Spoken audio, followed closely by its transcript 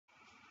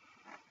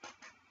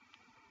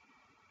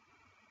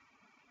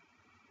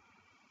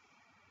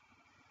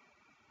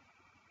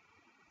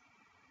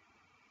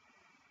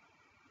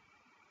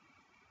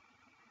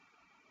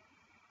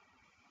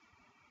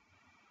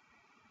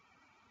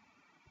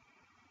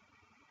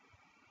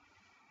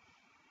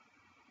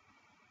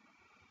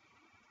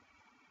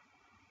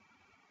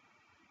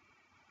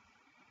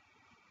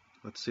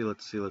Let's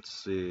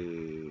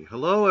see.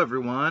 Hello,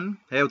 everyone.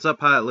 Hey, what's up,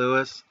 Pilot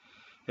Lewis?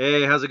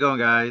 Hey, how's it going,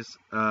 guys?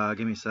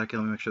 Give me a second.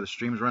 Let me make sure the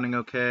stream's running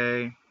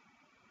okay.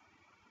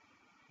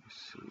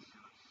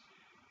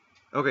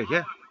 Okay,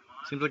 yeah.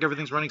 Seems like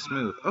everything's running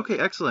smooth. Okay,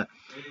 excellent.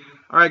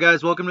 All right,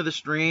 guys, welcome to the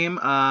stream.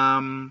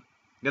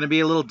 Gonna be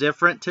a little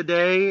different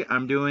today.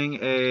 I'm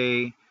doing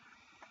a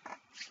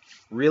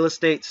real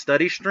estate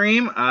study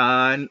stream.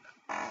 I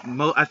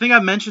think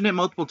I've mentioned it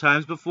multiple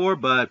times before,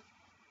 but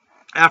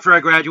after I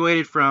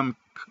graduated from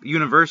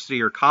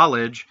university or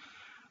college,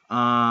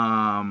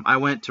 I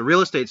went to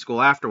real estate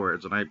school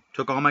afterwards, and I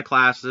took all my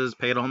classes,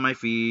 paid all my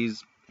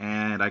fees,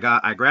 and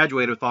I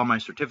graduated with all my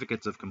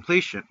certificates of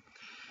completion.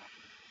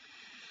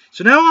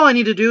 So now all I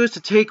need to do is to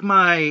take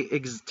my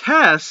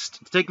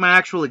test, to take my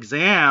actual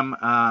exam,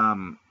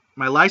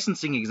 my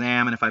licensing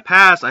exam, and if I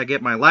pass, I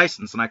get my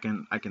license, and I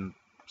can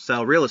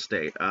sell real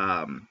estate.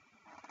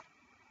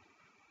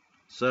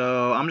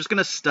 So I'm just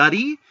gonna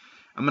study.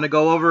 I'm going to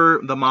go over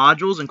the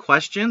modules and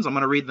questions. I'm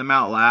going to read them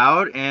out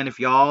loud. And if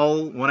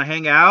y'all want to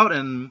hang out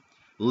and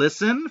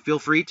listen, feel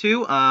free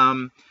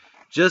to.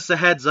 Just a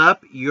heads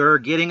up, you're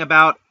getting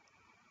about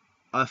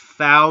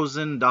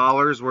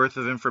 $1,000 worth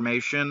of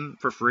information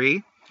for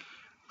free.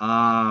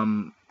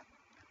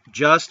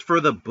 Just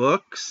for the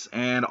books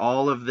and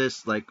all of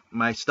this, like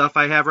my stuff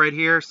I have right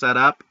here set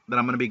up that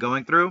I'm going to be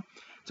going through.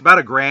 It's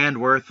about $1,000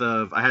 worth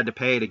of I had to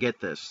pay to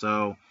get this.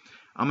 So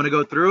I'm going to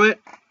go through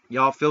it.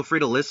 Y'all feel free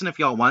to listen if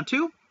y'all want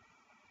to.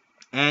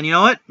 And you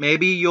know what?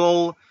 Maybe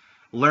you'll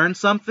learn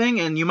something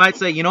and you might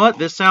say, you know what?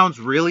 This sounds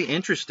really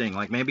interesting.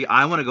 Like maybe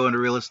I want to go into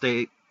real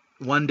estate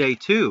one day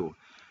too.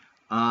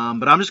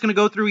 But I'm just going to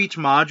go through each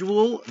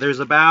module. There's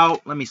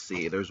about, let me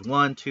see. There's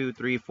 1, 2,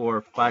 3,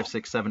 4, 5,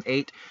 6, 7,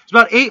 8. There's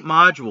about 8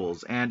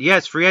 modules. And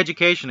yes, free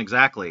education,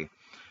 exactly.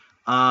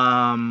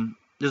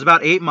 There's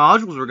about 8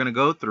 modules we're going to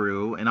go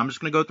through. And I'm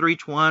just going to go through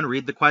each one,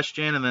 read the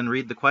question, and then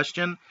read the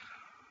question.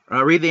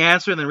 Read the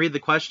answer and then read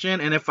the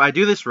question. And if I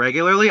do this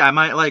regularly, I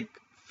might like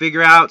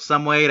figure out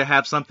some way to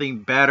have something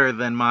better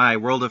than my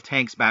World of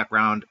Tanks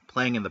background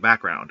playing in the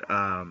background.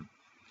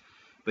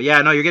 But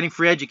yeah, no, you're getting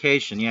free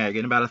education. Yeah, you're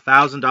getting about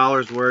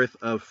 $1,000 worth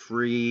of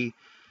free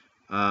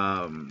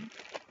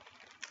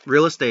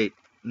real estate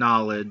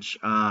knowledge.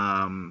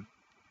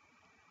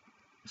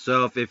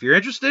 So if you're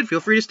interested, feel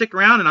free to stick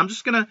around. And I'm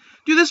just going to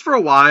do this for a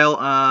while.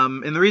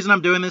 And the reason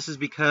I'm doing this is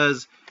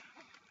because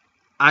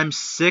I'm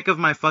sick of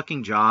my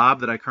fucking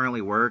job that I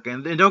currently work.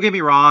 And don't get me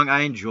wrong,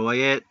 I enjoy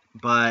it.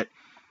 But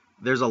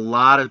there's a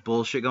lot of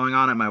bullshit going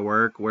on at my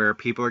work where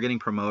people are getting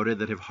promoted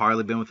that have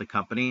hardly been with the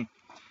company.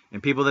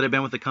 And people that have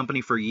been with the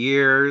company for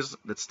years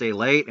that stay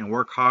late and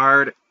work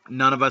hard,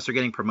 none of us are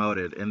getting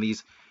promoted. And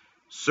these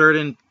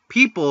certain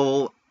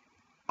people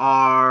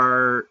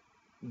are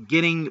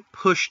getting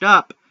pushed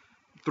up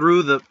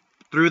through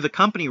the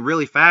company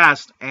really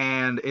fast,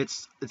 and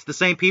it's the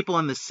same people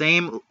in the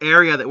same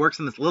area that works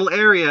in this little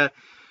area,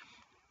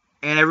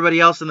 and everybody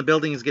else in the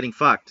building is getting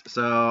fucked.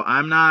 So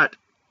I'm not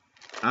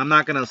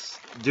gonna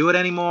do it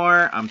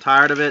anymore. I'm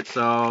tired of it.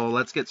 So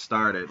let's get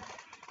started.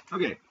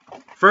 Okay,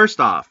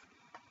 first off,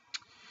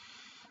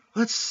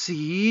 let's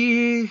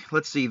see.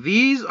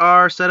 These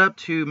are set up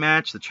to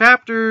match the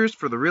chapters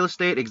for the real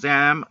estate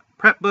exam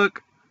prep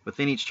book.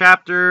 Within each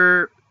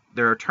chapter,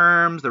 there are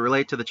terms that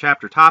relate to the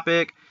chapter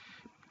topic.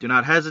 Do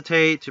not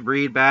hesitate to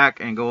read back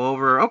and go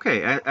over.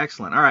 Okay,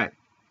 excellent. All right.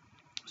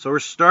 So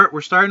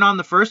we're starting on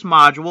the first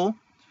module,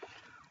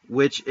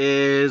 which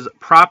is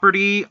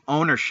property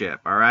ownership.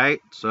 All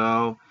right.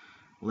 So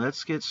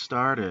let's get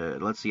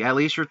started. Let's see. At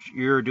least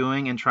you're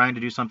doing and trying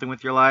to do something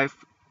with your life.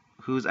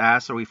 Whose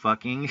ass are we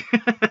fucking?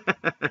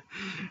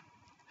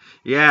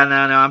 Yeah, no,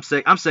 I'm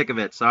sick of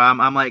it. So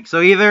I'm like,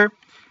 so either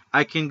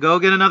I can go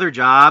get another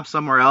job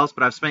somewhere else,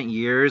 but I've spent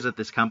years at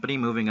this company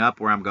moving up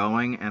where I'm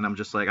going, and I'm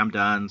just like, I'm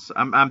done. So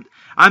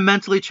I'm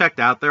mentally checked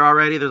out there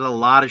already. There's a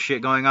lot of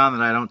shit going on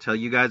that I don't tell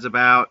you guys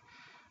about.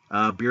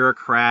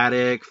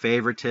 Bureaucratic,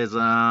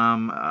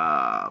 favoritism,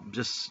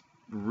 just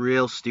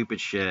real stupid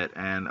shit,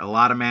 and a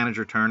lot of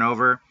manager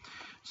turnover.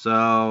 So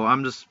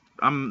I'm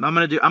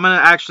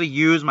gonna actually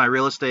use my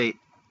real estate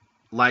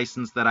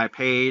license that I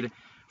paid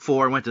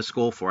for and went to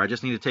school for. I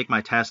just need to take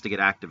my test to get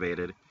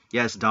activated.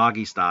 Yes,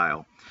 doggy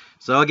style.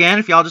 So again,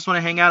 if y'all just want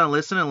to hang out and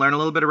listen and learn a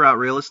little bit about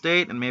real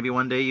estate, and maybe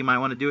one day you might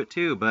want to do it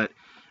too. But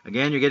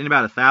again, you're getting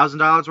about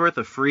 $1,000 worth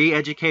of free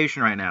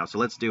education right now. So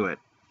let's do it.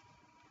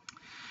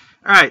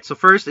 All right. So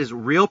first is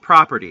real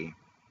property.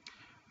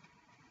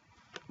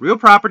 Real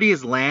property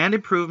is land and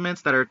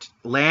improvements that are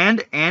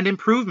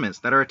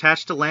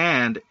attached to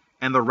land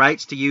and the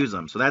rights to use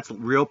them. So that's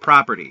real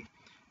property.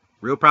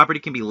 Real property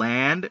can be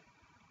land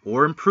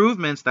or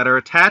improvements that are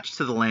attached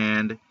to the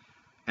land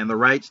and the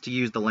rights to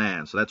use the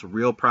land. So that's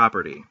real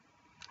property,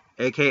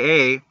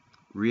 aka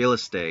real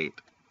estate.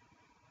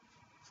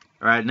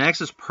 All right, next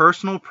is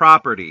personal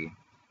property.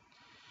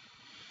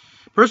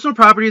 Personal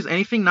property is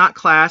anything not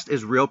classed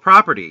as real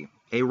property,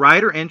 a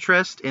right or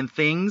interest in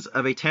things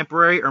of a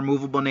temporary or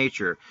movable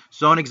nature.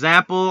 So an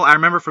example I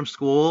remember from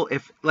school,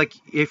 if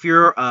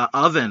your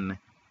oven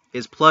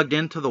is plugged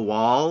into the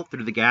wall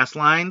through the gas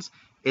lines,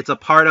 it's a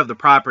part of the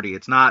property.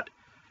 It's not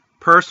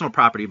personal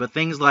property, but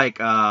things like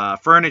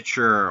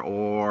furniture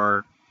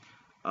or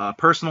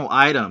personal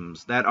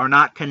items that are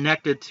not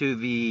connected to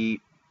the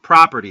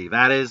property,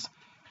 that is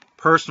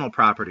personal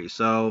property.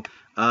 So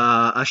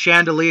a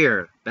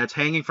chandelier that's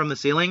hanging from the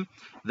ceiling,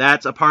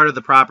 that's a part of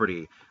the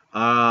property.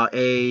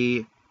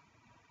 A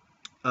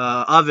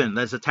oven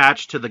that's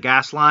attached to the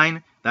gas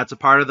line, that's a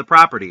part of the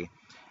property.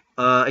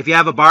 If you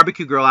have a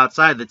barbecue grill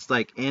outside that's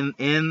like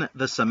in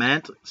the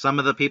cement, some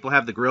of the people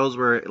have the grills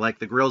where like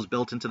the grill's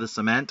built into the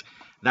cement,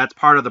 that's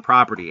part of the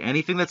property.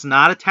 Anything that's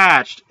not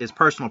attached is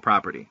personal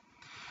property.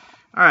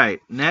 All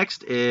right,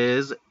 next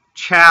is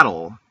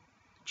chattel.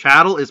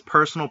 Chattel is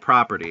personal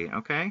property,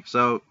 okay?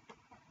 So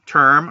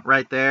term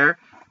right there.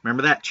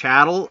 Remember that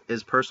chattel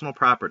is personal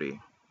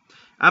property.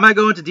 I might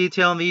go into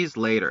detail on these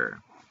later.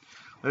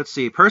 Let's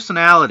see,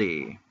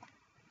 personality.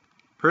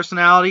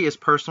 Personality is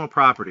personal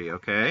property,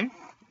 okay?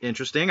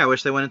 Interesting. I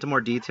wish they went into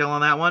more detail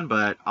on that one,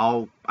 but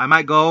I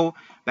might go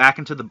back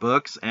into the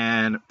books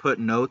and put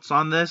notes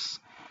on this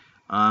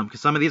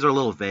because some of these are a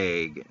little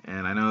vague,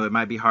 and I know it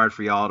might be hard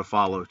for y'all to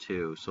follow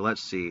too. So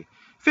let's see.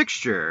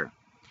 Fixture.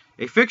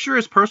 A fixture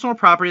is personal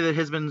property that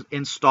has been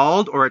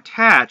installed or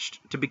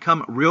attached to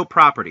become real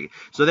property.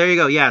 So there you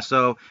go. Yeah.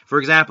 So for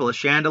example, a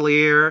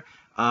chandelier,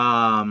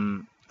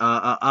 a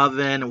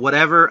oven,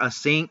 whatever, a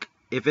sink.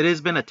 If it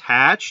has been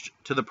attached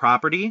to the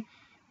property,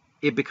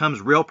 it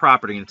becomes real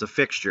property, and it's a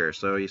fixture.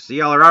 So you see,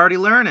 y'all are already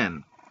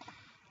learning.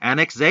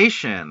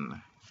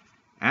 Annexation.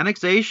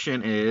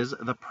 Annexation is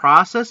the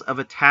process of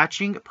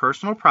attaching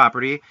personal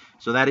property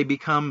so that it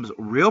becomes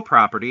real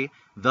property,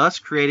 thus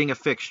creating a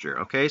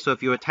fixture. Okay, so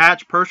if you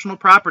attach personal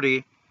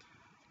property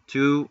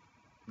to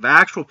the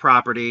actual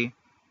property,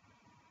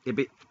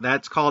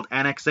 that's called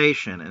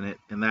annexation,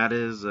 and that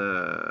is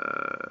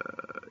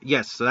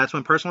yes. So that's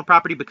when personal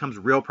property becomes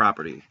real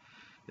property,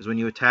 is when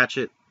you attach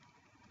it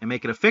and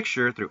make it a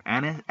fixture through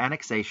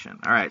annexation.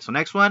 All right, so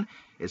next one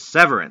is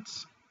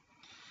severance.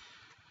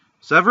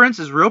 Severance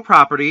is real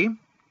property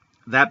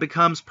that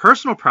becomes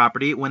personal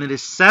property when it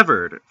is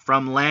severed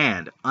from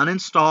land,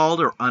 uninstalled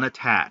or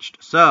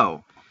unattached.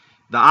 So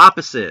the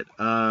opposite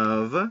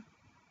of,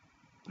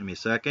 give me a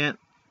second.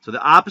 So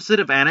the opposite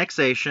of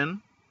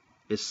annexation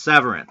is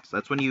severance.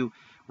 That's when you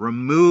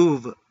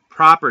remove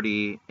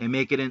property and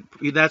make it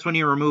that's when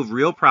you remove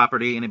real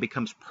property and it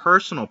becomes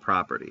personal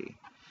property.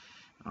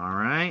 All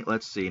right,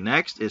 let's see.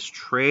 Next is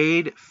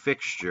trade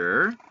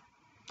fixture.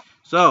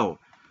 So,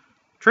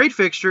 trade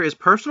fixture is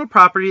personal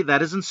property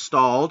that is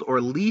installed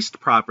or leased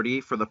property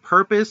for the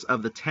purpose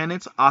of the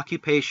tenant's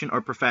occupation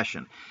or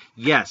profession.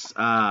 Yes.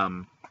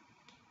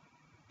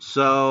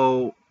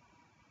 So,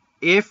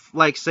 if,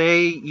 like,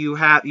 say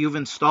you've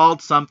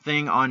installed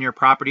something on your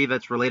property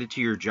that's related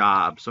to your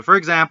job. So, for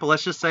example,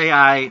 let's just say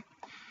I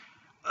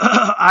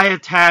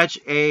attach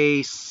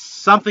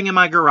something in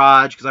my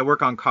garage because I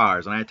work on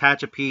cars, and I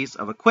attach a piece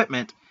of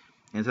equipment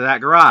into that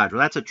garage. Well,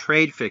 that's a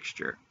trade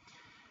fixture.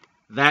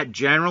 That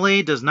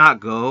generally does not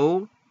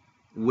go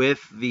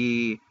with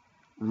the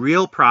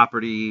real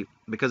property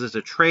because it's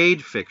a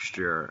trade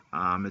fixture.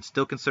 It's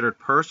still considered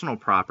personal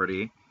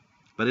property,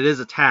 but it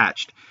is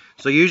attached.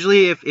 So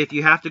usually if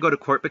you have to go to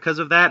court because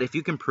of that, if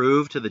you can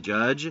prove to the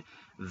judge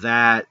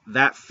that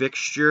that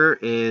fixture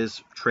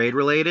is trade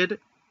related,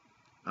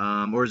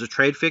 or is a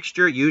trade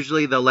fixture,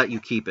 usually they'll let you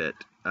keep it.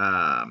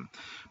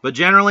 But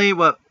generally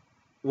what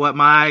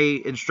my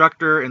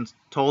instructor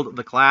told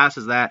the class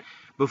is that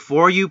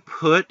before you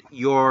put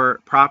your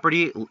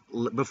property,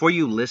 before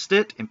you list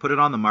it and put it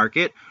on the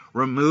market,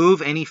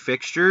 remove any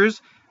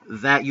fixtures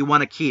that you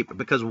want to keep,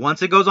 because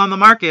once it goes on the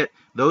market,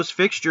 those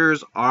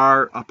fixtures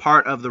are a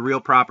part of the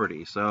real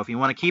property. So if you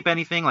want to keep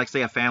anything, like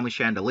say a family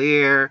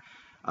chandelier,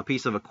 a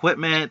piece of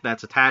equipment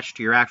that's attached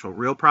to your actual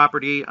real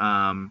property,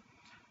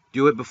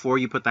 do it before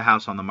you put the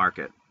house on the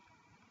market.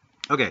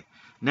 Okay,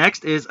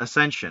 next is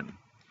ascension.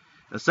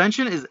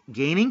 Ascension is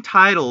gaining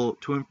title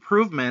to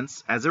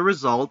improvements as a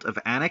result of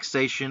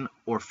annexation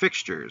or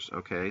fixtures.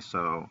 Okay,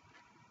 so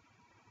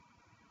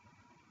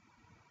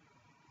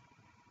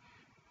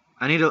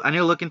I need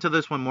to look into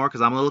this one more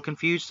because I'm a little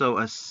confused. So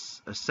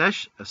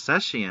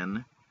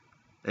accession,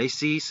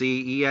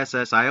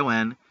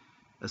 A-C-C-E-S-S-I-O-N,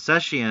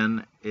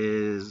 accession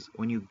is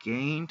when you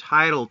gain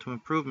title to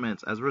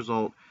improvements as a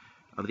result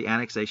of the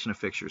annexation of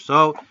fixtures.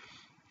 So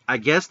I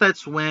guess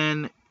that's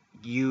when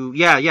you,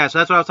 so that's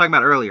what I was talking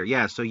about earlier.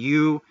 Yeah, so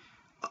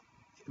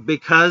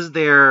because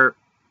the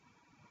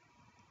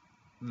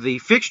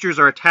fixtures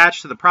are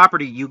attached to the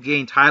property, you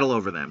gain title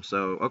over them.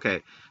 So,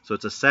 okay, so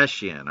it's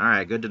accession. All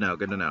right, good to know,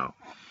 good to know.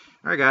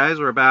 All right, guys,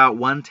 we're about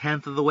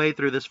 1/10 of the way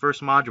through this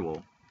first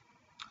module.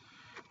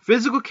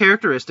 Physical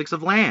characteristics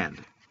of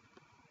land.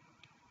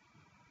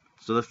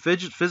 So the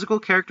physical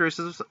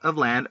characteristics of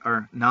land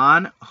are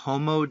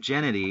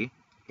non-homogeneity,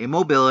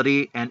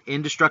 immobility, and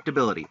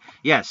indestructibility.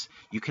 Yes,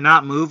 you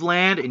cannot move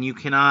land and you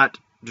cannot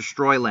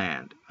destroy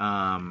land.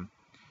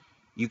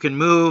 You can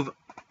move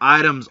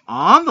items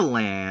on the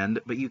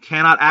land, but you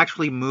cannot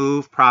actually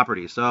move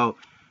property. So,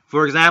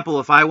 For example,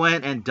 if I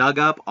went and dug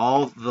up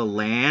all the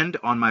land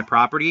on my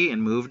property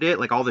and moved it,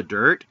 like all the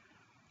dirt,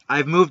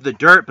 I've moved the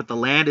dirt, but the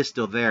land is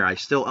still there. I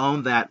still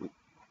own that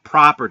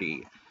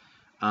property.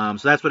 So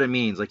that's what it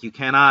means. Like, you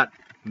cannot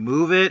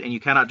move it and you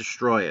cannot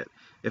destroy it.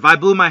 If I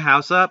blew my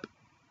house up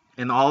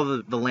and all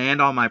the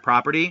land on my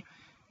property,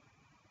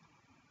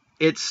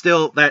 it's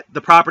still, that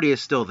the property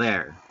is still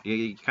there.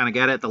 You kind of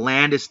get it? The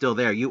land is still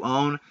there. You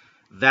own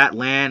that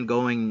land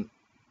going.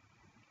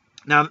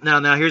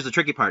 Now here's the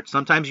tricky part.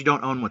 Sometimes you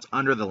don't own what's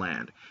under the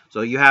land.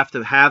 So you have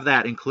to have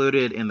that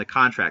included in the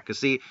contract. Because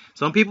see,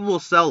 some people will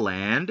sell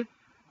land,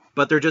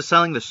 but they're just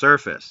selling the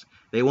surface.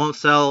 They won't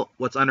sell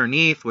what's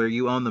underneath, where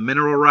you own the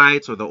mineral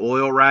rights or the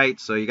oil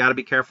rights. So you got to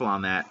be careful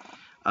on that.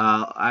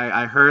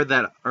 I heard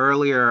that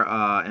earlier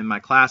in my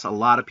class, a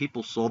lot of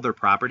people sold their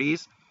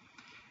properties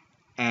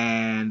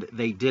and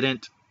they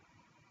didn't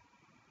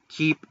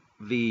keep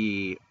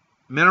the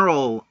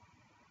mineral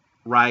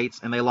rights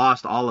and they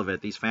lost all of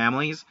it, these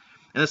families.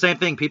 And the same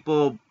thing,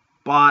 people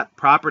bought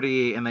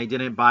property and they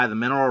didn't buy the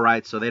mineral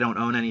rights, so they don't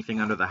own anything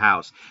under the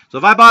house. So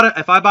if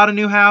I bought a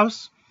new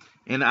house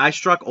and I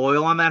struck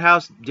oil on that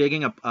house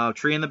digging a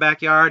tree in the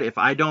backyard, if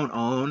I don't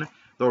own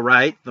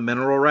the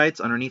mineral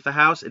rights underneath the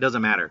house, it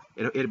doesn't matter.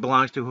 It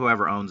belongs to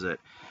whoever owns it.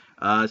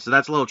 So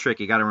that's a little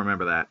tricky. Got to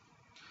remember that.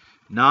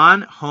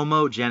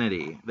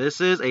 Non-homogeneity.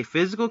 This is a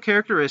physical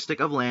characteristic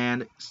of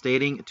land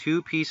stating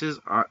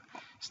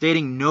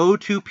no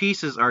two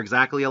pieces are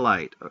exactly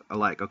alike.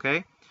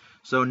 Okay?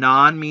 So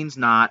non means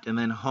not, and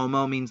then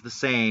homo means the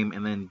same,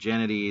 and then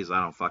genity is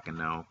I don't fucking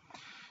know.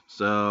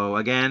 So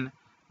again,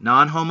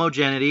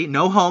 non-homogeneity,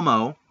 no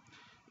homo,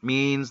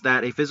 means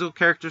that a physical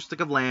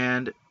characteristic of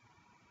land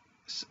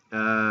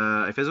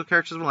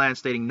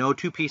stating no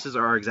two pieces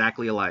are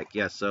exactly alike.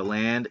 Yes, so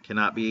land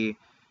cannot be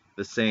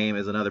the same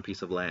as another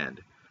piece of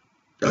land.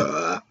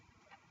 All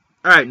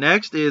right,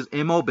 next is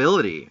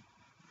immobility.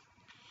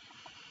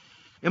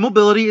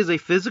 Immobility is a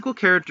physical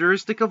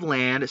characteristic of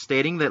land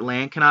stating that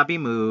land cannot be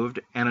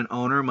moved and an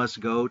owner must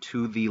go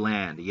to the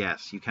land.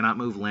 Yes, you cannot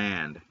move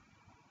land.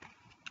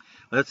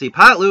 Let's see.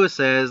 Pilot Lewis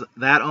says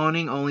that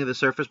owning only the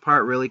surface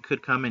part really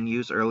could come in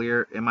use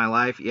earlier in my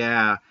life.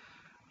 Yeah.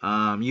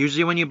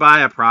 Usually when you buy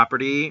a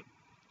property,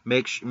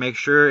 make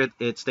sure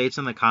it states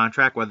in the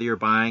contract whether you're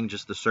buying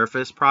just the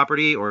surface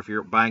property or if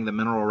you're buying the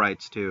mineral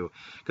rights too.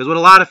 Because what a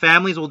lot of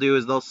families will do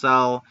is they'll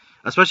sell,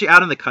 especially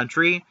out in the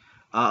country,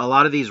 a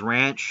lot of these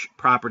ranch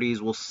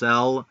properties will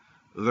sell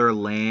their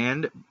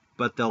land,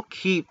 but they'll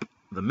keep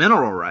the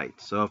mineral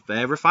rights. So if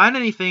they ever find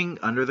anything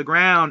under the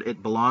ground,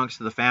 it belongs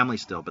to the family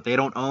still, but they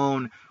don't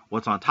own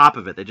what's on top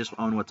of it. They just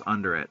own what's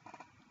under it.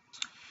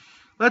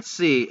 Let's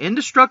see.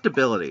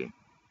 Indestructibility.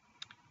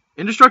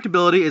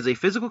 Indestructibility is a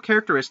physical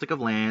characteristic of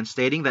land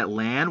stating that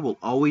land will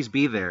always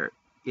be there.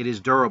 It is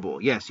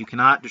durable. Yes, you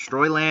cannot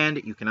destroy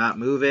land. You cannot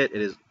move it.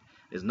 It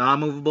is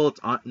non-movable. It's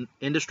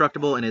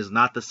indestructible and is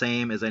not the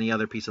same as any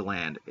other piece of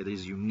land. It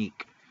is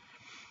unique.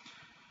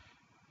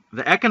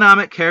 The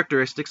economic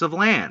characteristics of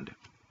land.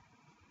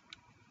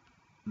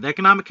 The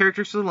economic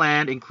characteristics of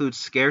land include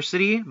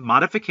scarcity,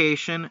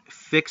 modification,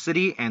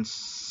 fixity, and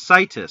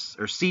situs,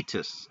 or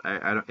situs.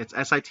 It's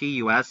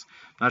S-I-T-U-S.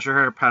 Not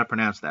sure how to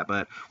pronounce that,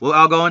 but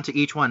I'll go into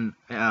each one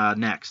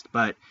next.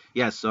 But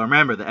yes, so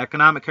remember, the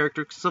economic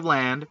characteristics of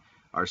land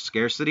are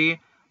scarcity,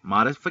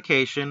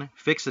 modification,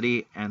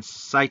 fixity, and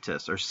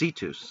situs, or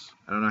situs.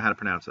 I don't know how to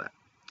pronounce that.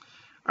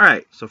 All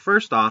right, so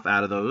first off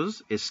out of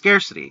those is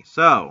scarcity.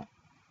 So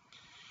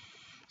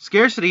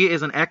scarcity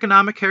is an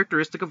economic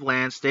characteristic of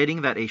land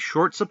stating that a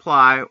short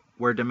supply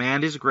where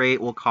demand is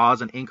great will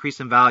cause an increase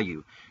in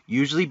value,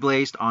 usually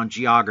based on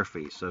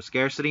geography. So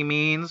scarcity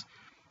means,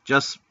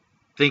 just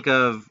think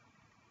of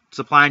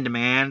supply and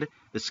demand.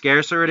 The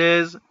scarcer it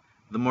is,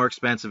 the more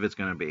expensive it's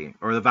going to be,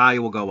 or the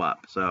value will go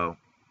up. So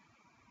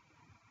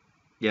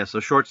yeah, so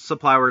short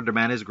supply where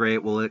demand is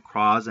great will it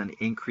cause an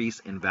increase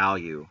in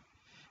value.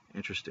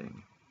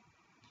 Interesting.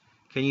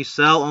 Can you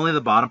sell only the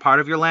bottom part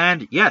of your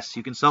land? Yes,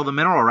 you can sell the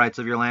mineral rights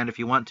of your land if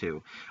you want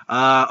to.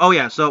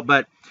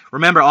 But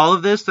remember, all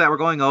of this that we're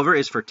going over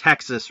is for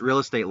Texas real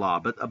estate law,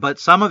 but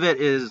some of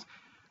it is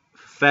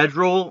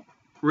federal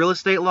real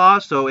estate law,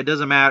 so it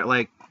doesn't matter.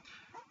 Like,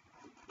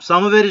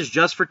 some of it is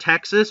just for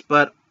Texas,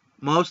 but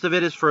most of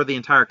it is for the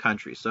entire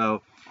country.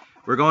 So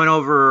we're going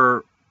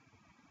over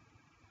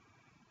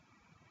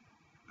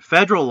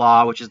federal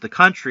law, which is the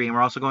country, and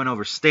we're also going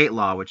over state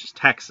law, which is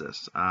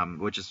Texas,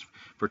 which is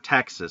for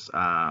Texas.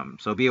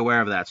 So be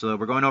aware of that. So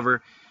we're going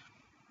over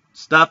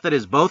stuff that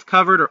is both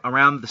covered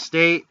around the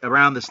state,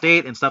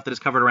 and stuff that is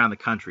covered around the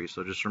country.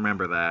 So just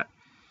remember that.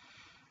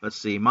 Let's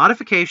see.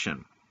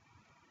 Modification.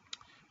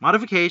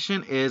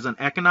 Modification is an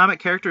economic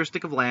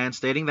characteristic of land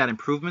stating that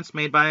improvements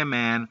made by a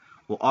man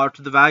will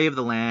alter the value of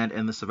the land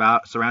and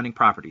the surrounding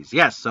properties.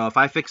 Yes, so if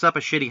I fix up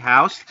a shitty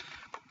house,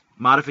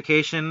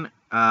 modification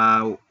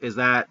is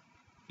that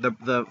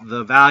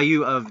the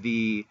value of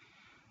the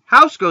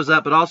house goes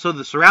up, but also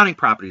the surrounding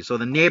properties, so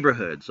the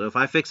neighborhood. So if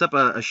I fix up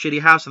a shitty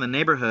house in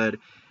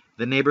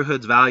the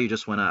neighborhood's value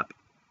just went up.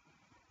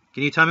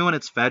 Can you tell me when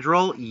it's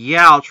federal?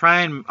 Yeah, I'll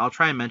try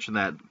and mention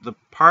that. The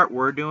part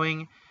we're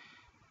doing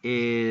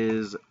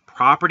is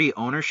property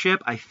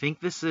ownership. I think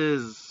this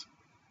is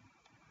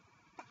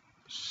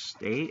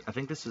state. I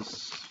think this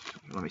is,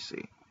 let me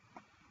see.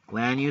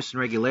 Land use and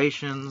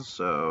regulations.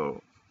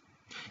 So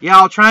yeah,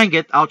 I'll try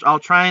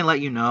and let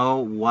you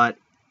know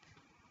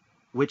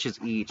which is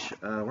each.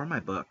 Where are my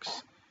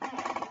books?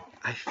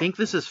 I think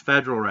this is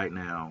federal right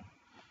now.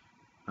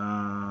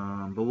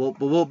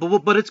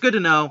 But it's good to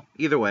know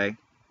either way.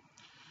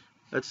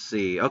 Let's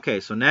see. Okay,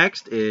 so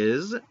next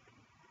is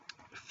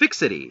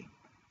fixity.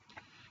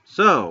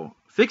 So,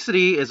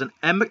 fixity is an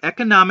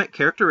economic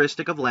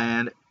characteristic of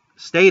land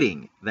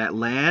stating that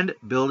land,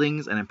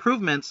 buildings, and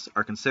improvements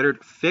are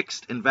considered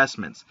fixed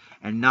investments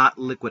and not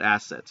liquid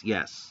assets.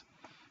 Yes.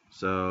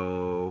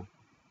 So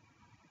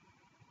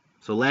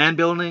land,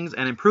 buildings,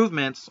 and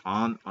improvements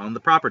on the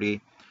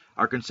property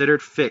are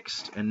considered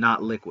fixed and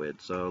not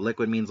liquid. So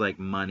liquid means like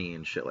money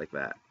and shit like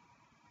that.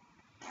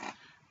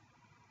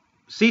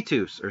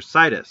 Situs or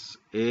situs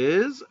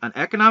is an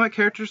economic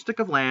characteristic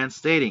of land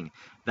stating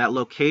that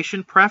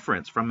location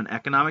preference from an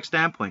economic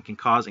standpoint can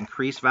cause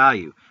increased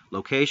value.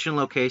 Location,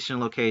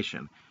 location,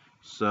 location.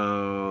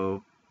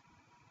 So,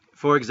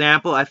 for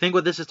example, I think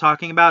what this is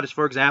talking about is,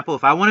 for example,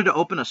 if I wanted to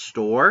open a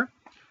store,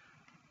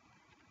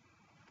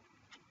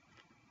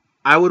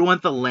 I would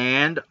want the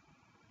land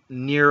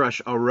near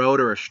a road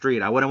or a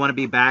street. I wouldn't want to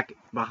be back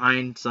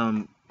behind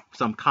some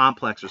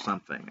complex or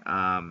something.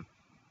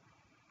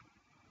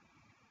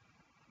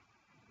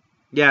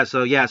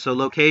 So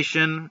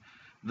location,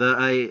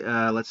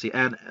 let's see,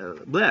 and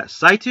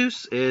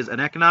situs is an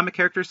economic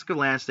characteristic of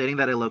land stating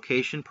that a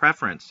location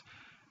preference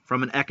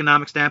from an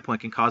economic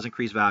standpoint can cause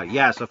increased value.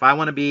 Yeah, so if I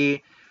want to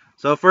be,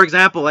 so for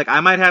example, like I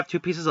might have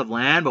two pieces of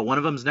land, but one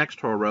of them's next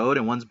to a road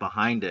and one's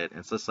behind it. And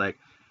it's just like,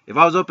 if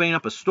I was opening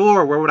up a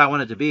store, where would I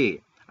want it to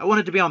be? I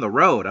want it to be on the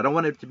road. I don't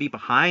want it to be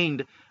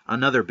behind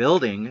another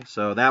building.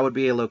 So that would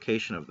be a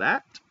location of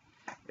that.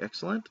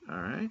 Excellent. All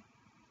right.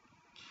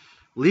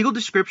 Legal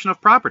description of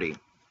property.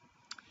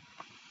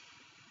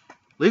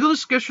 Legal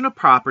description of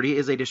property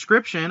is a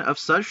description of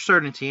such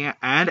certainty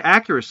and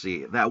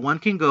accuracy that one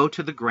can go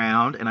to the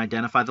ground and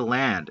identify the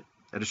land.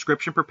 A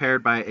description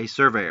prepared by a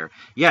surveyor.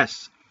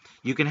 Yes,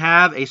 you can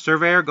have a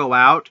surveyor go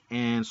out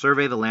and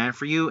survey the land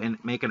for you and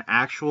make an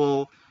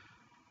actual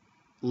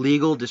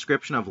legal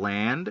description of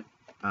land.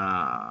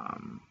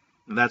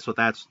 That's what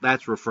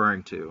that's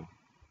referring to.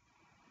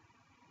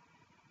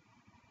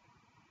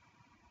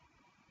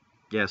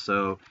 Yeah,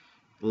 so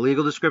the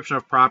legal description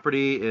of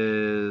property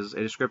is a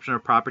description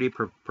of property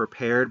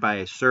prepared by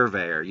a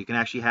surveyor. You can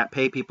actually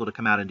pay people to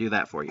come out and do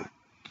that for you.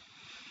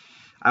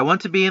 I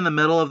want to be in the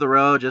middle of the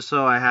road just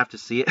so I have to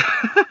see it.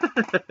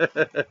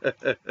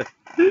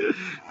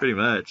 Pretty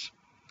much.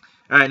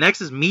 All right,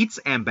 next is meets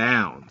and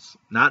bounds.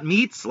 Not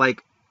meats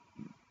like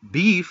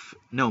beef.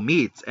 No,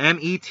 meets.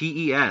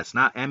 M-E-T-E-S,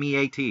 not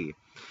M-E-A-T.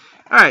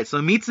 All right,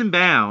 so meets and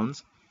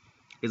bounds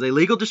is a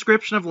legal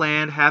description of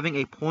land having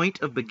a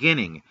point of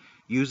beginning,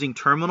 using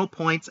terminal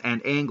points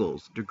and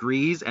angles,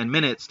 degrees, and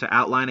minutes to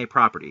outline a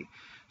property.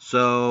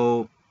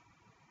 So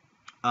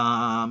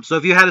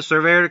if you had a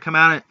surveyor to come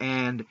out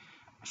and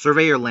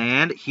survey your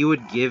land, he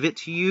would give it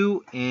to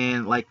you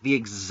in like the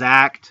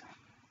exact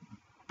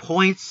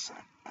points,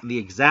 the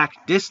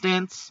exact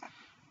distance,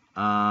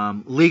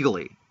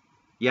 legally.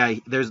 Yeah,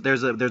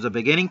 there's a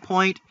beginning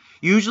point.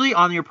 Usually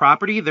on your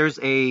property, there's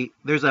a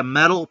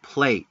metal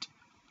plate.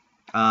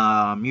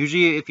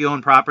 Usually, if you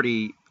own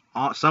property,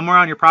 somewhere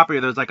on your property,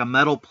 there's like a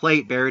metal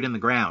plate buried in the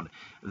ground.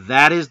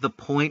 That is the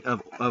point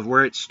of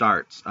where it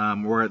starts,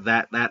 where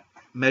that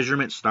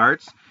measurement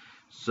starts.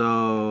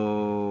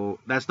 So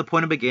that's the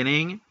point of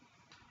beginning.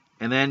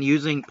 And then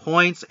using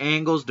points,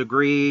 angles,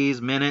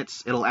 degrees,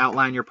 minutes, it'll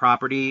outline your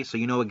property so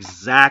you know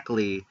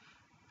exactly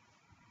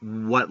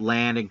what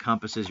land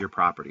encompasses your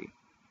property.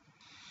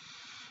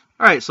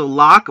 All right, so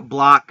lot,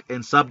 block,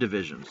 and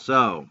subdivision.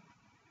 So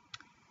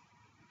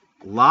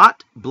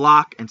lot,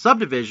 block, and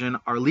subdivision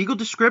are legal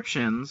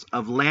descriptions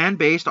of land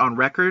based on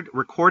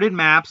recorded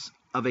maps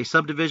of a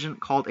subdivision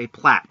called a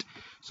plat.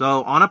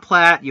 So on a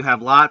plat, you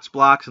have lots,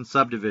 blocks, and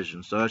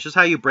subdivisions. So it's just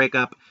how you break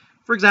up,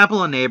 for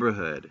example, a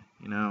neighborhood,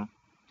 you know.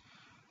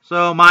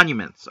 So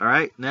monuments, all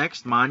right.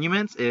 Next,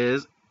 monuments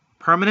is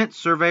permanent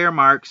surveyor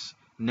marks,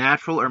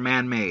 natural or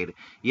man-made.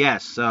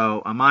 Yes,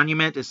 so a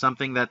monument is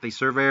something that the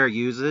surveyor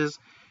uses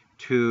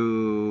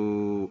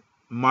to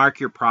mark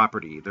your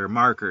property. They're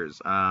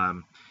markers.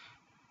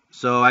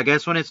 So I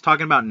guess when it's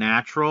talking about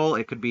natural,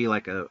 it could be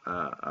like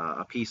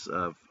a piece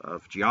of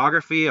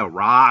geography, a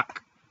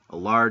rock, a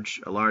large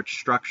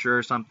structure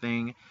or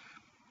something.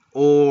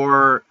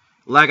 Or,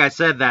 like I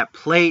said, that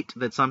plate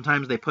that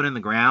sometimes they put in the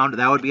ground,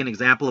 that would be an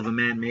example of a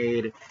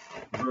man-made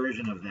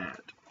version of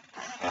that.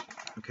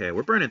 Okay,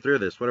 we're burning through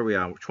this. What are we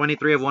on?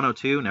 23 of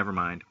 102? Never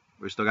mind.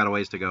 We've still got a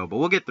ways to go, but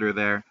we'll get through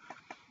there.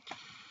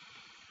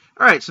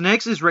 All right, so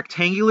next is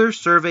rectangular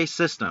survey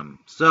system.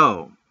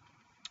 So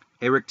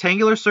A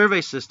rectangular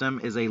survey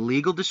system is a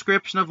legal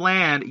description of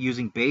land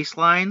using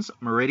baselines,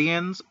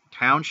 meridians,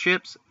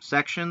 townships,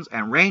 sections,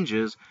 and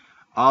ranges,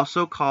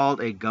 also called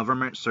a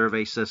government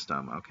survey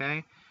system.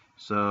 Okay,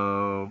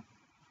 so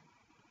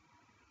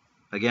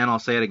again, I'll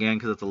say it again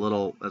because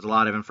there's a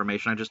lot of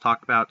information I just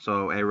talked about.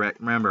 So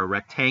remember, a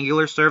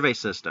rectangular survey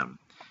system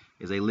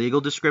is a legal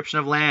description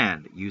of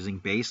land using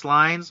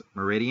baselines,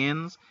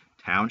 meridians,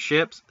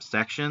 townships,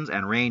 sections,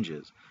 and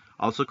ranges,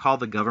 also called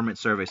the government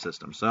survey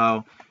system.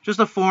 So just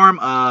a form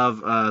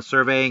of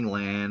surveying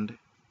land.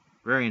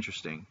 Very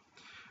interesting.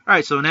 All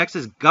right, so next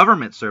is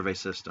government survey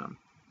system.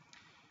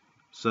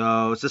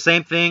 So it's the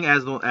same thing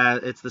as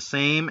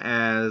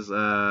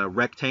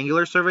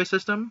rectangular survey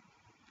system.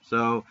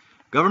 So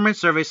government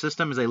survey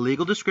system is a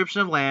legal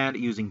description of land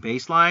using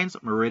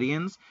baselines,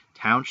 meridians,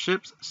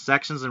 townships,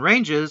 sections, and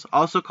ranges,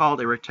 also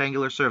called a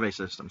rectangular survey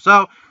system.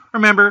 So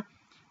remember,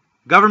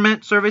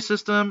 government survey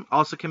system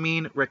also can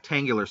mean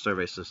rectangular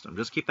survey system.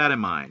 Just keep that in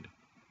mind.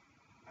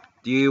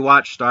 Do you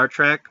watch Star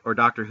Trek or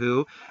Doctor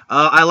Who?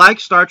 I like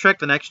Star Trek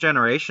The Next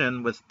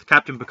Generation with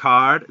Captain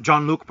Picard,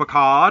 Jean-Luc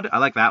Picard. I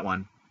like that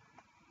one.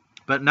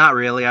 But not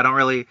really. I don't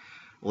really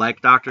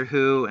like Doctor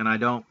Who, and I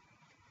don't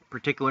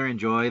particularly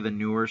enjoy the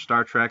newer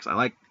Star Treks. I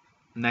like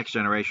Next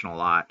Generation a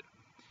lot.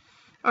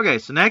 Okay,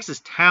 so next is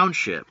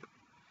township.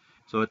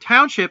 So a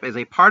township is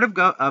a part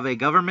of a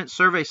government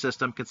survey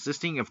system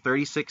consisting of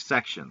 36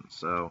 sections.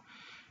 So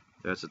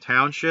that's a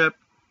township.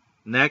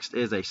 Next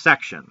is a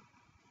section.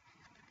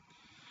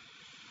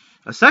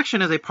 A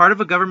section is a part of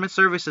a government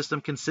survey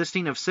system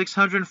consisting of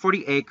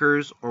 640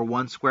 acres or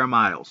 1 square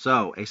mile.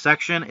 So a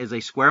section is a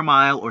square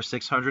mile or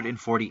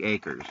 640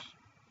 acres.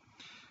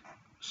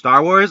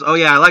 Star Wars? Oh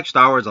yeah, I like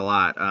Star Wars a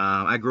lot.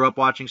 I grew up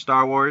watching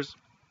Star Wars.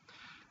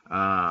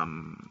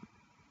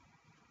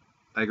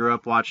 I grew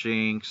up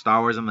watching Star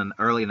Wars in the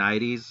early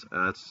 90s.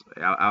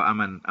 I'm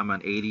an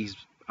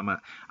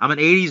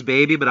 80s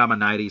baby, but I'm a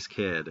 90s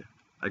kid.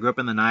 I grew up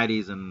in the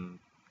 90s, and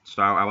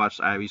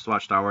I used to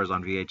watch Star Wars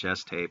on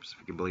VHS tapes, if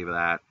you can believe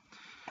that.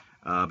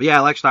 But yeah,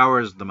 I like Star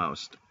Wars the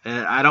most.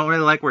 I don't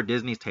really like where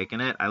Disney's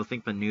taking it. I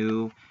think the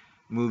new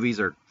movies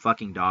are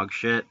fucking dog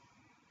shit.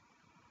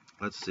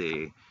 Let's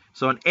see.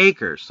 So an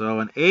acre.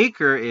 So an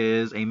acre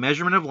is a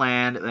measurement of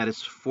land that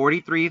is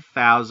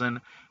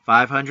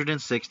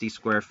 43,560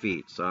 square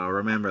feet. So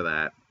remember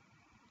that.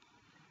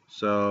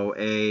 So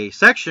a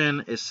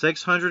section is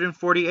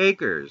 640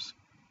 acres.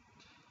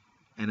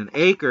 And an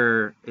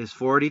acre is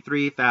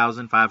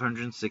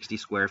 43,560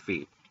 square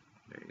feet.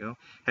 There you go.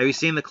 Have you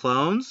seen the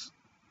clones?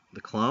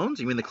 The clones?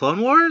 You mean the Clone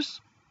Wars?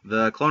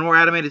 The Clone War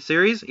animated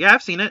series? Yeah,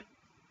 I've seen it.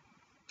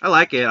 I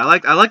like it. I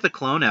like the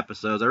clone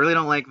episodes. I really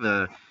don't like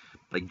the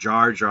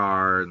Jar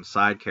Jar and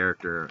side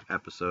character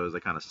episodes. They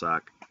kind of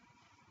suck.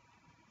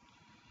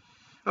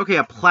 Okay,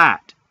 a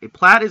plat. A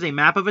plat is a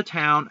map of a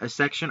town, a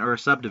section, or a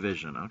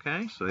subdivision.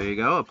 Okay, so there you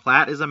go. A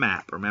plat is a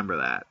map. Remember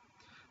that.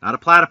 Not a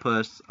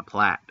platypus, a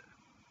plat.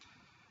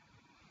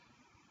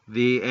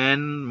 The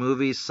end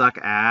movies suck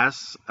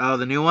ass. Oh,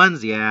 the new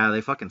ones? Yeah,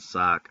 they fucking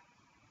suck.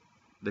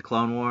 The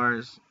Clone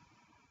Wars.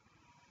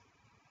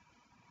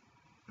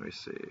 Let me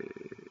see.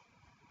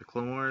 The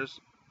Clone Wars.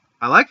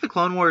 I like the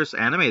Clone Wars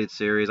animated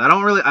series. I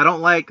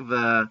don't like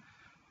the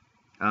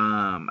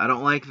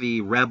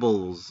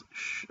Rebels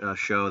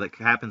show that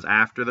happens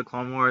after the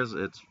Clone Wars.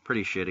 It's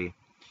pretty shitty.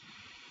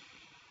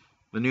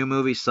 The new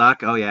movies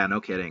suck. Oh yeah,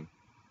 no kidding.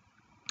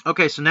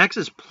 Okay, so next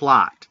is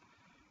plot.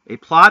 A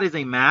plot is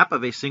a map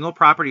of a single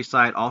property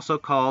site, also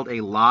called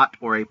a lot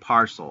or a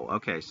parcel.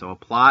 Okay, so a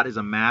plot is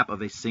a map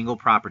of a single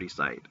property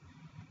site,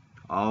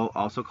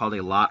 also called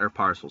a lot or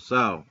parcel.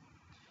 So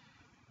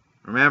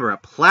remember, a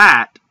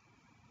plat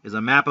is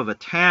a map of a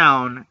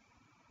town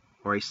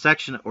or a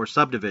section or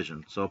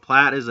subdivision. So a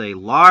plat is a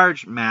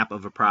large map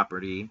of a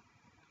property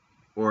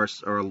or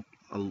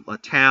a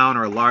town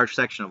or a large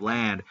section of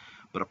land,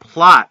 but a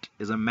plot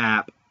is a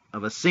map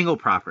of a single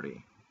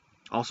property,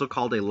 also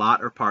called a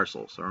lot or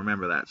parcel. So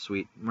remember that,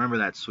 sweet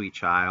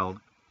child.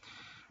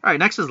 All right,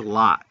 next is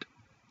lot.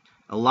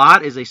 A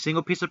lot is a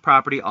single piece of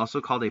property,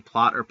 also called a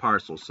plot or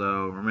parcel.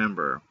 So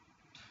remember,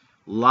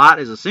 lot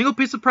is a single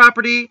piece of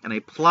property, and a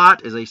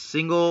plot is a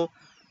single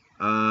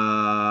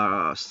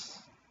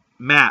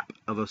map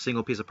of a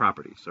single piece of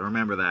property. So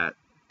remember that.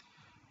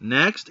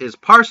 Next is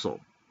parcel.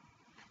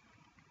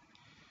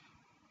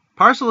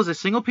 Parcel is a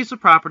single piece of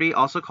property,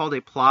 also called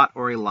a plot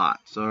or a lot.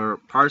 So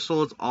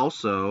parcel is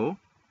also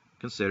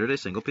considered a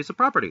single piece of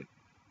property.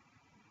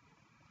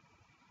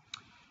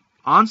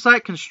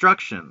 On-site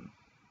construction.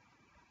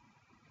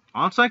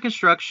 On-site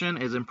construction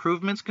is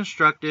improvements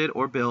constructed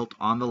or built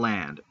on the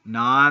land,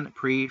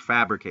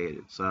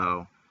 non-prefabricated.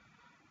 So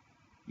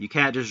you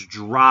can't just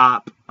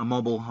drop a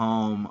mobile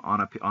home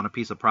on a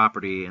piece of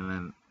property and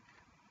then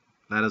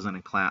that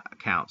doesn't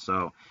count.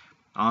 So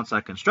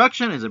on-site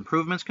construction is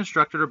improvements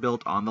constructed or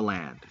built on the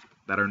land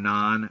that are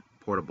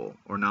non-portable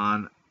or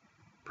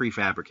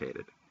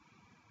non-prefabricated.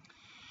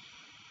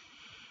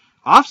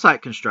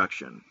 Off-site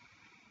construction.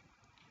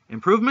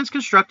 Improvements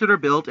constructed or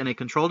built in a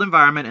controlled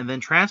environment and then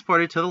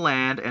transported to the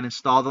land and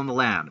installed on the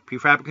land.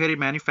 Prefabricated,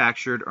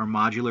 manufactured, or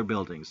modular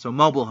buildings. So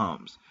mobile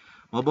homes.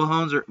 Mobile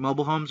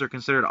homes are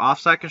considered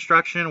off-site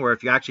construction, where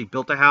if you actually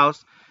built a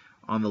house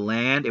on the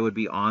land, it would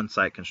be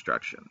on-site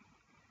construction.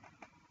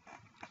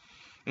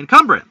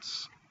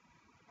 Encumbrance.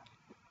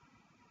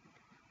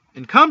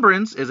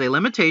 Encumbrance is a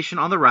limitation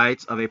on the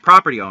rights of a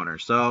property owner.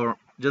 So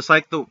just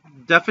like the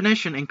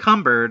definition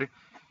encumbered,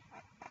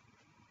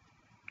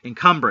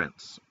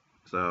 encumbrance.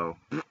 So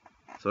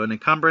an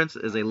encumbrance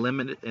is to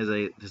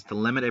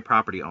limit a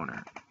property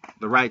owner,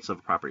 the rights of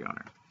a property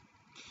owner.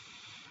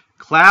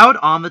 Cloud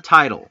on the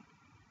title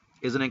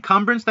is an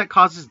encumbrance that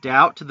causes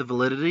doubt to the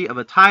validity of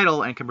a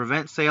title and can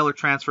prevent sale or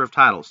transfer of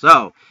title.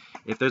 So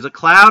if there's a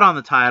cloud on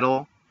the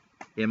title,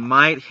 it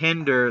might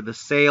hinder the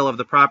sale of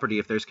the property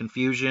if there's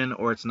confusion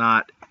or it's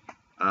not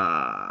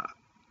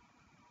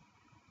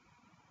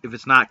if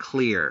it's not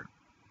clear.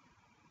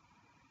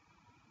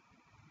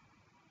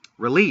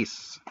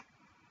 Release.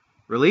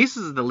 Release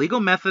is the legal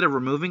method of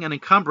removing an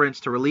encumbrance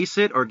to release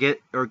it or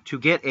to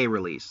get a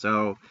release.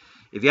 So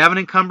if you have an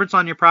encumbrance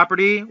on your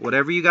property,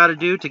 whatever you got to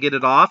do to get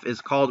it off is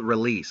called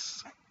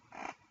release.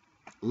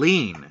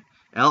 Lien,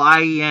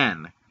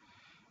 L-I-E-N,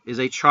 is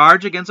a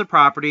charge against a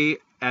property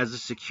as a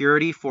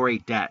security for a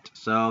debt.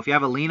 So if you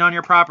have a lien on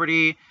your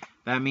property,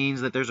 that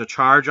means that there's a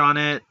charge on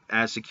it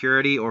as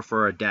security or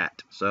for a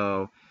debt.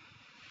 So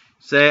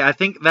say, I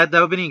think that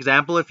would be an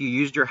example if you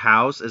used your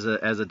house as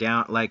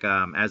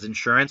as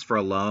insurance for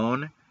a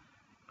loan.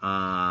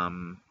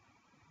 That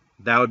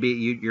would be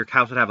your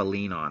house would have a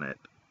lien on it.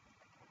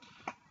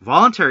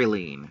 Voluntary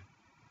lien,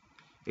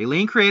 a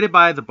lien created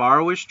by the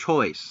borrower's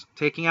choice,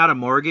 taking out a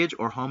mortgage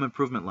or home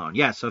improvement loan.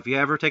 Yes, so if you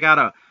ever take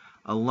out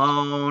a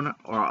loan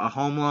or a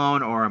home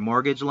loan or a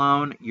mortgage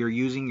loan, you're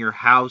using your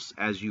house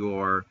as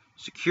your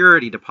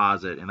security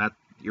deposit, and that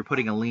you're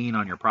putting a lien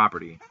on your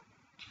property.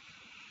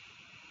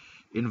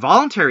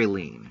 Involuntary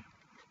lien,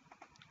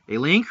 a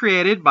lien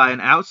created by an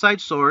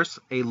outside source,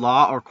 a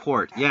law or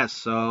court. Yes,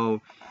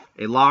 so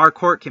a law or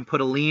court can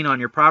put a lien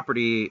on your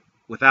property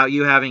without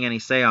you having any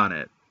say on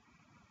it.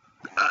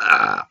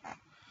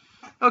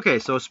 Okay,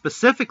 so a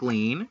specific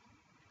lien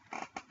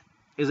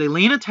is a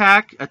lien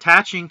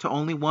attaching to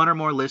only one or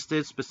more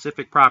listed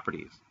specific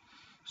properties.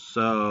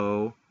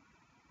 So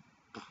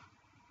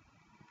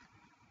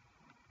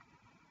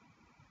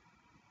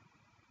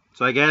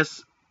I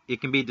guess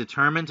it can be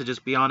determined to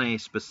just be on a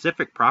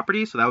specific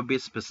property, so that would be a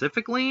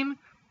specific lien.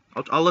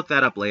 I'll look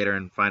that up later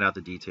and find out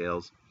the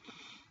details.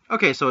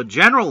 Okay, so a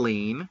general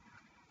lien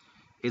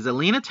is a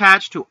lien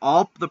attached to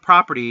all the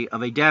property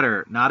of a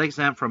debtor not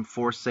exempt from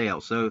forced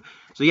sale. So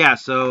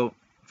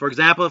for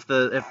example, if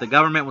the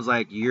government was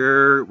like,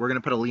 we're going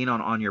to put a lien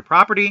on your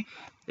property,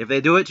 if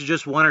they do it to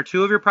just one or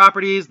two of your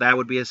properties, that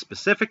would be a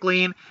specific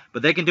lien,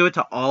 but they can do it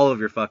to all of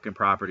your fucking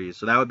properties.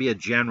 So that would be a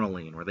general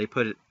lien where they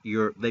put it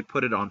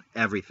on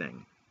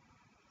everything.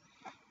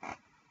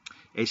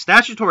 A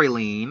statutory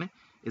lien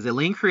is a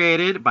lien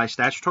created by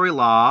statutory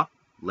law,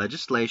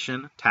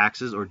 legislation,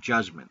 taxes, or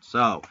judgment.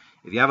 So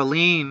if you have a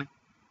lien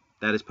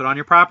that is put on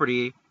your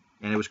property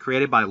and it was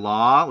created by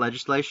law,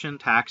 legislation,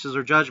 taxes,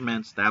 or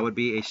judgments, that would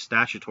be a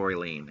statutory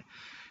lien.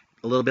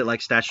 A little bit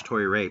like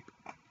statutory rape.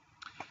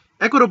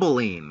 Equitable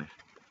lien,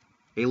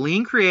 a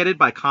lien created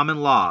by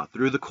common law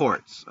through the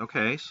courts.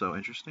 Okay, so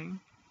interesting.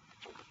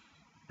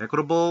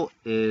 Equitable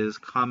is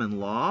common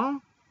law,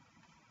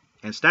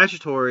 and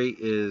statutory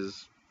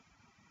is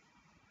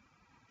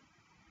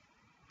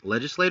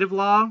legislative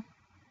law.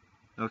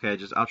 Okay,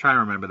 I'll try to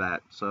remember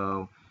that.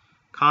 So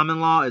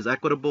common law is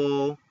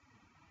equitable.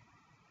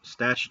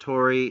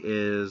 Statutory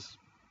is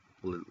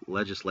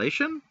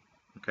legislation.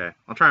 Okay,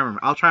 I'll try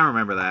and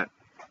remember that.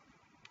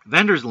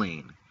 Vendor's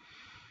lien.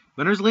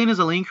 Vendor's lien is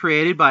a lien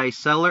created by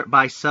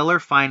seller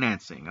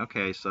financing.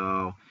 Okay,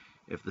 so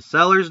if the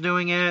seller's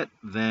doing it,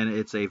 then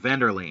it's a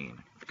vendor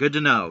lien. Good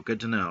to know.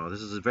 Good to know.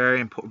 This is very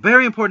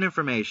important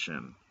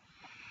information.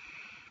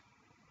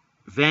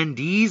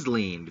 Vendee's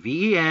lien.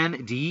 VENDEE''S''LIEN.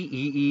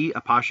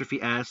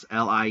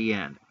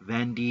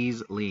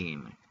 Vendee's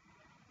lien.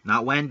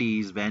 Not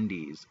Wendy's,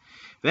 Vendee's.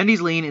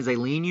 Vendee's lien is a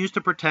lien used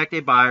to protect a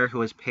buyer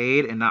who has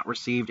paid and not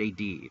received a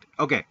deed.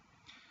 Okay.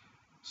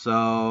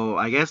 So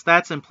I guess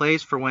that's in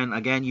place for when,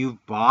 again,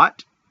 you've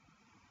bought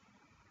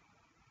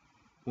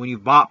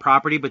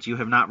property but you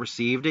have not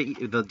received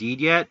the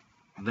deed yet,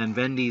 then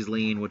Vendee's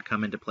lien would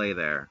come into play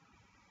there.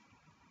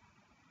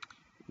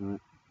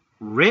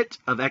 Writ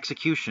of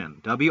execution,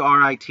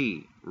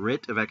 W-R-I-T,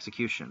 writ of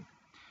execution.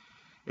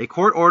 A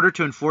court order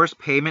to enforce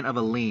payment of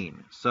a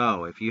lien.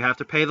 So if you have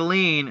to pay the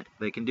lien,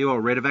 they can do a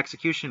writ of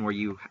execution where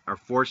you are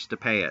forced to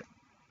pay it.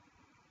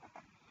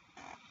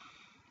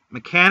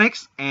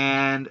 Mechanics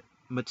and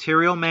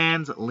material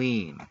man's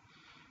lien.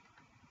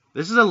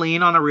 This is a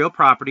lien on a real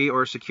property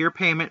or a secure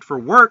payment for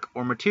work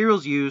or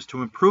materials used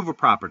to improve a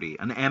property,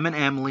 an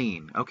M&M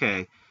lien.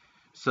 Okay,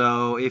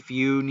 so if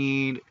you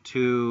need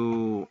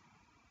to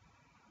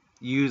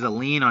use a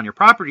lien on your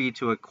property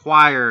to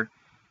acquire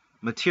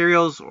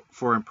materials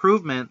for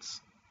improvements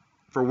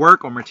for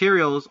work or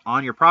materials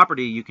on your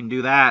property, you can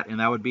do that, and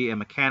that would be a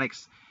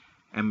mechanics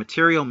and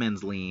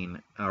materialman's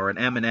lien, or an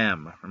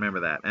M&M. Remember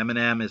that.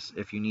 M&M is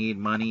if you need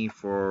money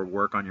for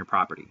work on your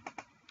property.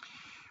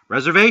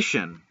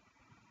 Reservation.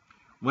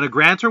 When a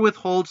grantor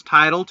withholds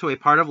title to a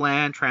part of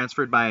land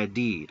transferred by a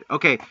deed.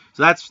 Okay,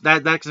 so that's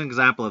an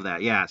example of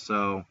that. Yeah,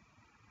 so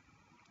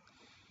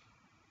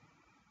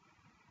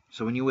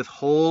when you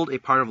withhold a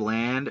part of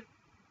land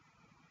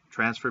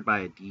transferred by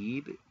a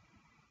deed.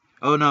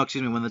 Oh no,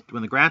 excuse me.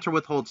 When the grantor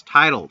withholds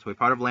title to a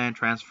part of land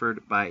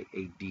transferred by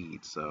a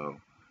deed. So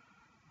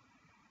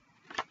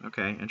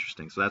okay,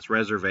 interesting. So that's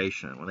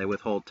reservation, when they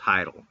withhold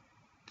title.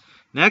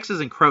 Next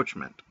is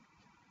encroachment.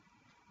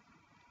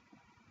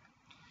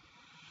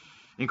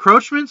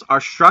 Encroachments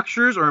are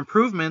structures or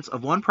improvements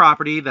of one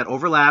property that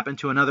overlap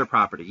into another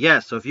property.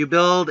 Yes, so if you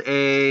build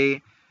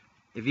an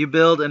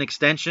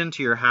extension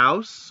to your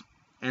house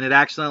and it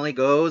accidentally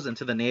goes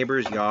into the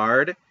neighbor's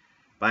yard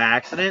by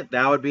accident,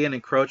 that would be an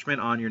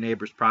encroachment on your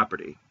neighbor's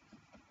property.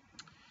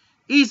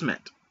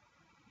 Easement.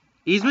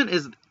 Easement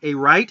is a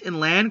right in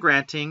land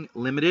granting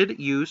limited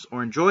use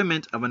or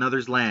enjoyment of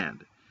another's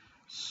land.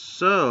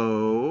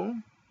 So,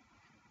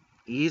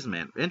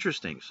 easement.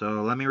 Interesting.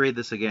 So let me read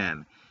this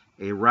again.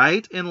 A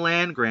right in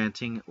land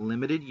granting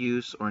limited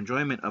use or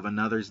enjoyment of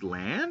another's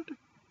land?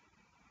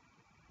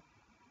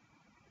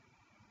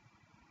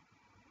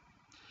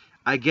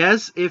 I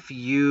guess if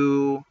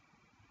you...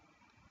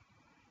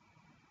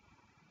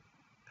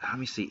 Let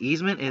me see.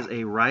 Easement is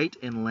a right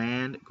in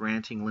land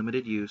granting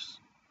limited use.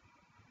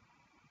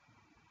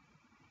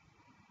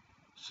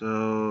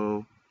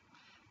 So,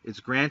 it's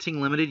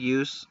granting limited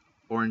use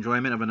or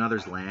enjoyment of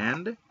another's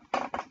land.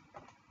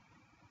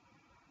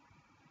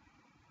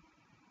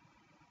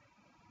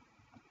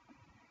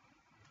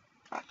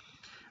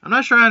 I'm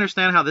not sure I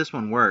understand how this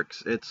one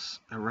works. It's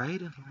a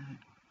right in land.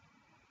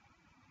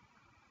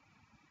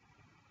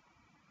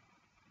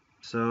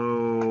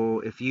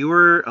 So, if you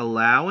were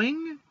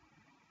allowing...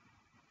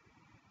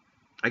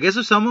 I guess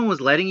if someone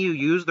was letting you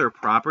use their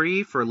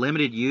property for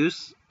limited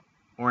use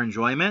or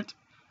enjoyment,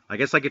 I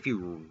guess like if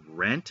you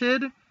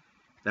rented,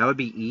 that would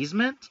be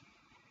easement.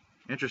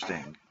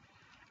 Interesting.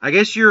 I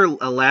guess you're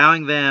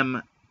allowing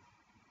them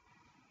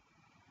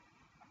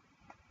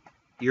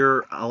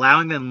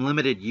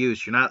limited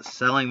use. You're not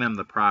selling them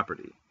the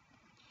property.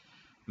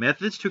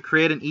 Methods to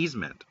create an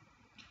easement.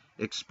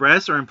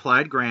 Express or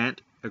implied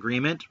grant,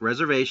 agreement,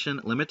 reservation,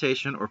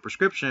 limitation, or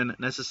prescription,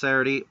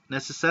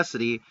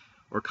 necessity,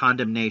 or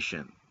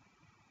condemnation.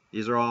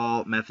 These are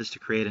all methods to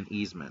create an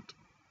easement.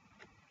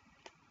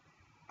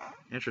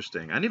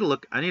 Interesting. I need to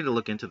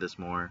look into this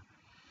more.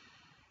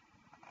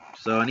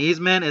 So an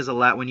easement is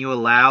when you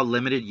allow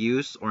limited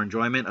use or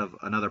enjoyment of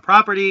another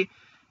property,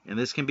 and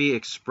this can be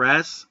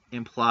express,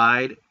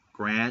 implied,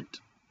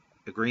 grant,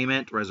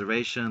 agreement,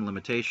 reservation,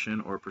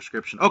 limitation, or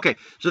prescription. Okay,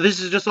 so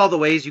this is just all the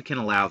ways you can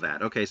allow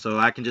that. Okay, so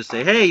I can just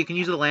say, hey, you can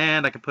use the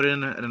land. I can put it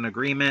in an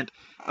agreement.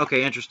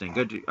 Okay, interesting.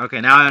 Good.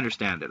 Okay, now I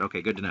understand it.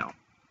 Okay, good to know.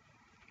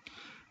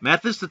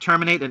 Methods to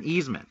terminate an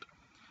easement.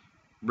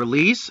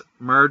 Release,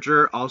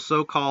 merger,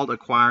 also called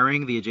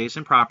acquiring the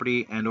adjacent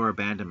property, and or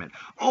abandonment.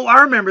 Oh,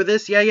 I remember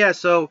this. Yeah.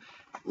 So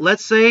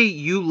let's say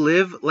you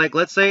live,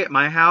 let's say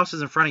my house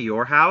is in front of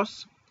your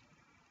house,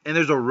 and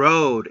there's a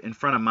road in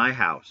front of my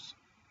house,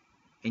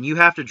 and you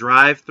have to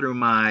drive through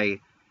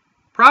my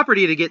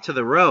property to get to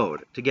the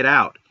road, to get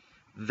out.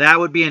 That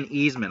would be an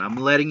easement. I'm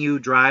letting you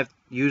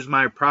use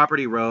my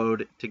property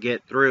road to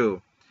get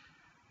through.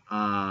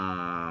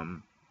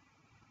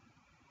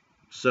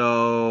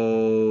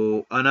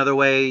 So another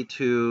way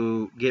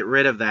to get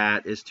rid of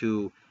that is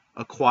to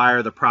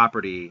acquire the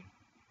property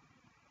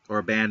or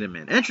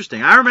abandonment.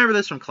 Interesting. I remember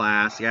this from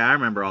class. Yeah, I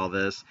remember all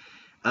this.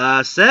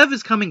 Sev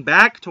is coming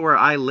back to where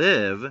I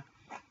live,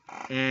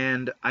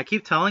 and I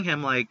keep telling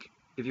him, like,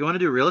 if you want to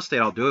do real estate,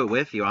 I'll do it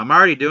with you. I'm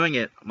already doing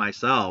it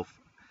myself.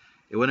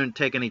 It wouldn't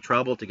take any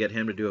trouble to get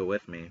him to do it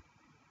with me.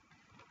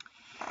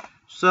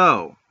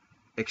 So,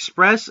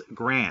 express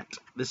grant.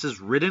 This is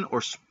written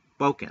or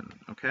spoken,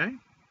 okay?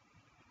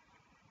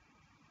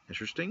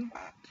 Interesting.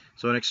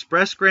 So an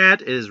express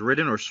grant is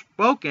written or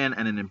spoken,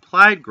 and an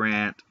implied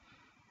grant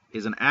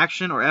is an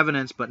action or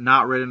evidence but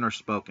not written or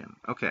spoken.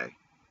 Okay.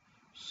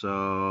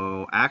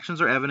 So actions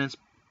or evidence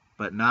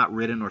but not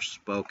written or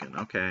spoken.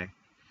 Okay.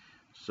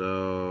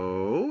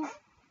 So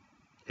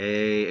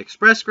a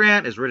express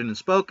grant is written and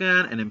spoken.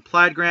 An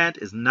implied grant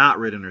is not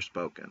written or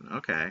spoken.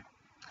 Okay.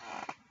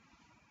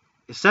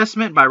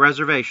 Assessment by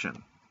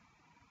reservation.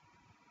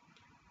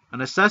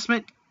 An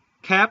assessment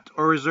kept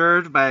or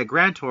reserved by a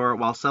grantor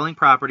while selling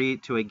property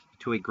to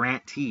a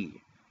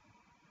grantee.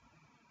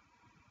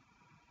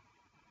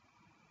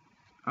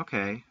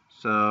 Okay,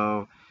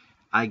 so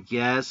I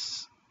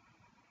guess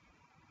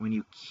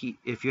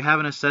if you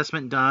have an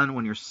assessment done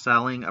when you're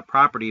selling a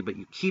property but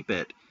you keep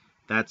it,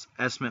 that's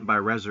estimate by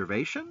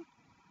reservation?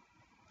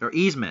 Or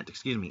easement,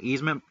 excuse me,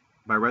 easement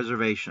by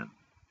reservation.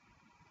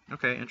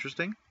 Okay,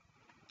 interesting.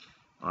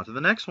 On to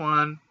the next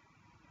one.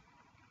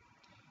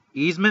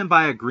 Easement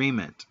by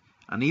agreement.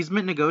 An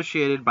easement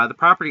negotiated by the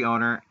property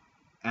owner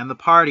and the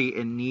party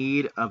in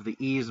need of the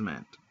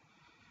easement.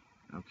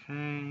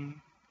 Okay,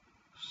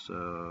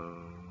 so...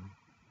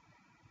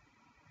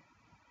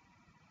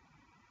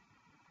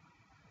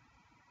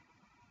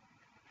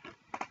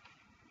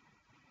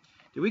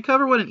 Did we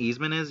cover what an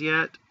easement is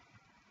yet?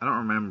 I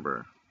don't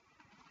remember.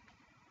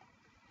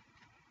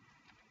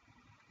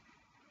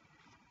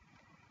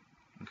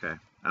 Okay,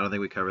 I don't think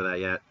we covered that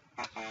yet.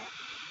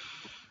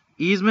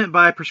 Easement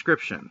by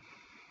prescription.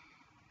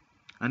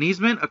 An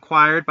easement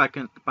acquired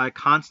by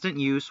constant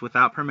use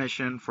without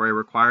permission for a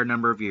required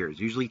number of years,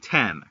 usually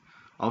 10.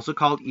 Also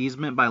called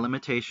easement by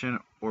limitation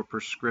or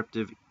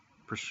prescriptive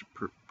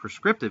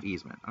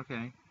easement.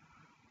 Okay.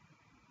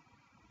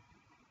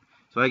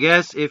 So I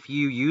guess if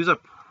you use a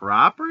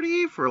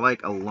property for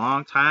like a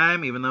long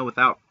time, even though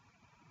without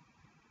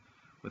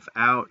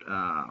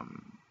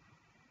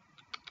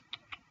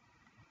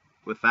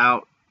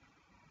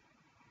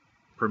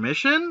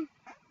permission,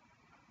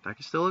 that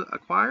can still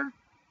acquire.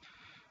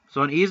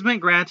 So an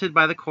easement granted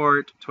by the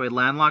court to a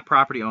landlocked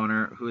property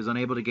owner who is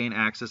unable to gain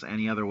access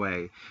any other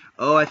way.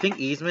 Oh, I think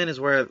easement is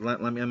where, I'm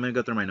going to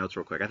go through my notes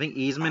real quick. I think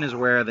easement is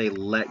where they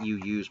let you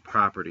use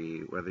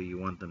property, whether you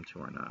want them to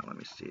or not. Let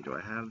me see. Do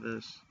I have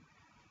this?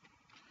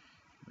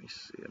 Let me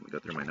see. Let me go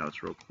through my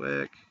notes real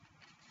quick.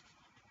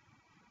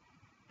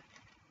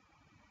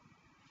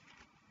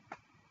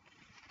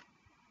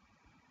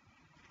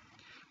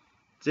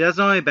 See, that's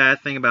the only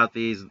bad thing about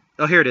these.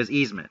 Oh, here it is,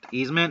 easement.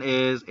 Easement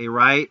is a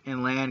right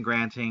in land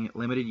granting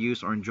limited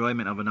use or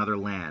enjoyment of another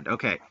land.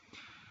 Okay,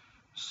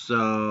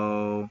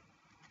 so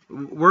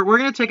we're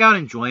going to take out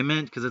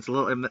enjoyment because it's a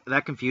little,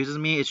 that confuses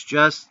me. It's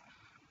just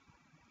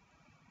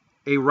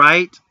a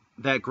right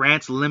that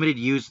grants limited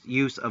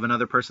use of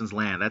another person's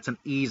land. That's an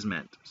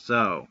easement.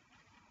 So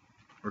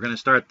we're going to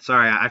start.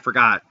 Sorry, I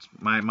forgot.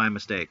 My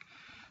mistake.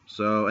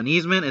 So an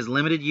easement is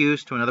limited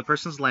use to another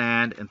person's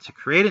land, and to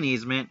create an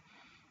easement,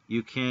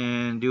 you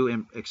can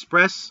do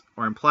express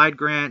or implied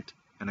grant,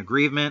 an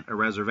aggrievement, a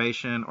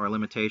reservation, or a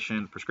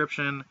limitation,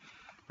 prescription,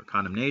 or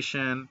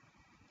condemnation.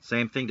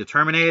 Same thing to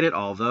terminate it,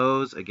 all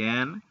those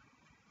again.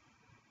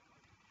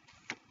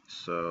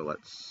 So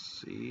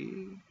let's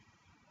see.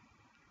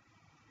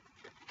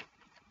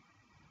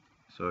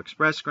 So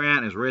express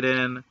grant is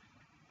written,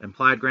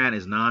 implied grant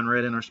is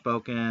non-written or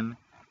spoken.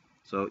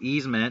 So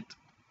easement,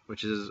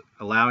 which is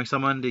allowing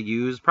someone to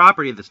use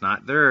property that's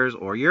not theirs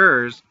or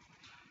yours,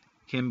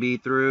 can be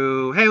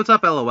through, hey, what's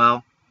up,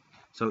 LOL?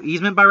 So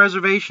easement by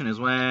reservation is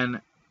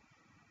when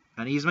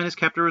an easement is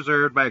kept or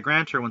reserved by a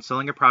grantor when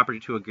selling a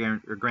property to a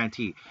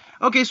grantee.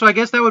 Okay, so I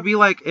guess that would be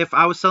like if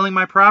I was selling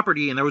my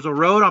property and there was a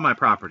road on my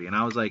property, and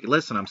I was like,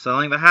 listen, I'm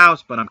selling the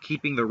house, but I'm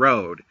keeping the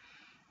road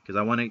because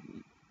I want to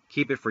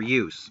keep it for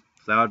use.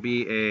 So that would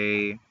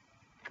be a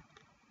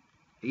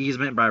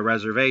easement by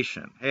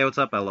reservation. Hey, what's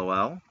up,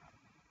 LOL?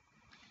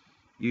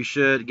 You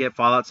should get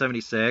Fallout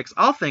 76.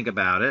 I'll think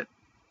about it.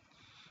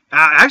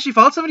 Actually,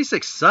 Fallout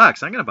 76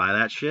 sucks. I'm going to buy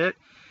that shit.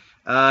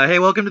 Hey,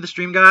 welcome to the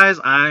stream, guys.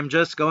 I'm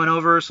just going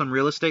over some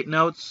real estate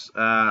notes.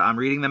 I'm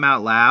reading them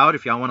out loud.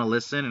 If y'all want to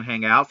listen and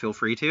hang out, feel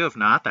free to. If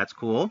not, that's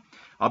cool.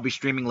 I'll be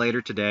streaming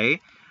later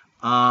today.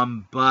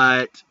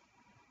 But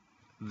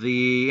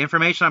the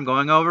information I'm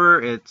going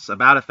over, it's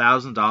about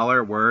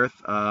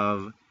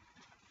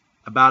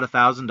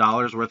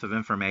 $1,000 worth of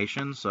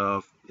information.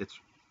 So it's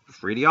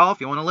free to y'all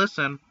if you want to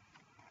listen.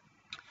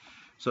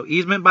 So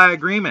easement by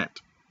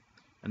agreement.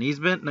 An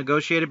easement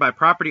negotiated by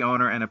property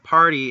owner and a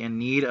party in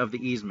need of the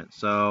easement.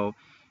 So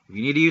if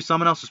you need to use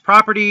someone else's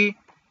property,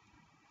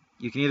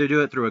 you can either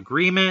do it through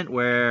agreement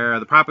where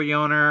the property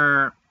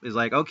owner is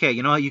like, okay,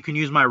 you know what, you can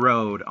use my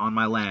road on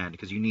my land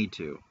because you need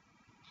to.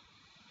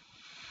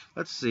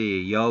 Let's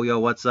see. Yo,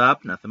 what's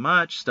up? Nothing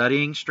much.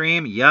 Studying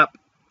stream? Yep.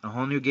 A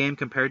whole new game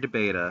compared to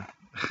beta.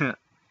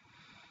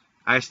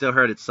 I still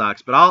heard it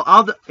sucks,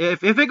 but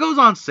if it goes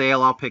on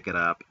sale, I'll pick it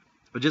up.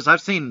 But just,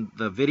 I've seen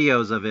the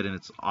videos of it, and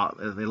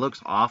it looks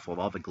awful,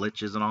 all the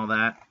glitches and all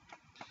that.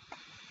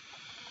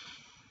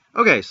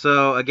 Okay,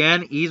 so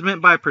again,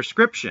 easement by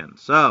prescription.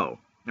 So,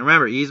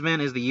 remember,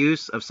 easement is the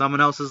use of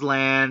someone else's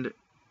land.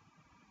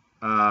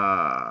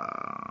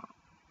 Let's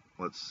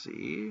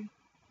see.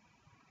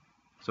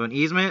 So an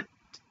easement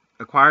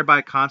acquired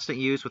by constant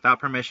use without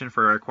permission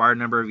for a required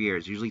number of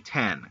years, usually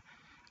 10.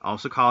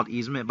 Also called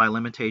easement by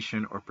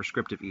limitation or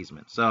prescriptive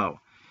easement. So,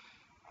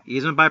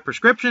 easement by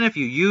prescription, if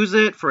you use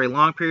it for a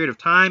long period of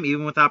time,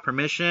 even without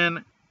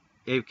permission,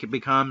 it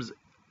becomes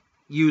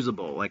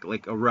usable,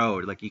 like a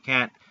road. Like you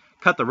can't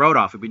cut the road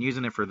off. We've been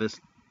using it for this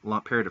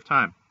long period of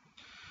time.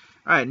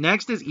 All right,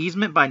 next is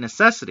easement by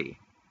necessity.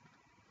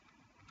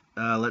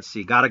 Let's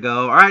see, gotta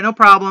go. All right, no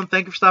problem.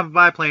 Thank you for stopping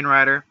by, Plane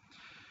Rider.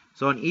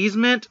 So an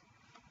easement,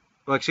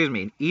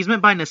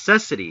 easement by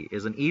necessity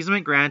is an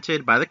easement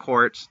granted by the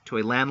courts to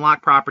a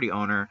landlocked property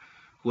owner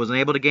who was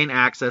unable to gain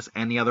access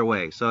any other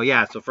way. So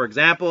yeah, so for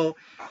example,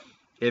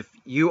 if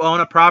you own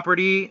a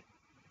property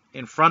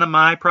in front of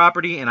my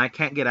property and I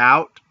can't get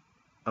out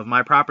of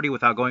my property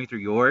without going through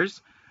yours,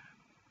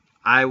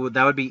 that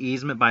would be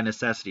easement by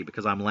necessity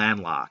because I'm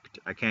landlocked.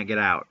 I can't get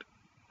out.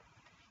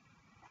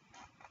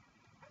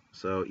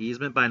 So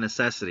easement by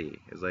necessity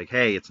is like,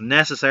 hey, it's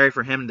necessary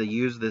for him to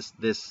use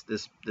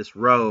this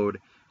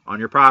road on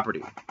your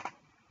property.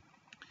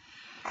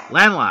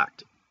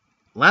 Landlocked.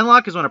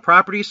 Landlocked is when a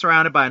property is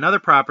surrounded by another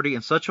property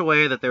in such a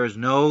way that there is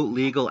no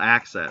legal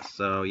access.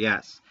 So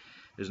yes,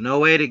 there's no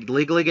way to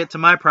legally get to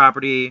my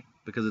property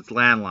because it's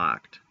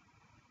landlocked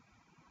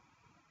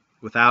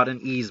without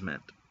an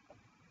easement.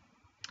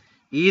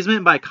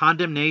 Easement by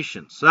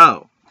condemnation.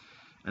 So,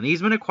 an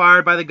easement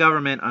acquired by the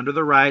government under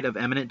the right of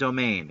eminent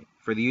domain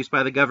for the use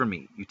by the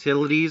government,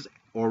 utilities,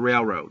 or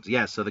railroads.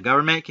 Yes, so the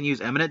government can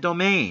use eminent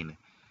domain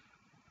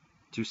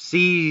to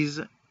seize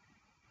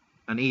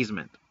an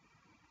easement.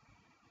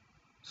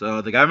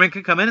 So the government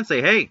can come in and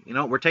say, hey, you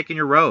know, we're taking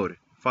your road.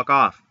 Fuck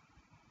off.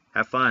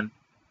 Have fun.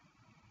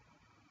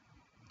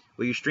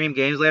 Will you stream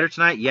games later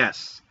tonight?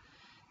 Yes.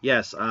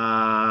 Yes.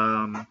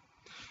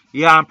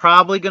 Yeah, I'm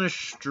probably going to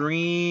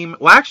stream.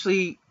 Well,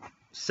 actually,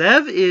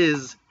 Sev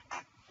is...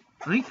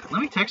 Let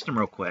me text him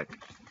real quick.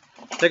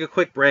 Take a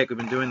quick break. We've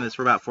been doing this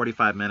for about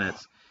 45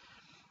 minutes.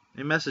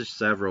 Let me message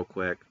Sev real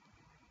quick.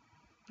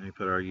 Let me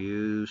put, are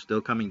you still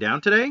coming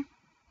down today?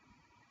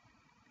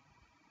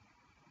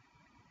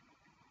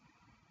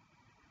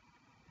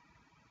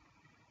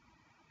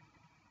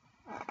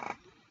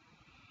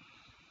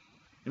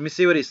 Let me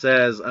see what he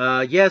says.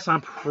 Yes, I'm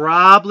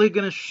probably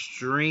going to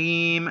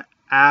stream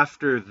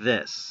after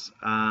this.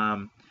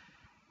 Because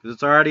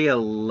it's already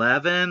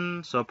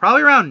 11, so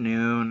probably around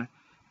noon.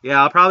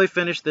 Yeah, I'll probably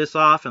finish this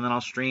off, and then I'll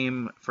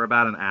stream for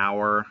about an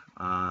hour.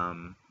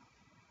 Not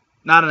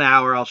an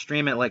hour. I'll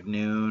stream at like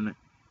noon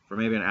for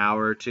maybe an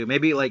hour or two.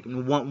 Maybe like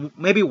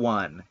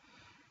one.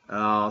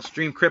 I'll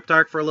stream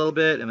Cryptarch for a little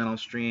bit, and then I'll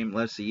stream,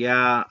 let's see.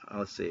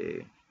 Let's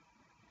see.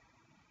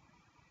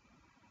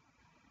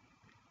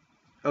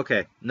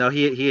 Okay, no,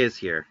 he is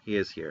here. He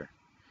is here.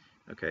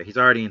 Okay, he's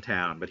already in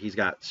town, but he's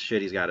got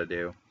shit he's got to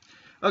do.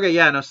 Okay,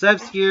 yeah, no,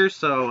 Sev's here,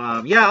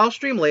 so, yeah, I'll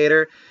stream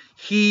later.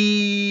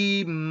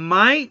 He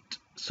might,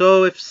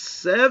 so if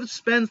Sev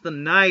spends the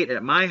night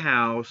at my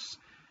house,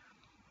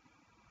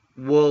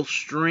 we'll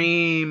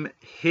stream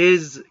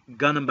his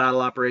Gundam Battle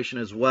Operation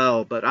as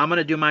well, but I'm going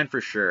to do mine for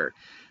sure.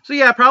 So,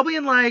 yeah, probably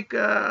in like,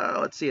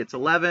 let's see, it's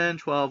 11,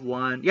 12,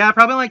 1. Yeah,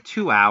 probably in like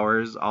 2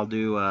 hours, I'll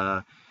do,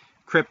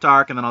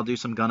 Cryptarch, and then I'll do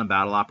some Gundam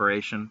Battle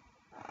Operation.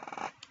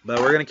 But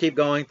we're going to keep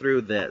going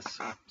through this.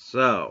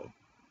 So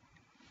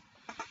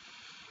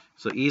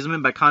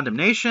easement by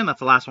condemnation, that's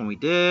the last one we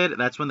did.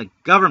 That's when the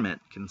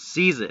government can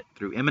seize it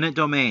through eminent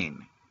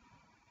domain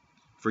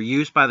for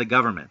use by the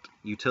government,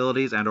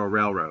 utilities, and or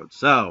railroads.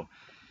 So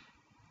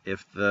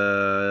if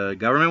the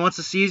government wants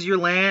to seize your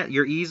land,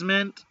 your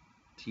easement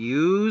to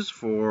use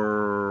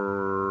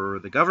for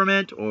the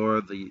government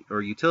or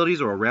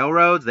utilities or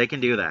railroads, they can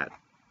do that.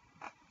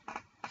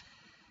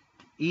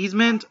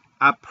 Easement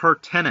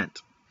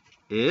appurtenant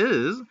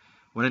is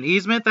when an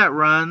easement that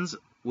runs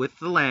with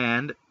the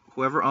land,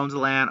 whoever owns the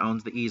land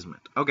owns the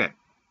easement. Okay.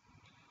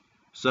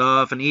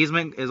 So if an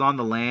easement is on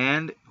the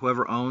land,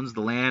 whoever owns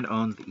the land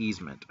owns the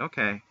easement.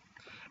 Okay. And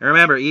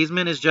remember,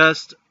 easement is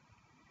just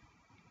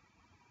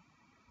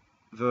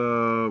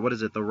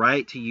the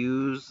right to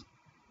use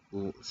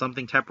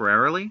something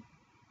temporarily.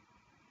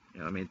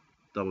 Yeah, let me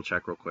double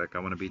check real quick. I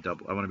want to be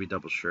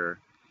double sure.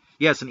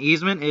 Yes, an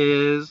easement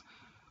is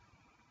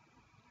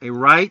a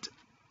right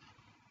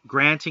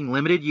granting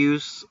limited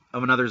use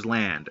of another's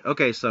land.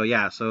 Okay, so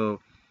yeah, so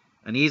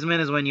an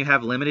easement is when you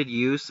have limited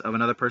use of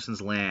another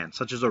person's land,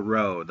 such as a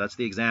road. That's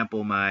the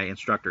example my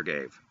instructor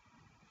gave.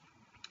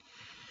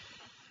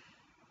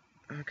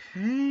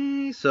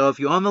 Okay, so if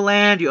you own the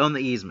land, you own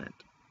the easement.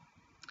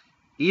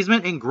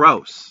 Easement in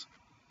gross.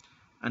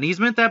 An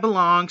easement that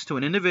belongs to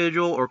an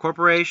individual or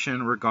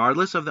corporation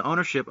regardless of the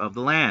ownership of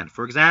the land.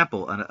 For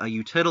example, a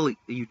utility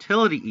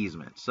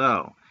easement.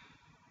 So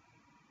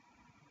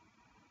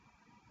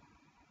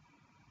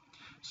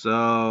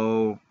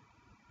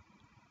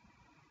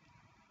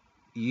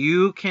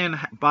you can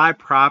buy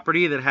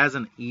property that has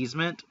an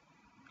easement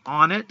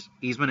on it,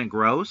 easement in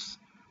gross,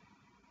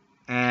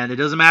 and it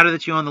doesn't matter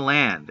that you own the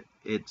land.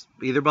 It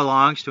either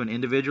belongs to an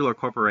individual or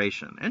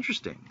corporation.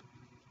 Interesting.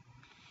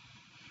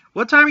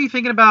 What time are you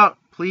thinking about?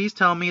 Please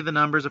tell me the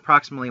numbers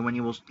approximately when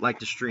you will like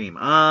to stream.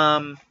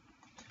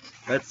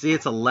 Let's see,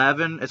 it's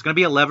 11. It's going to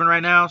be 11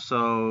 right now,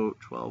 so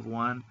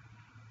 12:1.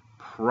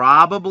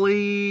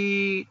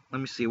 Probably, let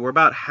me see, we're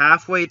about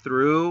halfway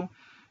through,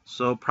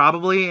 so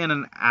probably in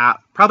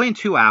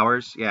 2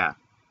 hours, yeah.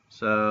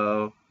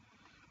 So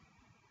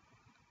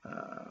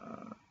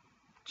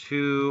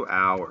 2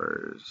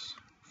 hours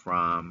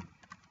from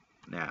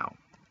now.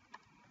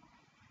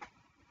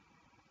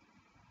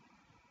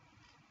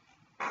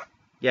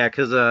 Yeah,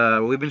 because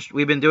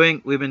we've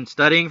been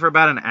studying for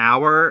about an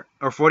hour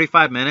or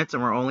 45 minutes,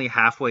 and we're only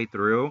halfway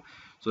through.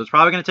 So it's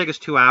probably going to take us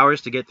 2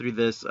 hours to get through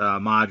this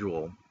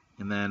module.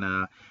 And then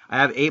I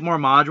have 8 more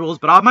modules,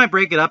 but I might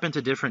break it up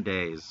into different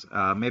days.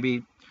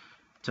 Maybe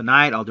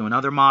tonight I'll do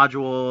another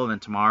module, and then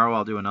tomorrow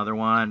I'll do another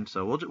one.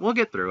 So we'll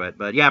get through it.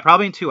 But yeah,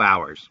 probably in 2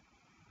 hours.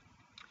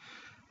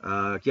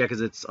 Yeah,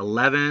 because it's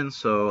 11,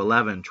 so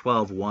 11,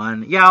 12,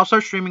 1. Yeah, I'll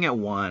start streaming at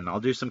 1. I'll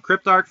do some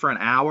Cryptarch for an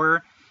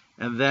hour,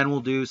 and then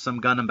we'll do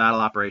some Gundam Battle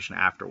Operation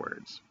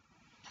afterwards.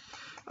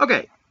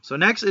 Okay, so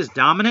next is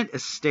Dominant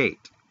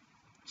Estate.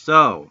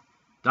 So,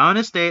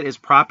 Dominant Estate is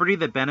property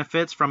that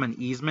benefits from an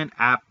easement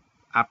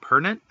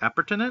appurtenant?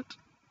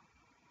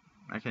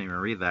 I can't even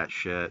read that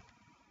shit.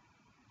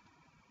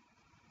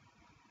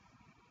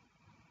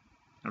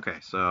 Okay,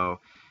 so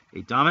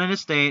a dominant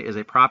estate is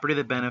a property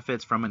that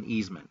benefits from an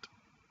easement.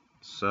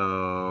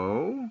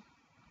 So,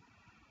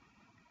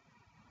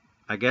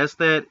 I guess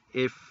that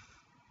if...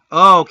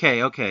 Oh,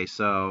 okay,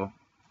 so...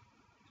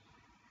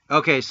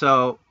 Okay,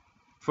 so,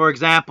 for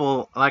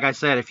example, like I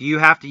said, if you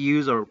have to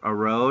use a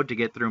road to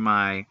get through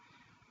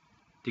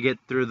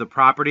the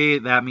property,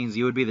 that means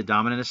you would be the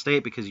dominant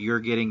estate because you're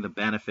getting the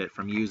benefit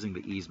from using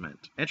the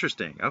easement.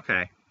 Interesting,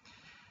 okay.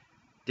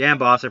 Damn,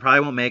 boss, I probably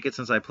won't make it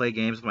since I play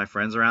games with my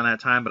friends around that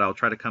time, but I'll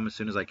try to come as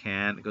soon as I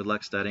can. Good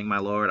luck studying, my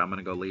lord. I'm going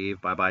to go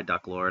leave. Bye-bye,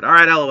 Duck Lord. All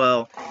right,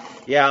 LOL.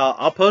 Yeah,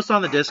 I'll post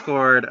on the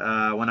Discord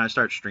when I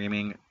start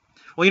streaming.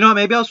 Well, you know what?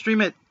 Maybe I'll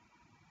stream at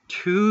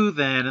 2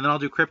 then, and then I'll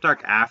do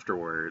Cryptarch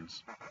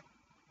afterwards.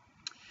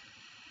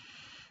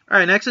 All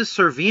right, next is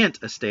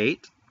Servient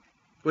Estate,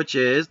 which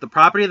is the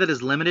property that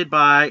is limited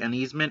by an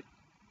easement.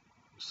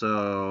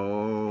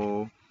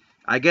 So,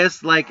 I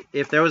guess, like,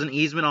 if there was an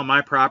easement on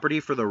my property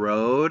for the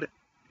road...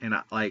 And,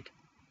 like,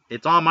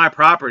 it's on my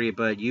property,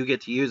 but you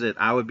get to use it,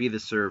 I would be the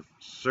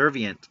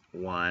servient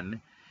one.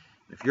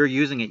 If you're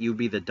using it, you'd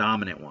be the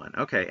dominant one.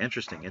 Okay,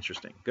 interesting.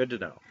 Good to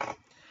know.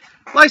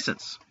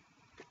 License.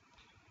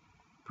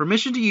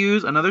 Permission to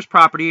use another's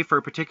property for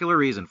a particular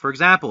reason. For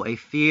example, a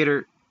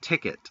theater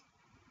ticket.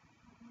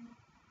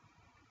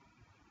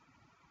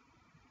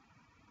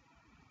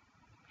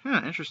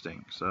 Huh,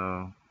 interesting.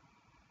 So...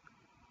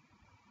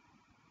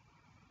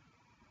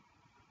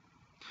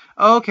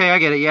 Okay, I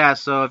get it. Yeah,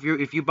 so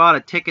if you bought a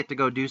ticket to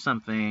go do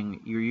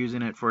something, you're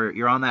using it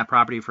you're on that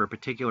property for a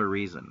particular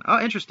reason. Oh,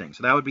 interesting.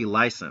 So that would be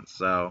license.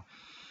 So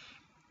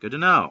good to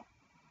know.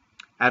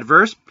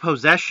 Adverse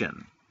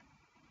possession.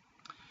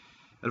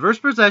 Adverse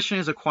possession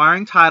is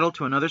acquiring title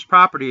to another's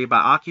property by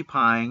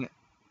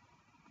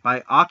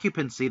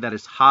occupancy that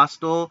is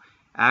hostile,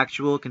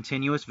 actual,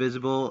 continuous,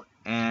 visible,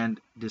 and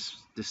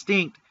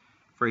distinct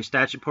for a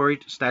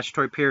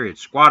statutory period.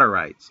 Squatter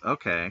rights.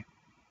 Okay.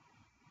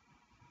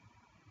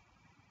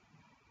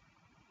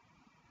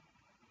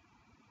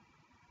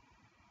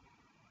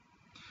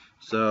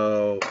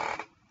 So,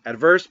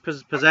 adverse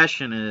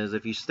possession is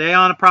if you stay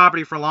on a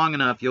property for long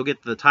enough, you'll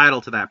get the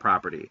title to that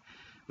property,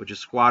 which is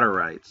squatter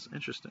rights.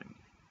 Interesting.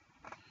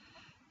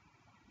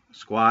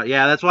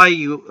 Yeah, that's why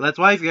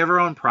if you ever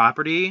own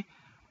property,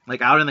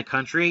 like out in the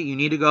country, you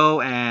need to go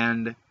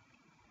and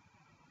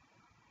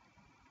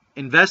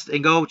invest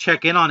and go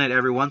check in on it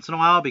every once in a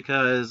while,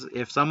 because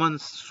if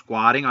someone's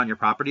squatting on your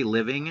property,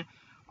 living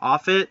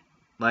off it,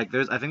 like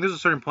I think there's a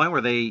certain point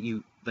where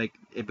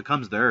it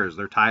becomes their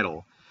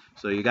title.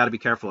 So you got to be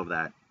careful of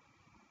that.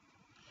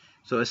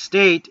 So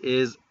estate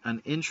is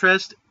an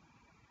interest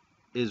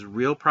is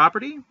real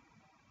property.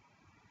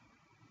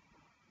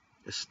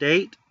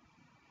 Estate,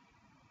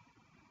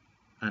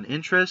 an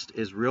interest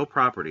is real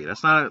property.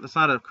 That's not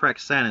a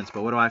correct sentence,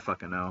 but what do I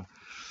fucking know?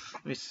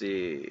 Let me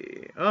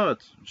see. Oh,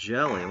 it's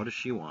Jelly. What does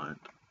she want?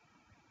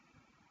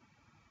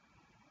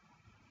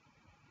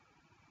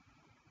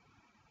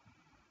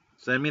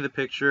 Send me the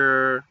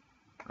picture.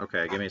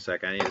 Okay, give me a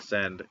second. I need to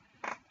send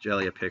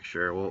Jelly a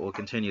picture. We'll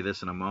continue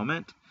this in a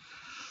moment.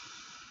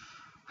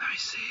 Let me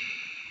see.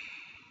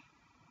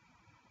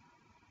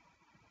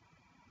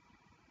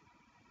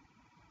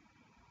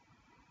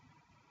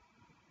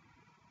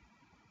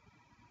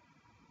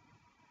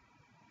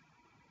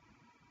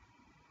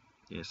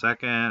 Give me a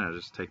second. It'll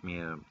just take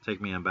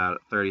me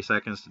about 30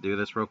 seconds to do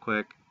this real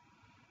quick.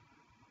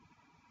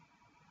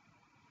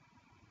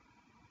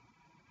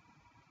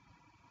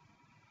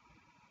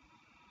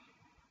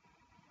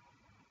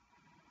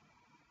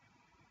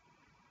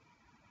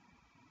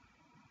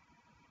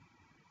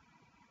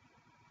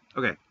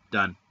 Okay,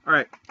 done. All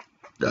right.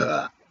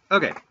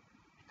 Okay.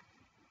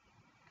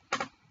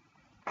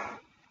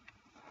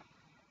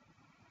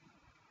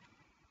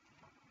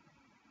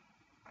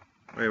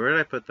 Wait, where did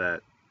I put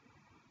that?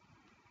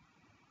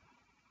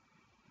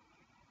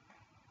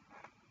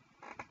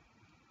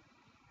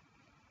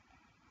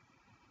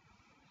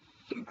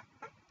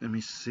 Let me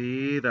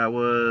see. That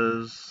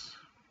was...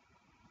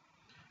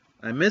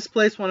 I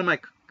misplaced one of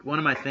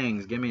my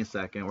things. Give me a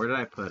second. Where did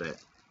I put it?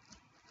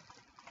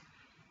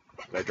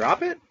 Did I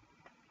drop it?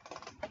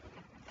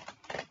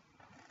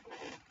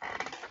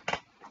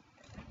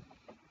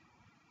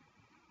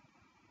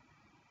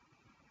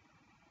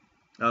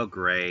 Oh,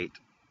 great.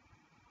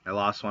 I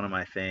lost one of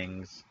my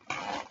things.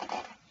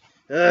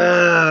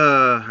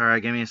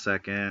 Alright, give me a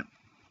second.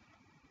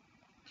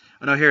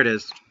 Oh, no, here it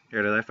is. Here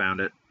it is. I found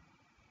it.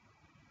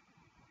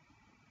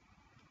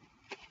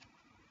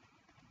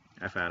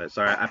 I found it.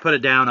 Sorry, I put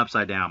it down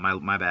upside down.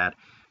 My bad.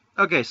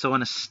 Okay, so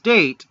an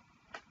estate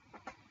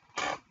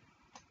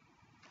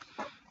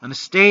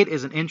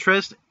is an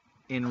interest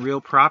in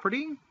real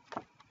property.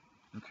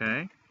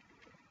 Okay.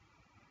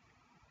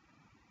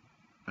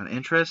 An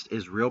interest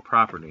is real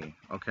property.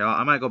 Okay,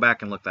 I might go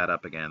back and look that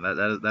up again.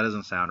 That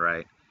doesn't sound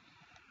right.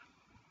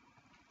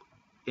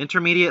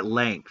 Intermediate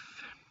length.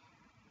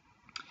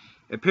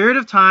 A period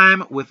of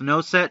time with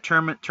no set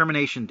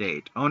termination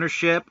date.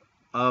 Ownership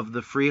of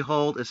the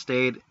freehold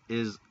estate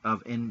is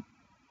of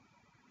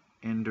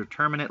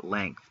indeterminate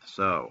length.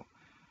 So,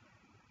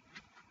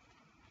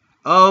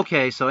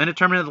 okay, so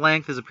indeterminate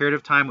length is a period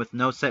of time with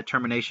no set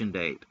termination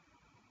date.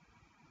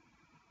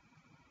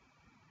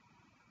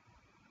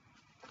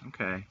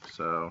 Okay,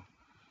 so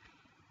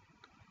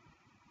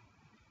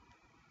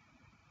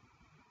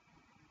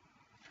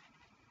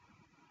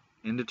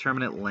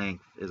indeterminate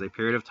length is a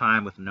period of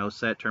time with no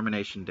set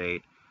termination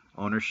date,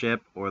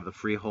 ownership, or the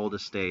freehold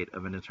estate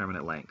of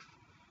indeterminate length.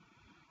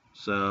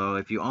 So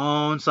if you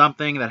own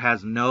something that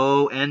has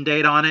no end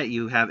date on it,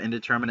 you have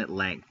indeterminate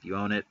length. You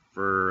own it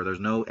there's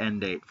no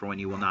end date for when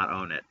you will not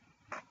own it.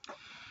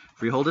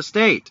 Freehold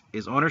estate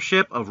is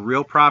ownership of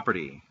real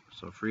property.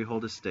 So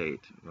freehold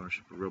estate,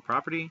 ownership of real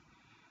property.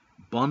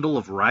 Bundle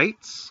of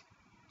rights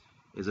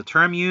is a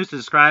term used to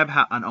describe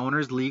an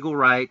owner's legal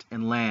right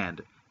in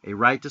land, a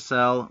right to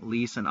sell,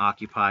 lease, and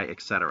occupy,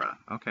 etc.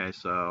 Okay,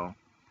 so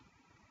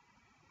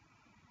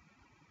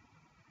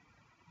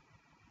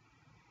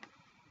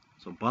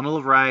bundle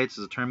of rights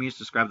is a term used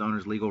to describe the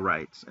owner's legal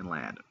rights in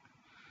land.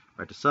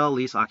 Right to sell,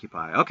 lease,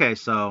 occupy. Okay,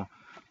 so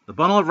the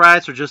bundle of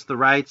rights are just the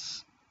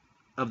rights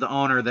of the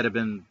owner that have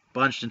been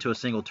bunched into a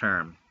single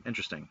term.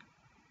 Interesting.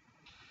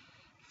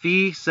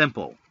 Fee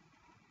simple.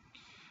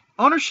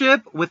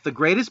 Ownership with the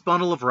greatest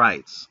bundle of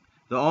rights.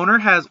 The owner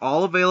has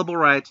all available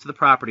rights to the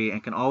property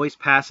and can always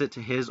pass it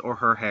to his or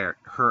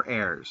her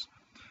heirs.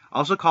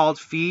 Also called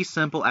fee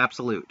simple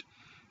absolute.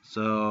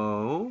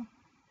 So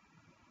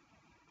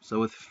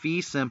with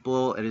fee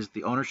simple, it is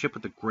the ownership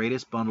with the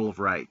greatest bundle of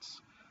rights.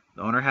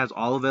 The owner has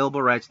all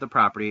available rights to the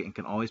property and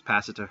can always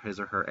pass it to his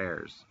or her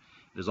heirs.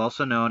 It is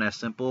also known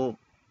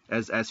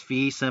as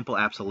fee simple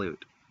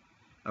absolute.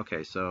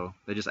 Okay, so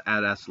they just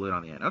add absolute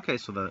on the end. Okay,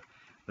 so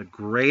the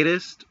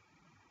greatest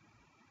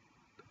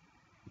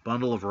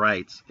bundle of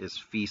rights is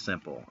fee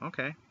simple.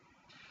 Okay.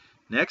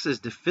 Next is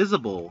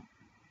defeasible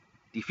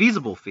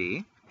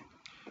fee,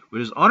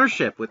 which is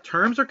ownership with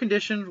terms or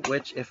conditions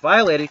which, if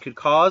violated, could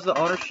cause the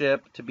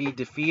ownership to be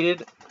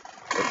defeated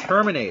or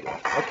terminated.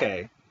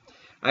 Okay.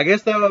 I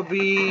guess that would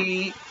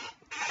be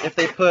if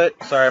they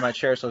put... Sorry, my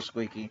chair's so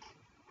squeaky.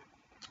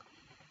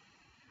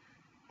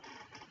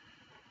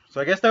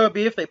 So I guess that would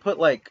be if they put,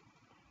 like,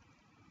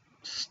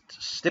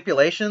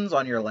 stipulations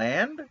on your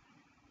land.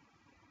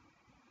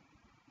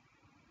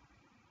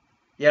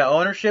 Yeah,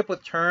 ownership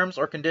with terms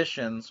or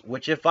conditions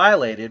which, if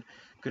violated,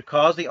 could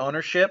cause the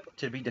ownership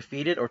to be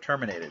defeated or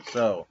terminated.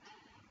 So,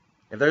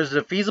 if there's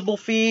a feasible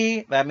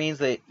fee, that means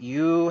that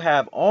you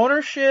have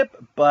ownership,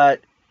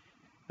 but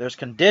there's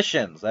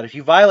conditions that if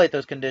you violate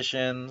those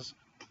conditions,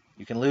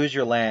 you can lose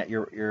your land,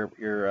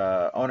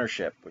 your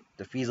ownership with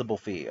the feasible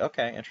fee.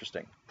 Okay,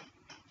 interesting.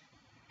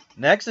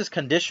 Next is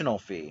conditional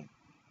fee.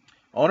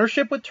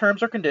 Ownership with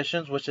terms or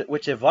conditions which,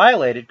 if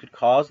violated, could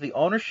cause the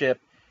ownership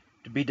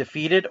to be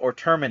defeated or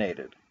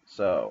terminated.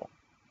 So,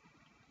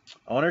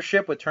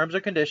 ownership with terms or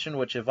conditions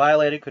which, if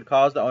violated, could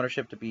cause the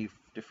ownership to be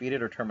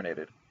defeated or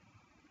terminated.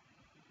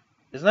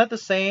 Isn't that the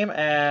same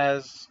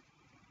as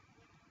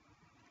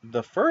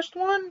the first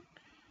one?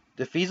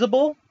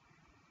 Defeasible?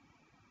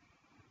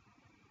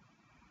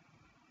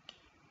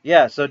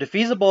 Yeah, so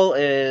defeasible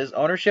is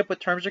ownership with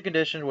terms or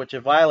conditions which,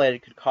 if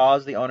violated, could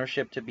cause the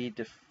ownership to be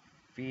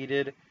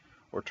defeated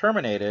or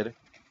terminated.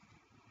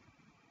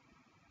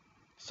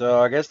 So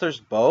I guess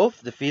there's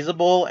both,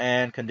 defeasible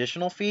and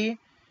conditional fee.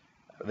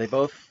 They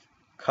both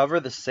cover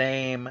the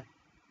same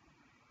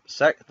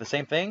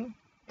thing.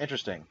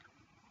 Interesting.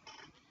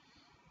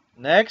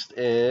 Next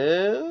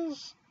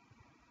is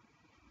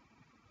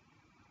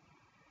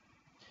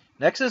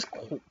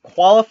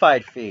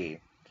qualified fee.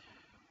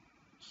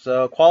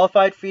 So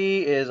qualified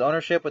fee is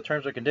ownership with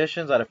terms or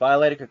conditions that, if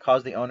violated, could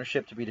cause the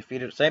ownership to be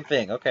defeated. Same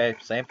thing. Okay,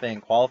 same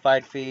thing.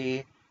 Qualified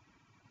fee.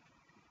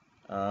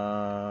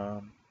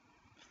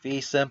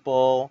 Fee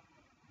simple.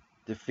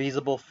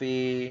 Defeasible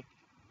fee.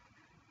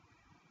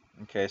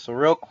 Okay, so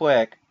real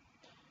quick.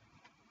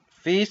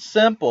 Fee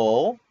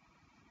simple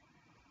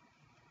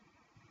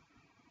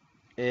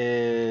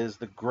is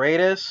the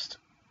greatest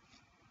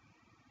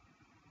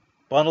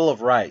bundle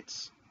of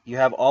rights. You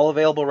have all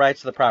available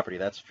rights to the property.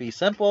 That's fee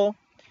simple.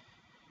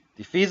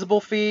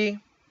 Defeasible fee,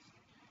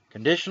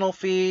 conditional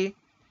fee,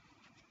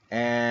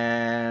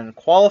 and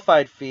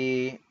qualified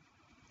fee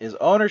is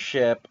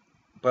ownership,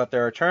 but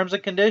there are terms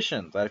and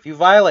conditions that if you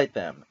violate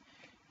them,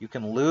 you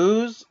can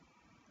lose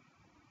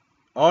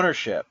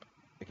ownership.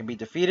 It can be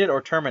defeated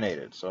or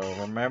terminated. So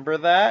remember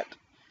that.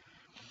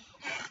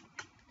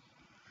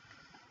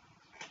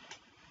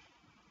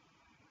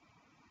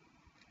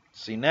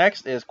 See,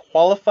 next is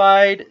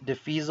qualified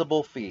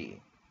defeasible fee.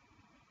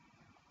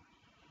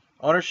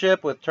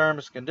 Ownership with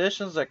terms and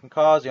conditions that can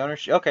cause the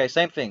ownership. Okay,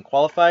 same thing.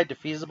 Qualified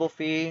defeasible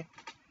fee.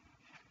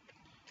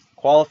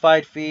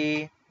 qualified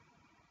fee,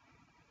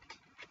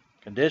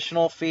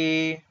 conditional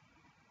fee,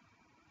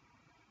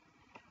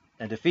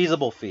 and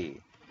defeasible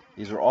fee.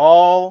 These are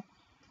all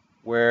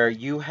where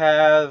you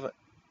have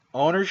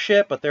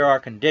ownership, but there are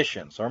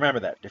conditions. So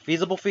remember that.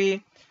 Defeasible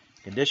fee,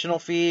 conditional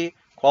fee,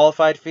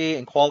 qualified fee,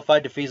 and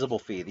qualified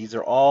defeasible fee. These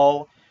are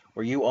all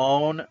where you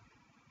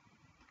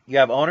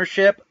have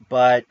ownership,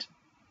 but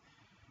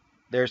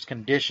there's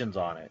conditions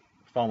on it.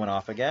 Phone went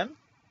off again.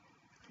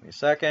 Give me a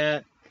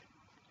second.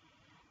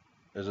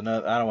 There's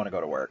another. I don't want to go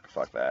to work.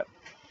 Fuck that.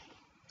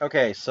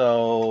 Okay,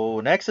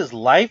 so next is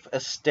life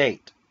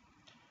estate.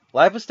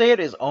 Life estate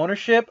is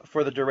ownership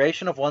for the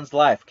duration of one's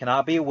life.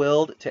 Cannot be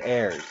willed to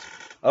heirs.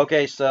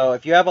 Okay, so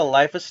if you have a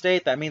life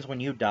estate, that means when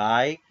you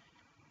die,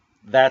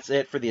 that's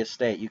it for the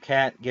estate. You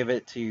can't give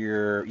it to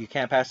you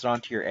can't pass it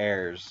on to your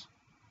heirs.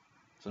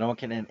 So no one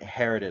can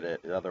inherit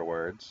it, in other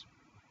words.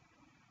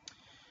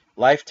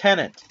 Life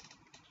tenant.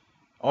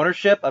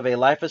 Ownership of a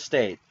life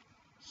estate.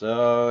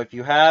 So if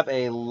you have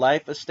a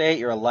life estate,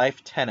 you're a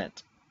life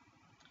tenant.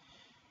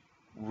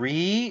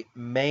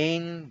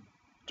 Remainderman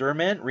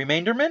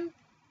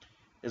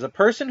is a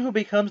person who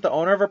becomes the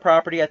owner of a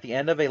property at the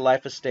end of a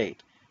life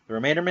estate. The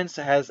remainderman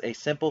has a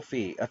simple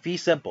fee. A fee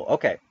simple.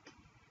 Okay.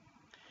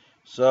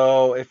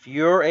 So if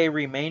you're a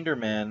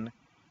remainderman,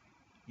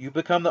 you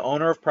become the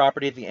owner of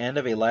property at the end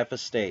of a life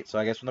estate. So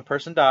I guess when the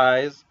person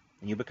dies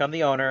and you become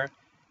the owner,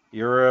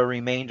 you're a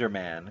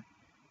remainderman.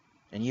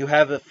 And you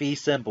have a fee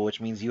simple, which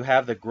means you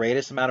have the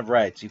greatest amount of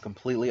rights. You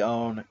completely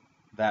own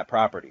that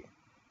property.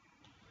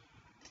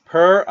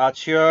 Per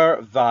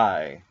auteur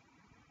vie.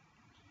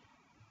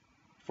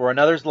 For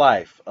another's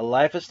life. A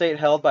life estate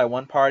held by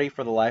one party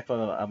for the life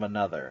of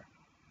another.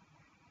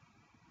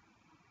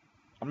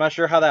 I'm not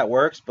sure how that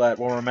works, but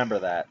we'll remember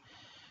that.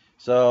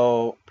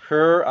 So,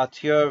 per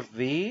auteur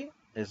vie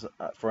is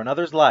for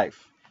another's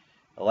life.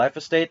 A life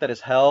estate that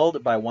is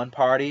held by one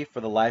party for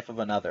the life of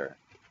another.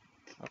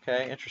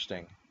 Okay,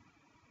 interesting.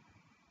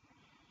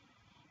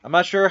 I'm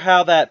not sure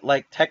how that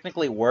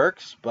technically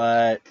works,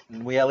 but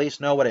we at least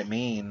know what it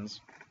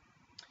means.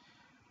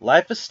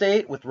 Life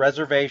estate with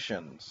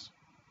reservations.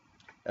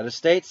 An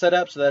estate set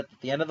up so that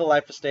at the end of the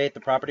life estate, the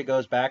property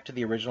goes back to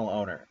the original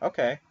owner.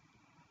 Okay.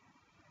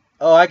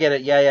 Oh, I get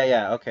it.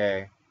 Yeah.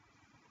 Okay.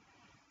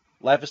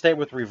 Life estate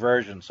with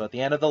reversion. So at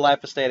the end of the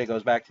life estate, it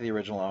goes back to the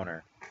original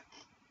owner.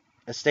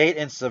 Estate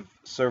in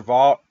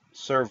servalty.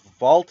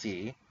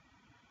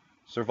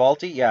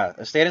 Servalty? Yeah.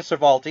 Estate in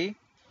servalty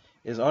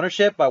is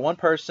ownership by one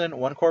person,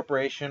 one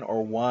corporation,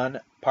 or one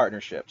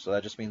partnership. So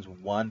that just means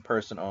one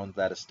person owns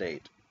that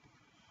estate.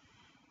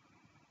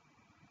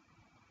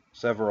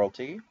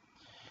 Severalty.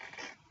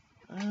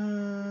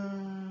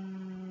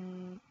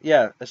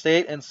 Yeah,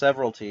 estate in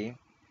severalty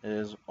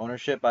is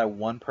ownership by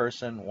one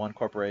person, one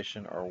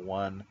corporation, or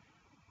one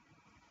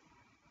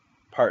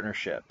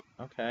partnership.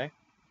 Okay.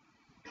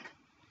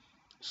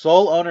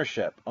 Sole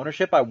ownership.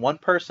 Ownership by one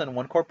person,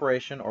 one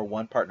corporation, or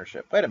one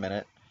partnership. Wait a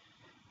minute.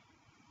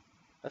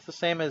 That's the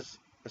same as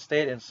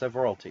estate in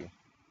severalty.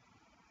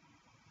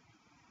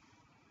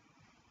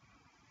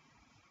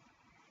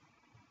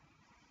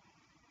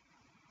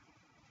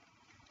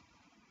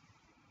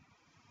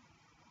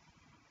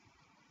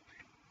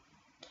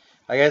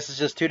 I guess it's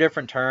just two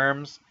different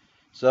terms.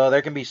 So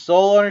there can be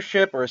sole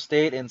ownership or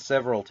estate in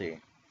severalty.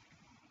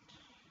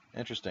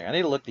 Interesting. I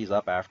need to look these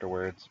up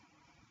afterwards.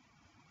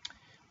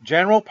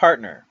 General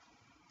partner.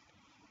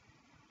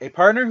 A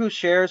partner who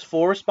shares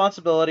full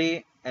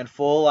responsibility and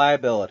full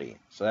liability.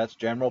 So that's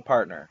general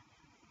partner.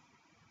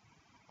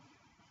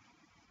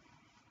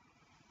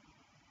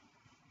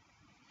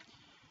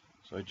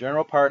 So a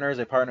general partner is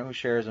a partner who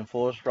shares in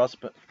full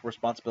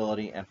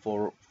responsibility and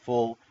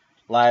full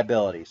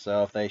liability.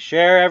 So if they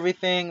share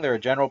everything, they're a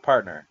general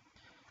partner.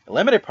 A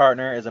limited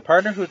partner is a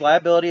partner whose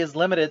liability is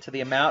limited to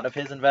the amount of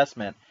his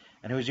investment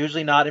and who is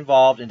usually not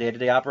involved in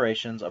day-to-day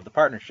operations of the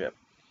partnership.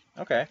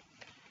 Okay.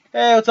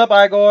 Hey, what's up,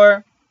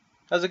 Igor?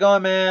 How's it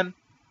going, man?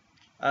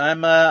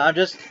 I'm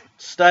just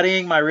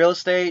studying my real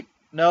estate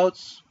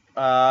notes,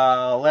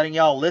 letting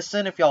y'all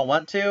listen if y'all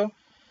want to.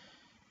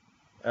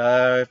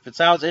 If it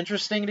sounds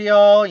interesting to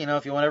y'all,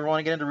 if you ever want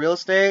to get into real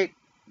estate,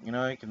 you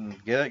can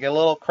get a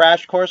little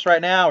crash course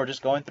right now. We're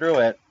just going through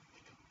it.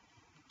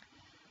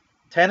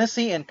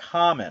 Tenancy in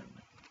common.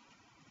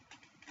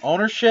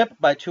 Ownership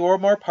by two or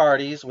more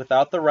parties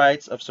without the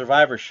rights of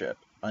survivorship.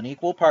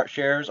 Unequal part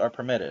shares are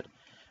permitted.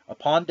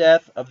 Upon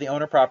death of the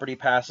owner, property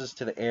passes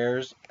to the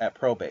heirs at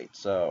probate.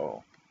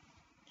 So,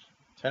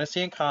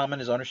 tenancy in common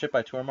is ownership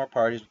by two or more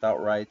parties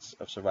without rights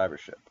of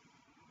survivorship.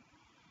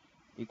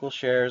 Equal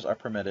shares are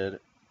permitted.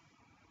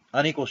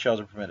 Unequal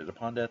shares are permitted.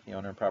 Upon death, the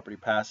owner and property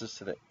passes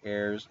to the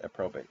heirs at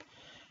probate.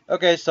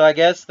 Okay, so I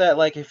guess that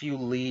if you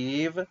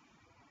leave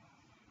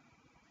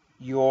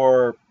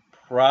your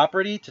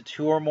property to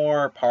two or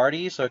more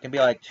parties, so it can be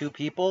two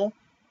people.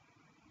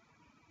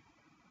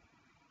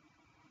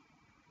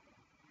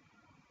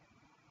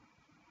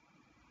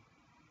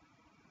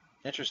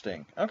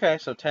 Interesting. Okay,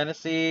 so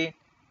tenancy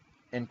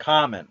in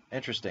common.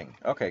 Interesting.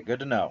 Okay, good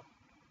to know.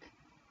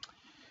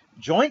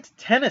 Joint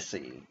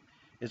tenancy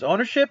is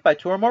ownership by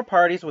 2 or more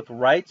parties with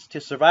rights to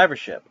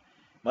survivorship.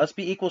 Must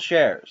be equal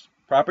shares.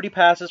 Property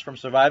passes from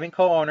surviving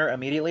co-owner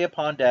immediately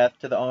upon death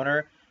to the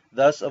owner,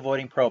 thus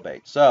avoiding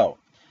probate. So,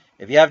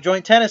 if you have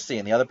joint tenancy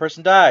and the other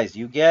person dies,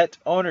 you get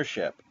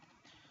ownership.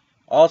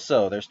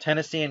 Also, there's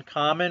tenancy in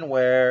common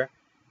where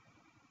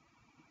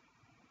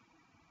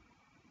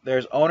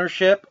there's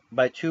ownership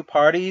by 2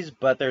 parties,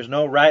 but there's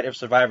no right of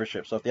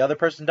survivorship. So if the other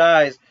person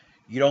dies,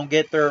 you don't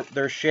get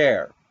their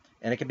share,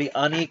 and it can be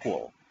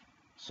unequal.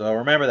 So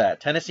remember that.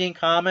 Tenancy in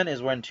common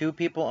is when 2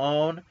 people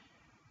own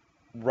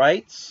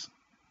rights,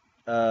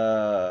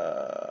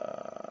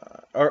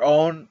 or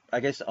own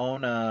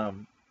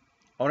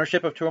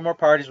ownership of 2 or more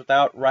parties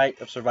without right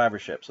of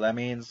survivorship. So that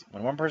means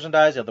when one person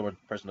dies, the other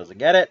person doesn't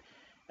get it,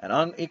 and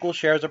unequal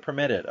shares are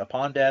permitted.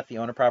 Upon death, the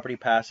owner property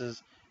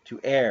passes to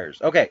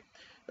heirs. Okay,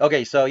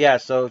 so yeah,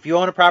 so if you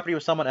own a property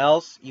with someone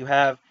else, you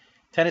have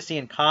tenancy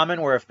in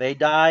common, where if they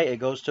die, it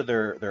goes to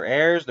their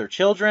heirs, their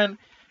children.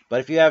 But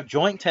if you have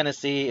joint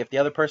tenancy, if the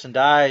other person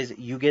dies,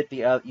 you get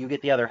the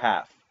other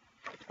half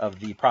of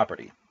the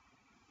property.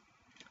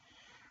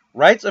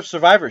 Rights of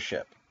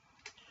survivorship.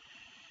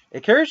 A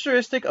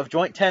characteristic of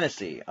joint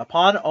tenancy: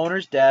 upon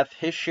owner's death,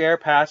 his share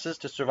passes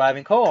to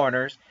surviving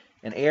co-owners,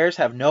 and heirs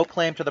have no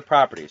claim to the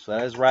property. So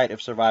that is right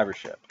of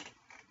survivorship.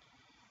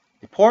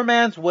 The poor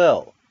man's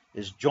will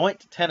is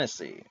joint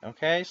tenancy.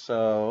 Okay,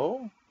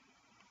 so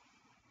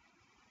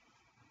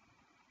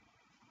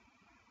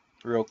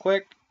real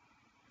quick,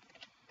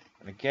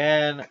 and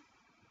again,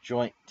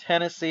 joint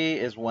tenancy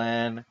is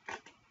when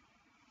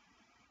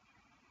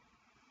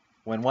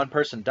one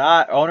person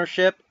dies.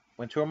 Ownership,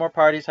 when 2 or more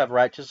parties have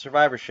right to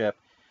survivorship,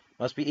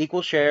 must be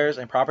equal shares,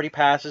 and property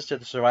passes to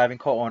the surviving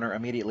co-owner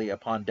immediately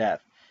upon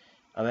death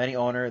of any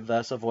owner,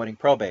 thus avoiding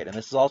probate. And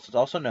this is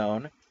also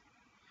known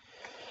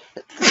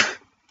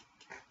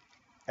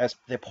as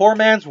the poor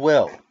man's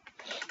will.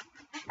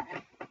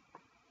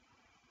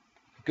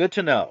 Good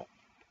to know.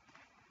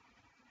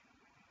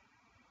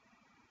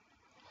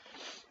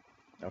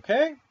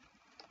 Okay.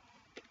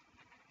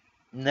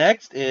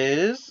 Next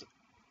is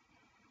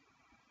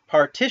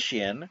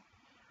partition,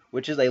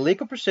 which is a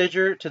legal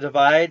procedure to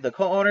divide the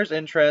co-owner's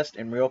interest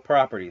in real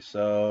property.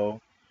 So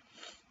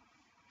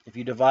if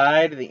you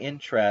divide the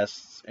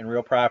interests in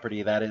real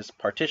property, that is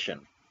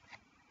partition.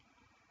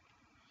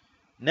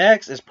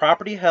 Next is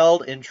property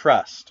held in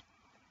trust.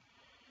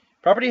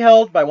 Property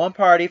held by one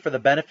party for the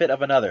benefit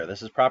of another.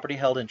 This is property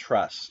held in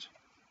trust.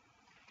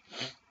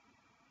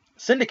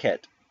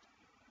 Syndicate.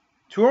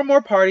 2 or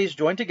more parties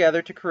join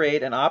together to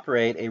create and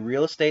operate a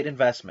real estate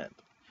investment.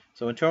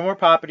 So when 2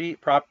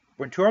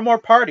 or more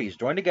parties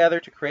join together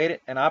to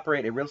create and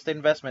operate a real estate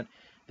investment,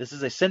 this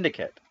is a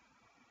syndicate.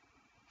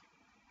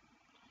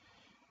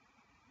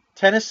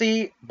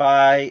 Tenancy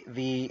by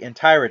the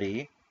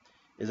entirety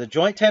is a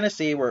joint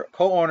tenancy where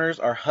co-owners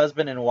are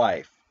husband and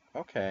wife.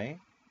 Okay.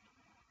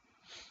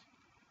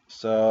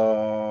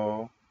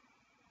 So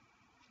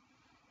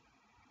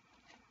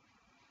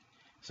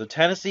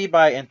tenancy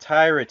by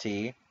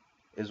entirety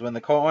is when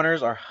the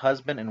co-owners are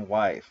husband and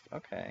wife.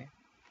 Okay.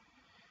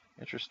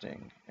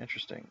 Interesting.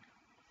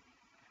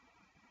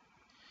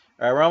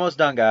 All right, we're almost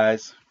done,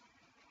 guys.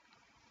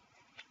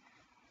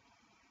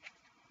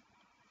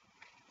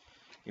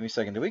 Give me a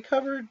second. Did we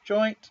cover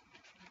joint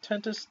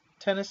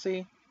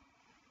tenancy?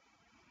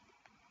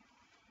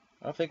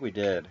 I don't think we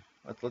did.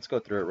 Let's go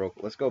through it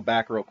let's go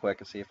back real quick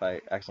and see if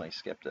I accidentally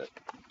skipped it.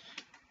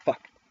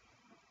 Fuck.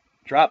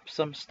 Drop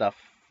some stuff.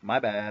 My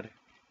bad.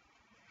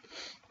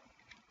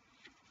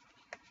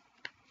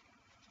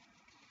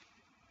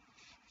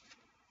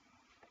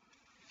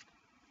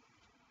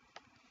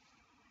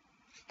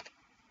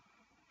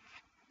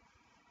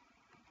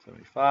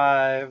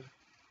 $75.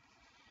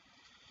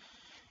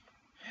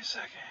 A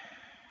second.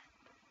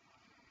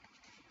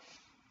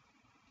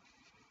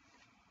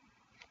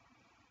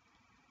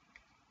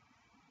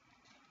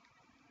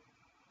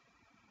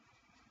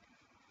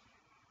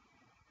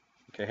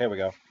 Okay, here we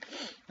go.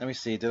 Let me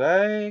see. Did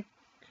I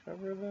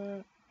cover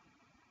that?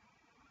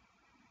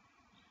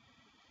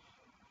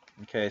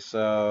 Okay,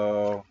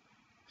 so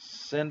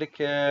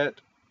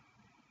syndicate.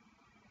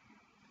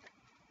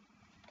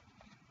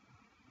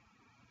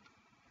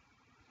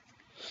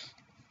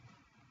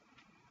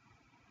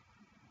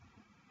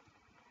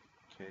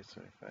 Okay,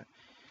 75. Let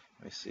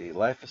me see.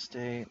 Life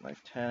estate,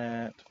 life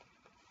tenant.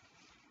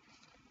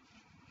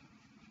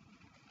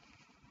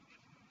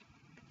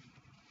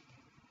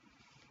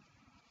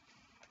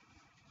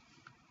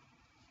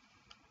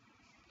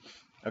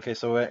 Okay,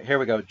 so here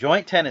we go.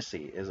 Joint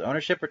tenancy is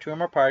ownership for 2 or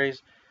more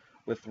parties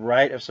with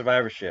right of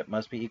survivorship.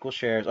 Must be equal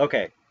shares.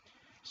 Okay,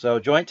 so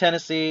joint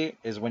tenancy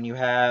is when you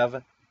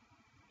have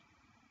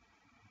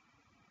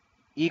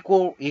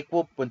equal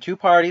when 2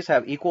 parties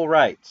have equal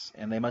rights,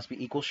 and they must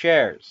be equal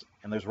shares,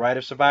 and there's right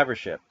of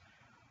survivorship.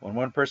 When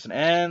one person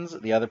ends,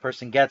 the other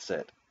person gets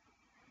it.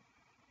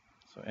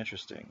 So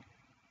interesting.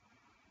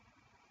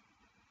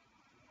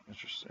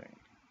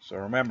 So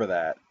remember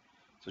that.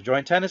 So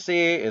joint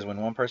tenancy is when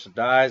one person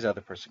dies, the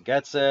other person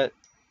gets it.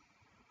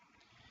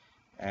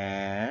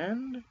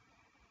 And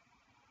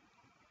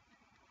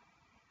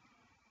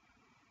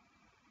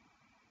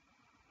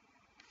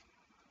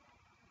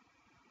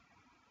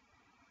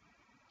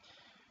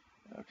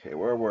Okay,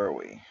 where were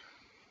we?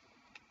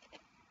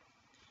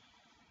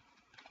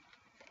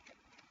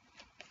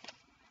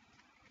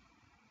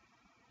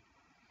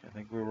 I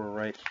think we were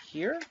right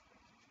here.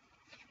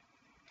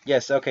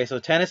 Yes, okay, so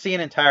tenancy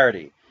in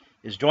entirety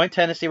is joint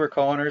tenancy where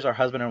co-owners are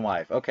husband and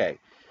wife. Okay,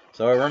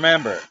 so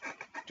remember,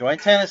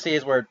 joint tenancy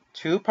is where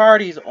two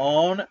parties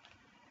own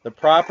the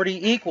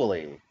property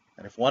equally.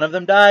 And if one of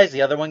them dies,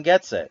 the other one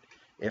gets it.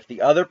 If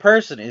the other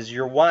person is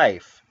your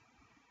wife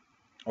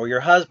or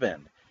your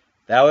husband,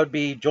 that would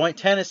be joint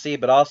tenancy,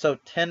 but also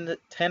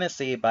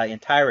tenancy by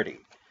entirety.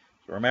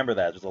 So remember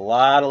that. There's a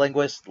lot of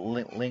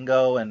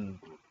lingo and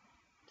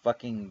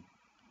fucking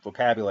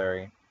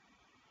vocabulary.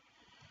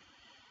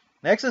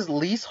 Next is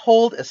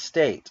leasehold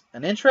estate,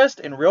 an interest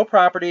in real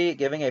property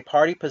giving a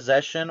party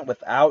possession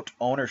without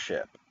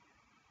ownership.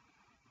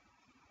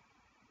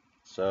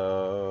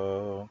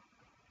 So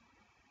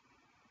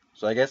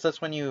I guess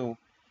that's when you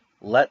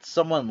let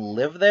someone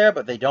live there,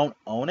 but they don't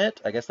own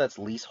it. I guess that's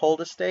leasehold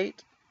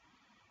estate.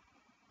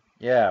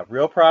 Yeah,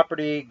 real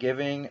property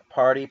giving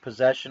party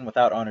possession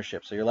without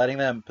ownership. So you're letting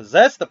them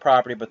possess the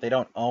property, but they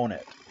don't own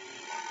it.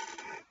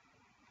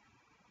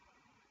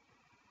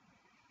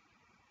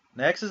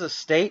 Next is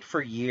estate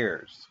for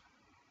years.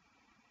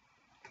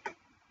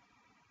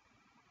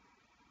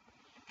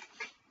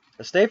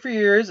 Estate for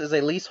years is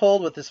a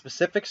leasehold with a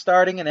specific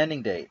starting and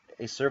ending date.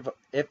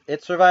 If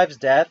it survives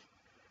death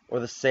or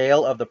the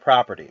sale of the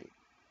property.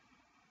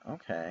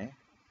 Okay.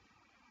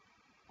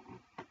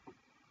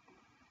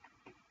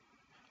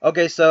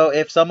 Okay, so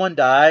if someone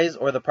dies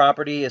or the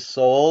property is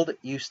sold,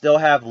 you still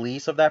have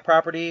lease of that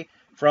property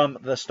from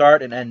the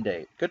start and end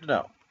date. Good to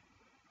know.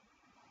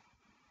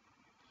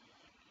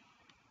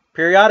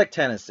 Periodic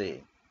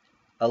tenancy.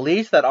 A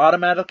lease that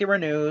automatically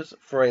renews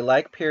for a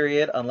like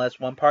period unless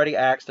one party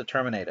acts to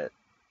terminate it.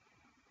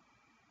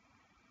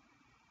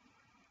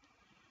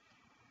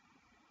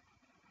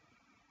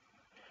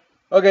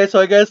 Okay, so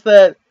I guess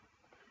that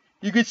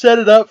you could set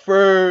it up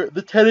for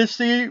the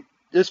tenancy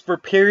is for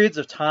periods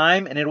of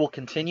time and it will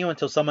continue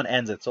until someone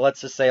ends it. So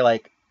let's just say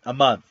like a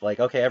month. Like,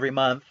 okay, every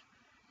month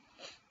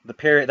the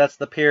period, that's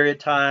the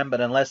period time,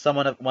 but unless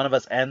one of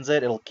us ends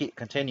it, it'll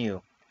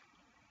continue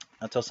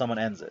until someone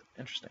ends it.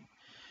 Interesting.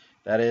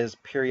 That is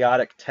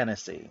periodic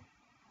tenancy.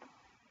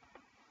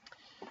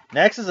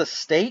 Next is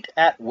estate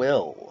at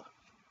will.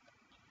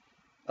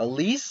 A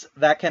lease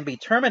that can be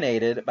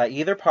terminated by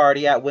either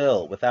party at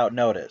will without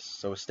notice.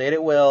 So estate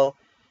at will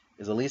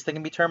is a lease that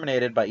can be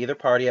terminated by either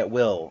party at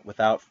will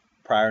without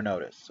prior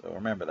notice. So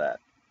remember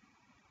that.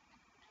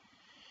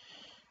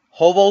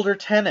 Holder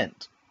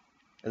tenant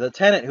is a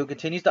tenant who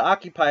continues to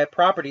occupy a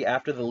property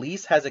after the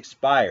lease has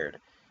expired.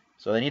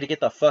 So they need to get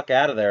the fuck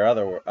out of there,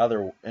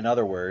 in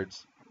other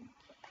words.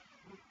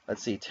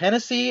 Let's see.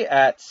 Tenancy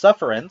at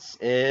sufferance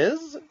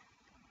is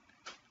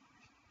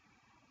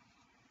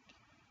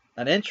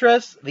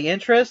the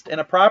interest in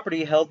a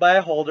property held by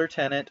a holder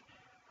tenant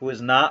who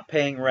is not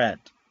paying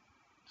rent.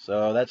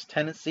 So that's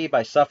tenancy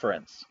by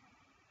sufferance.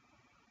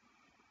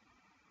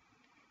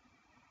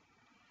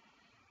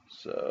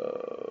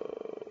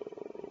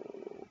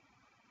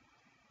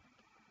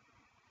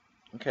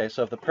 Okay,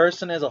 so if the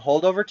person is a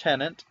holdover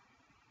tenant,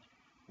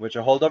 which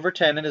a holdover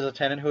tenant is a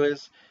tenant who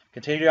has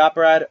continued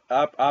to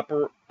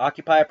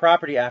occupy a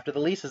property after the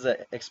lease is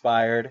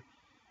expired,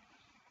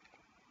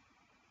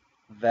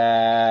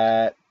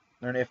 that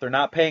if they're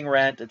not paying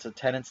rent, it's a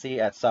tenancy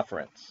at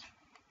sufferance.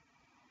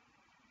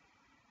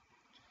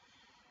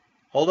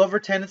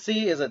 Holdover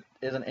tenancy is an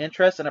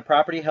interest in a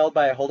property held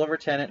by a holdover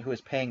tenant who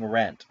is paying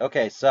rent.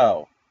 Okay,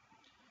 so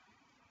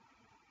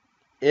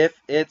if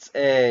it's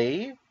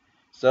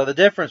so the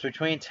difference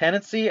between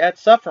tenancy at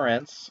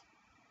sufferance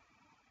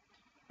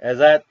is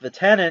that the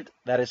tenant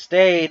that has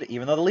stayed,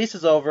 even though the lease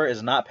is over,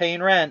 is not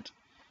paying rent,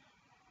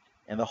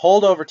 and the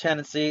holdover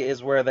tenancy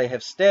is where they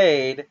have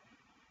stayed,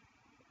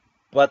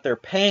 but they're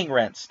paying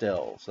rent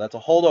still. So that's a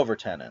holdover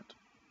tenant.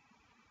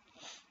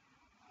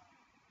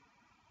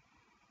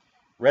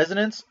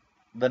 Residence,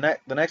 the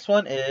next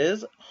one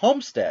is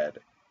homestead,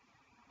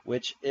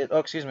 which is, oh,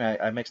 excuse me,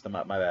 I mixed them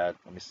up, my bad.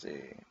 Let me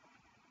see.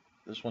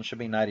 This one should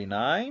be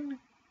 99.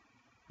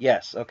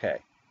 Yes, okay.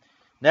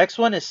 Next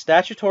one is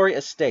statutory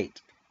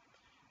estate.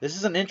 This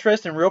is an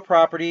interest in real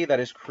property that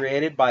is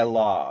created by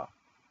law.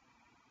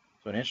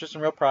 So an interest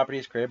in real property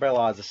is created by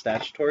law as a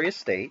statutory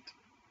estate.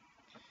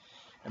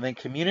 And then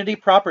community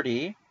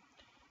property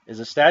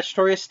is a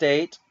statutory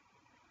estate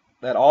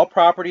that all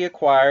property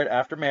acquired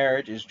after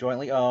marriage is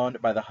jointly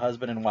owned by the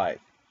husband and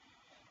wife.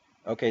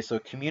 Okay, so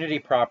community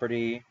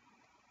property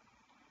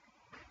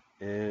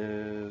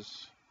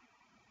is...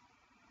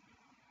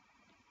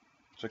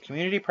 So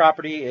community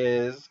property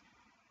is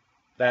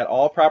that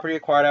all property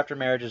acquired after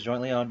marriage is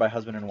jointly owned by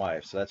husband and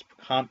wife. So that's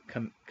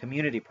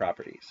community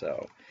property.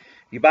 So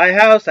you buy a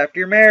house after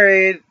you're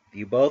married,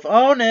 you both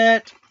own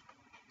it.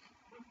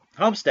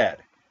 Homestead.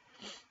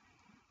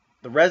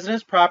 The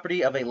residence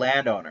property of a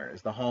landowner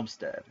is the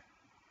homestead.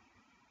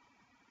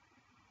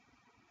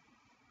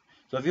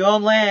 So if you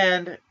own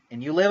land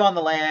and you live on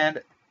the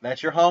land,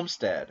 that's your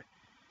homestead.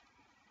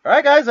 All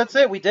right, guys, that's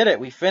it. We did it.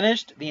 We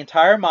finished the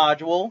entire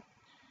module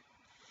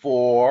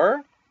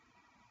for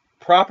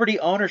property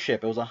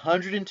ownership. It was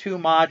 102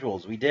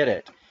 modules. We did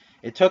it.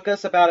 It took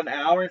us about an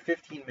hour and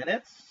 15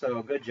 minutes,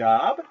 so good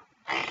job.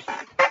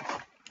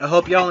 I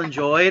hope y'all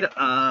enjoyed.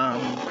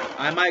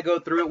 I might go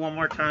through it one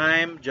more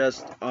time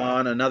just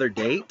on another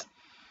date,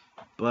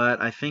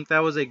 but I think that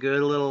was a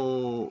good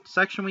little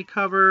section we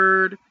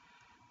covered.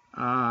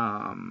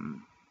 Let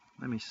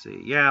me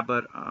see. Yeah,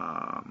 but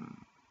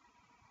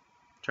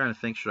trying to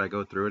think, should I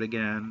go through it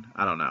again?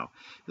 I don't know.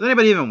 Is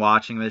anybody even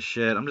watching this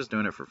shit? I'm just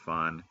doing it for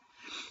fun.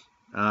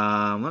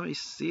 Let me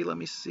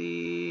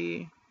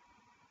see.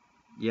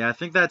 Yeah, I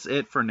think that's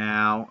it for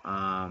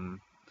now.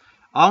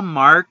 I'll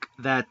mark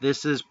that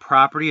this is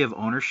property of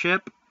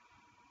ownership.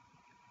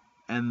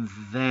 And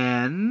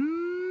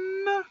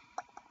then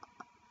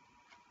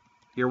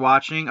you're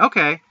watching.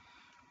 Okay.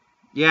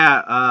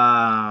 Yeah,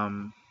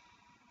 I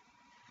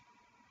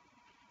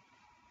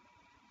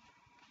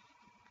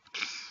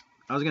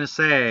was going to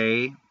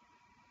say, do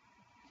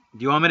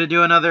you want me to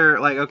do another,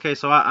 like, okay,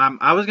 so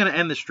I was going to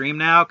end the stream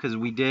now because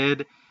we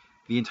did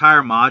the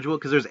entire module,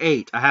 because there's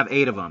 8. I have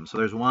 8 of them. So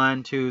there's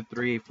 1, 2,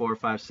 3, 4,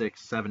 5,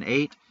 6, 7,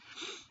 8.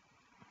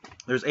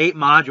 There's 8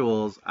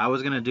 modules. I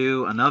was going to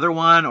do another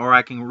one, or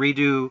I can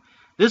redo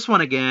this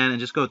one again and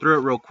just go through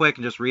it real quick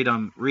and just read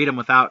them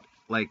without,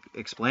 like,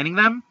 explaining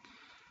them.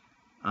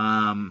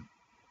 Or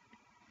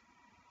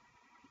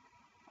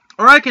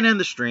I can end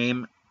the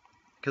stream,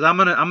 because I'm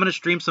gonna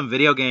stream some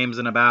video games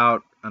in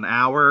about an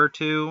hour or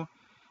two.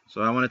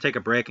 So I want to take a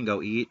break and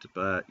go eat.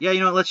 But yeah,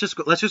 you know, let's just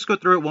go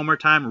through it one more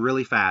time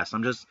really fast.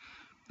 I'm just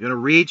gonna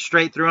read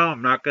straight through them.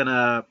 I'm not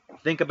gonna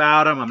think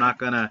about them. I'm not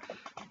gonna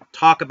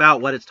talk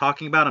about what it's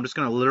talking about. I'm just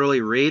gonna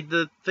literally read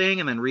the thing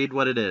and then read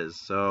what it is.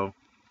 So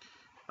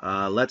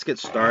let's get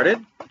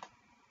started.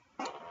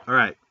 All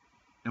right,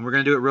 and we're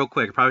gonna do it real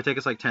quick. It'll probably take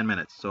us like 10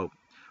 minutes. So,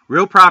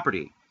 real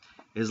property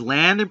is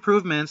land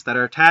improvements that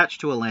are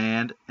attached to a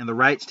land and the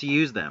rights to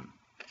use them.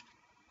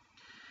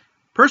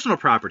 Personal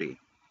property.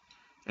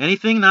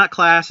 Anything not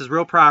classed as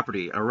real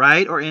property, a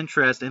right or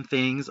interest in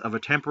things of a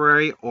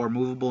temporary or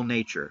movable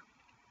nature.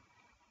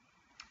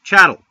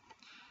 Chattel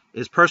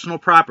is personal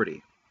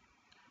property.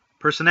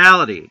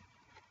 Personality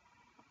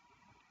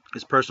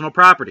is personal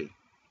property.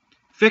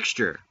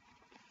 Fixture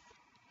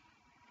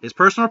is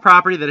personal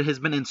property that has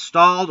been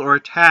installed or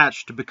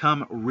attached to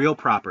become real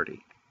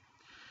property.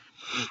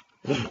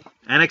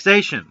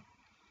 Annexation.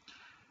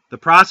 The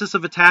process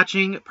of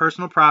attaching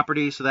personal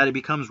property so that it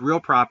becomes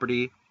real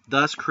property,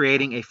 thus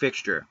creating a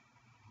fixture.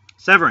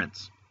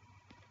 Severance.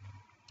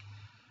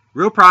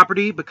 Real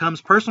property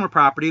becomes personal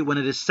property when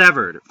it is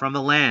severed from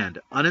the land,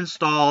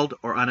 uninstalled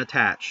or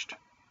unattached.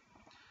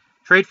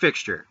 Trade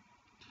fixture.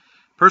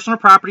 Personal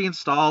property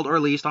installed or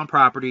leased on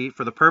property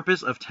for the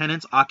purpose of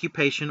tenant's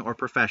occupation or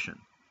profession.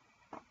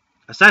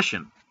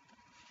 Accession.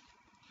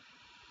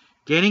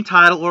 Gaining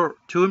title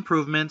to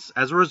improvements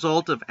as a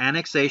result of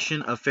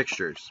annexation of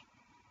fixtures.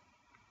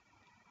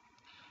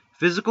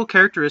 Physical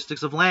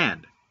characteristics of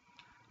land.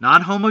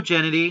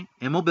 Non-homogeneity,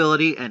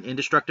 immobility, and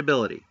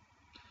indestructibility.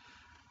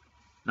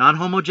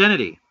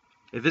 Non-homogeneity.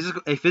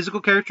 A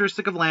physical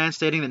characteristic of land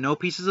stating that no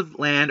pieces of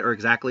land are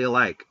exactly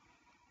alike.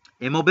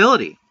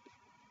 Immobility.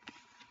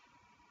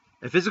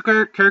 A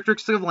physical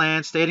characteristic of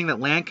land stating that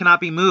land cannot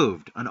be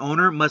moved. An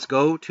owner must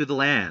go to the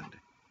land.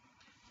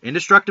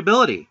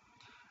 Indestructibility.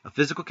 A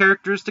physical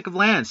characteristic of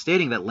land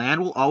stating that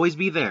land will always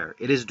be there.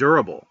 It is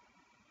durable.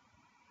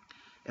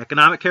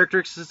 Economic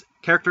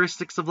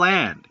characteristics of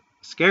land.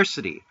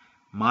 Scarcity,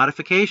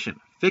 modification,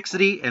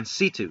 fixity, and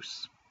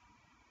situs.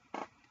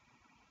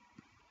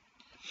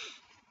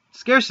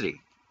 Scarcity.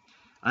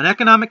 An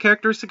economic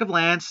characteristic of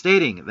land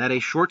stating that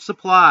a short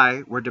supply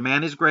where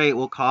demand is great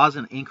will cause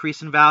an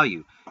increase in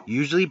value,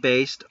 usually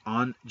based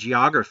on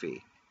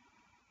geography.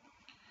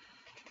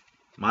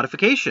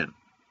 Modification.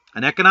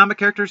 An economic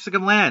characteristic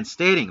of land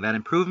stating that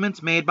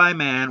improvements made by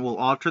man will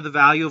alter the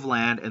value of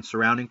land and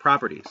surrounding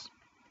properties.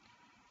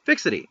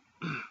 Fixity.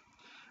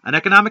 An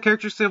economic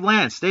characteristic of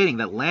land stating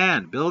that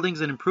land,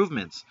 buildings, and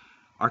improvements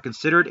are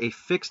considered a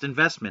fixed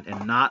investment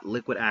and not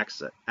liquid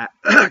assets.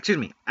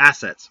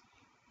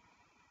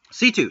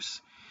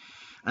 Situs.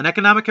 An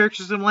economic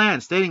characteristic of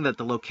land stating that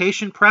the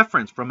location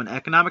preference from an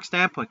economic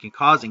standpoint can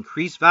cause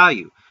increased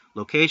value.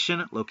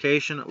 Location,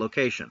 location,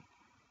 location.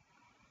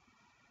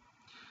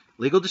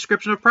 Legal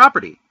description of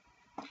property.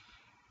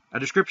 A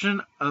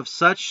description of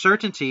such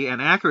certainty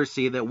and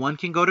accuracy that one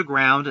can go to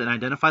ground and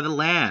identify the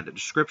land. A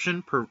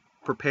description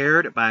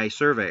prepared by a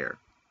surveyor.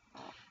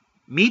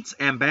 Metes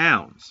and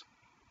bounds.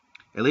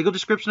 A legal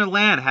description of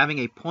land having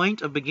a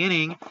point of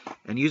beginning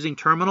and using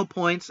terminal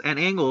points and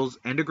angles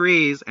and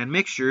degrees and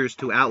mixtures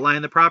to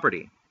outline the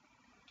property.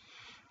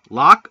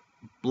 Lot,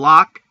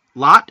 block,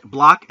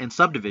 and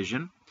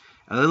subdivision.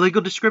 A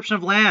legal description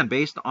of land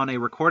based on a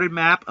recorded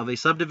map of a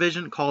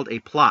subdivision called a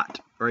plat.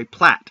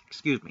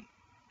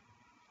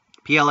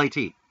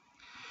 P-L-A-T.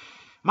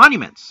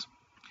 Monuments.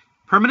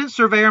 Permanent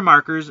surveyor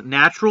markers,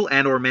 natural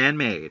and or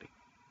man-made.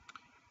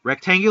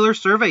 Rectangular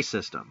survey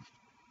system.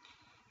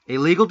 A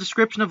legal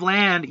description of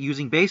land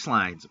using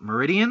baselines,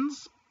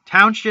 meridians,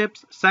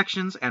 townships,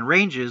 sections, and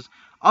ranges,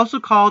 also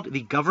called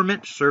the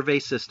government survey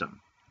system.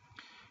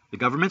 The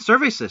government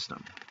survey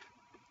system.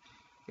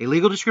 A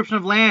legal description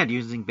of land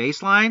using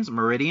baselines,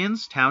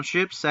 meridians,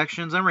 townships,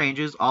 sections, and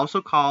ranges,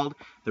 also called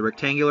the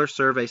rectangular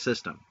survey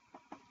system.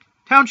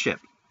 Township.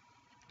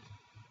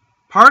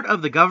 Part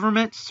of the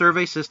government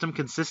survey system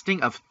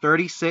consisting of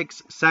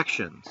 36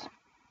 sections.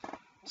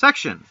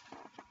 Section.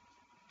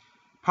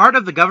 Part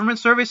of the government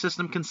survey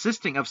system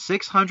consisting of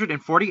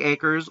 640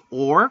 acres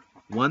or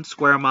 1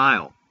 square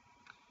mile.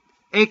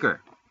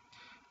 Acre.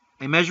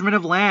 A measurement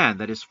of land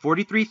that is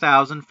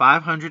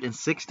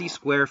 43,560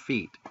 square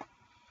feet.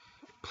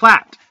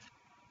 Plat.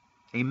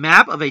 A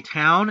map of a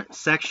town,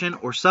 section,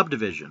 or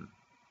subdivision.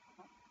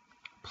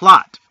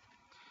 Plot.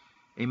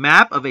 A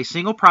map of a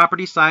single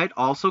property site,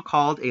 also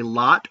called a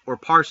lot or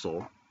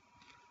parcel.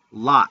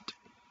 Lot.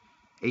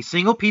 A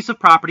single piece of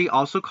property,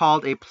 also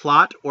called a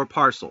plot or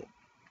parcel.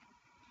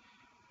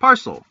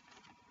 Parcel.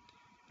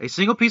 A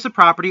single piece of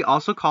property,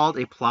 also called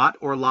a plot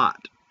or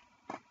lot.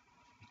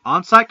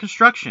 On-site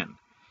construction.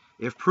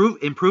 If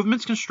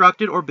improvements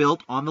constructed or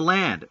built on the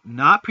land,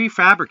 not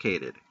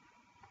prefabricated.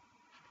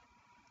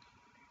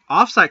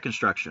 Off-site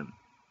construction.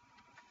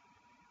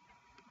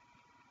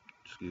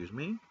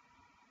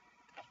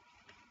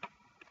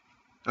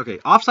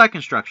 Off-site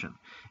construction.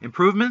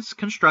 Improvements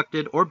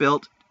constructed or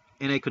built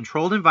in a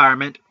controlled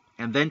environment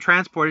and then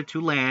transported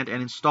to land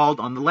and installed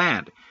on the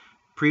land.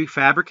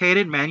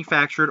 Prefabricated,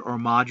 manufactured, or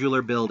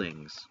modular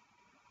buildings.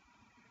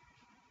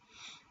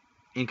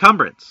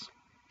 Encumbrance.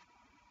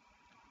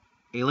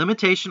 A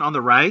limitation on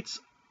the rights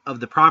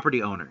of the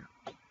property owner.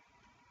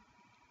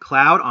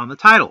 Cloud on the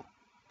title.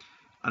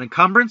 An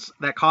encumbrance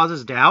that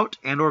causes doubt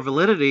and or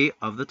validity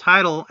of the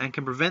title and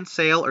can prevent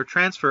sale or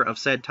transfer of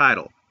said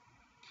title.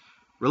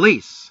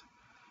 Release.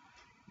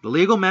 The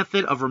legal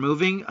method of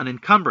removing an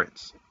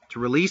encumbrance, to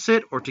release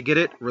it or to get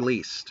it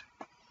released.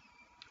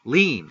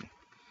 Lien.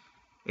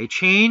 A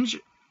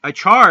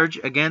charge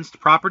against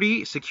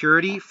property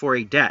security for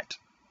a debt.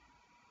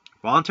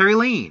 Voluntary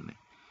lien.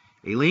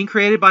 A lien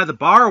created by the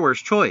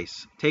borrower's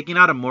choice, taking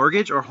out a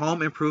mortgage or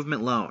home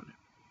improvement loan.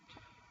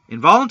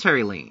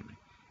 Involuntary lien.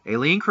 A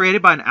lien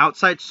created by an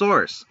outside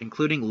source,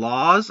 including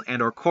laws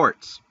and or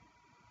courts.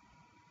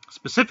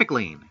 Specific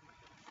lien.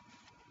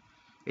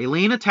 A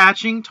lien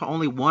attaching to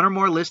only one or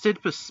more listed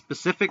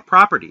specific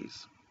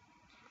properties.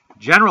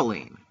 General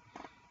lien.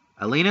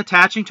 A lien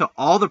attaching to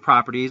all the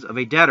properties of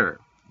a debtor,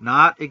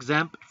 not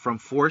exempt from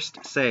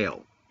forced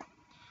sale.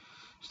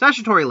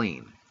 Statutory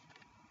lien.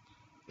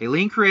 A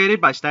lien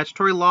created by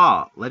statutory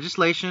law,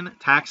 legislation,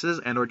 taxes,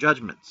 and or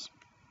judgments.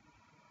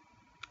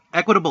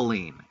 Equitable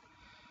lien.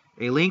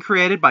 A lien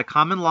created by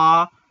common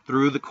law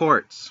through the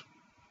courts.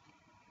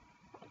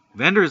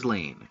 Vendor's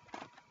lien.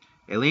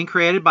 A lien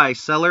created by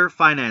seller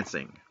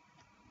financing.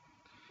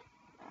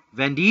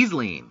 Vendee's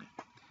lien.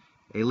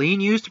 A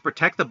lien used to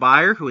protect the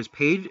buyer who has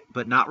paid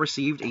but not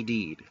received a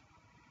deed.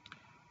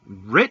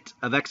 Writ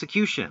of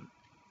execution.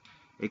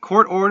 A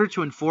court order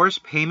to enforce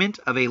payment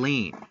of a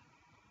lien.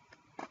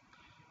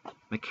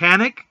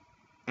 Mechanic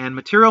and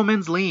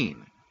materialman's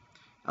lien.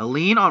 A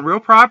lien on real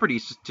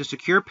properties to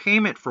secure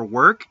payment for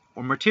work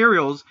or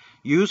materials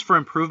used for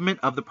improvement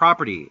of the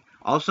property,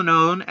 also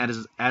known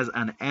as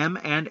an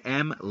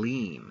M&M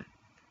lien.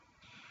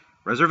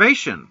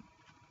 Reservation.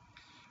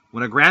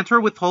 When a grantor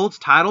withholds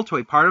title to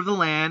a part of the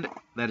land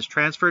that is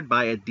transferred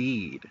by a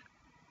deed.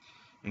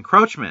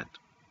 Encroachment.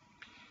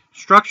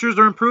 Structures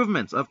or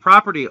improvements of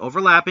property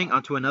overlapping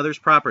onto another's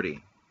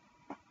property.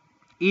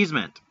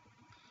 Easement.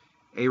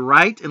 A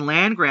right in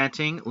land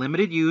granting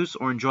limited use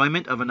or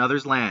enjoyment of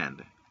another's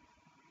land.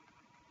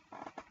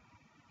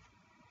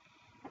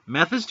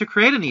 Methods to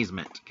create an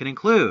easement can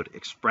include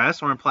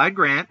express or implied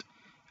grant,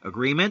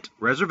 agreement,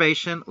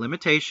 reservation,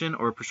 limitation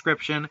or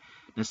prescription,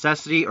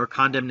 necessity or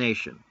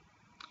condemnation.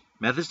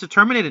 Methods to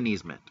terminate an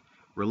easement: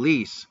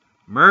 release,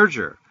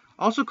 merger,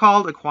 also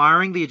called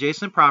acquiring the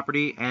adjacent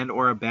property and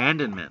or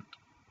abandonment.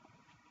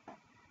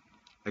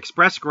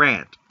 Express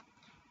grant,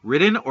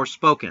 written or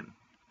spoken.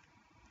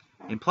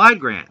 Implied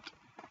grant,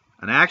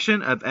 an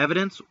action of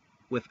evidence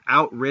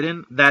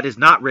that is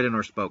not written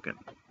or spoken.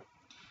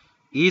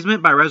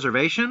 Easement by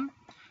reservation,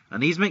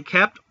 an easement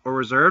kept or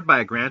reserved by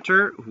a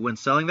grantor when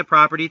selling the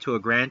property to a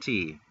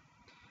grantee.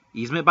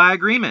 Easement by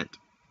agreement,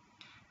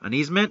 an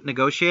easement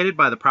negotiated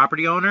by the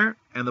property owner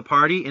and the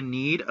party in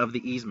need of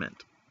the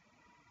easement.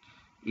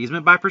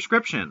 Easement by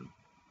prescription,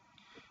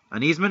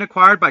 an easement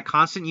acquired by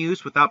constant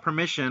use without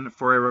permission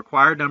for a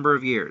required number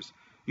of years,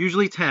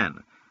 usually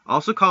 10,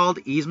 also called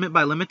easement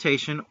by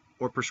limitation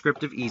or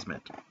prescriptive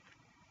easement.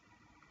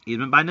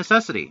 Easement by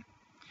necessity,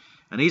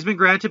 an easement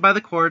granted by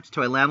the courts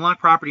to a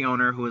landlocked property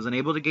owner who is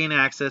unable to gain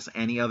access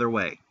any other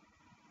way.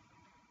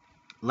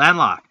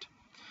 Landlocked,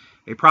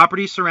 a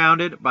property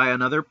surrounded by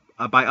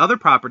other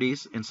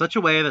properties in such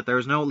a way that there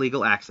is no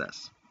legal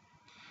access.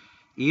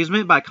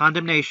 Easement by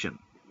condemnation,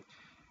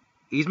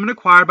 easement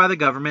acquired by the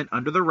government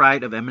under the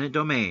right of eminent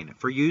domain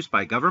for use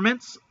by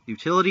governments,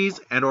 utilities,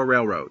 and or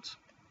railroads.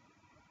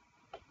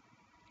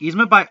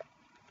 Easement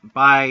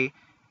by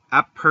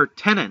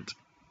appurtenant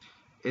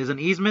is an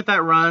easement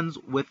that runs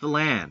with the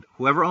land.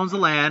 Whoever owns the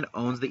land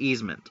owns the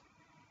easement.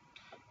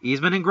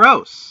 Easement in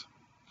gross.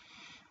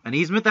 An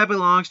easement that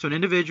belongs to an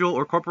individual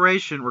or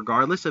corporation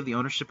regardless of the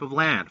ownership of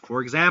land.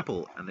 For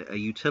example, a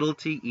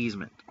utility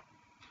easement.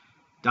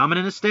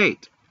 Dominant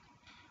estate.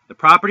 The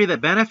property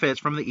that benefits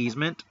from the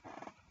easement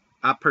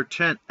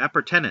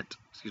appurtenant.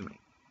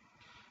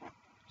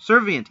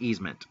 Servient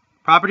easement.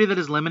 Property that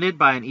is limited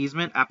by an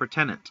easement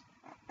appurtenant.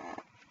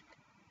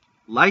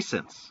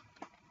 License.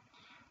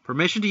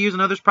 Permission to use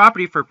another's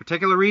property for a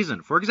particular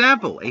reason. For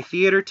example, a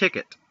theater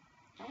ticket.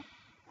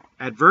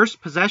 Adverse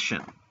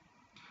possession.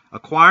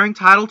 Acquiring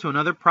title to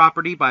another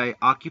property by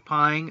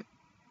occupancy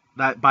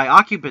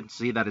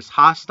that is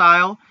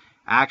hostile,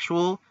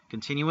 actual,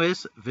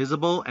 continuous,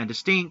 visible, and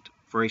distinct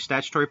for a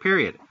statutory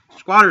period.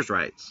 Squatters'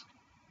 rights.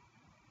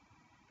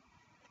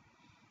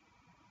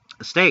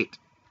 Estate.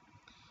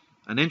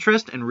 An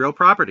interest in real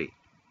property.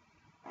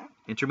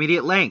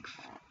 Intermediate length.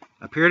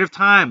 A period of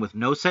time with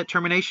no set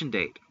termination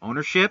date.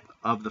 Ownership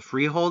of the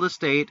freehold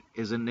estate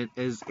is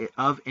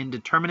of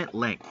indeterminate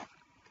length.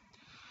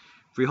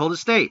 Freehold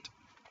estate.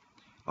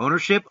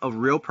 Ownership of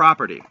real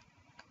property.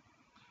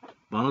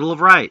 Bundle of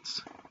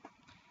rights.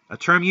 A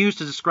term used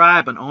to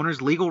describe an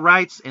owner's legal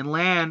rights in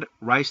land,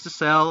 rights to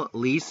sell,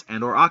 lease,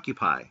 and or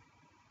occupy.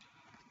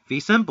 Fee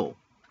simple.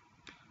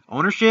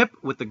 Ownership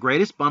with the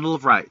greatest bundle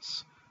of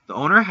rights. The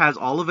owner has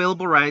all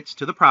available rights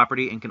to the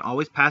property and can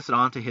always pass it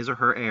on to his or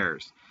her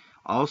heirs.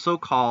 Also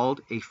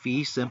called a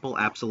fee simple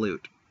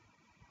absolute.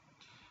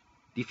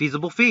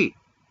 Defeasible fee.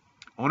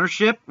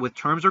 Ownership with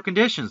terms or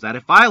conditions that,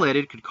 if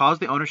violated, could cause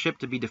the ownership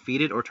to be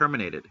defeated or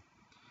terminated.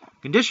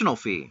 Conditional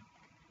fee.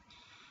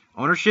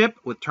 Ownership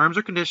with terms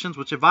or conditions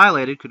which, if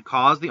violated, could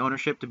cause the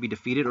ownership to be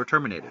defeated or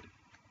terminated.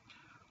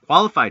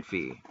 Qualified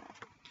fee.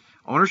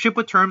 Ownership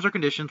with terms or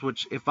conditions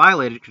which, if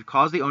violated, could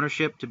cause the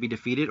ownership to be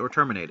defeated or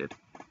terminated.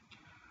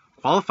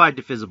 Qualified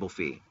divisible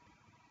fee.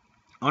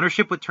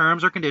 Ownership with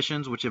terms or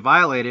conditions which, if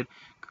violated,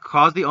 could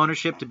cause the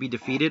ownership to be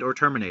defeated or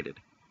terminated.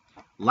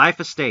 Life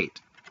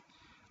estate.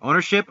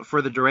 Ownership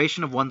for the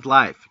duration of one's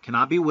life.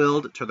 Cannot be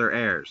willed to their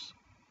heirs.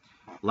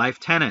 Life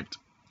tenant.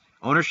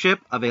 Ownership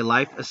of a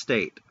life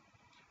estate.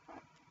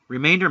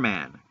 Remainder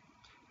man.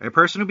 A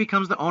person who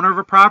becomes the owner of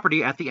a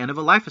property at the end of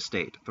a life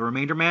estate. The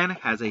remainder man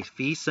has a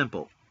fee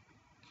simple.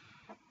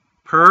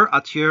 Per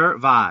auteur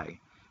vie.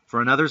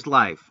 For another's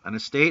life. An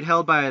estate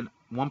held by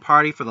one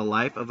party for the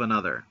life of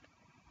another.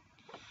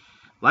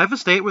 Life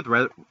estate with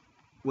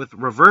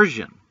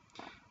reversion.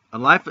 A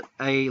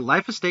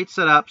life estate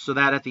set up so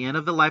that at the end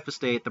of the life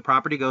estate, the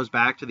property goes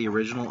back to the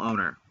original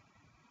owner.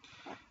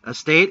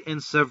 Estate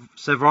in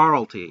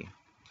severalty.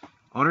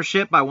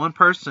 Ownership by one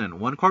person,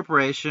 one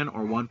corporation,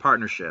 or one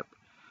partnership.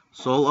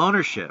 Sole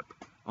ownership.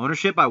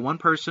 Ownership by one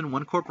person,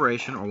 one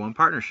corporation, or one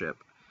partnership.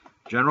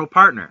 General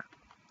partner.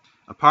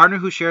 A partner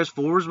who shares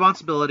full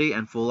responsibility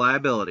and full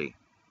liability.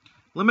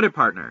 Limited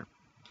partner.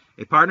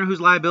 A partner whose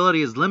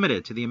liability is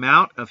limited to the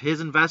amount of his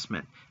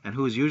investment and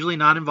who is usually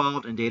not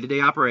involved in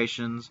day-to-day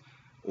operations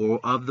or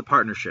of the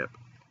partnership.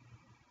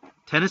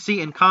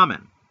 Tenancy in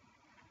common.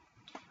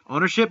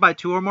 Ownership by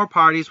two or more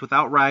parties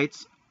without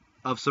rights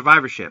of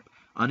survivorship.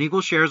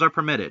 Unequal shares are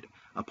permitted.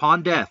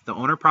 Upon death, the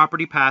owner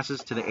property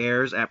passes to the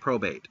heirs at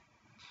probate.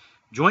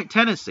 Joint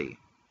tenancy.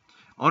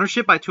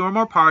 Ownership by two or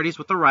more parties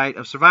with the right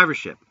of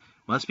survivorship.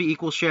 Must be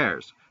equal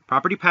shares.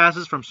 Property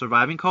passes from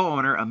surviving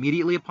co-owner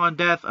immediately upon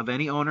death of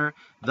any owner,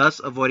 thus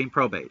avoiding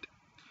probate.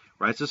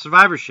 Rights of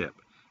survivorship.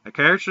 A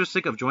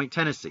characteristic of joint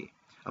tenancy.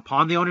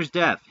 Upon the owner's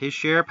death, his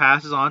share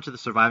passes on to the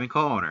surviving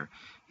co-owner.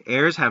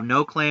 Heirs have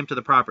no claim to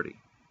the property.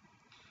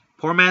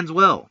 Poor man's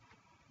will.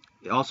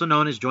 Also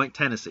known as joint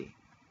tenancy.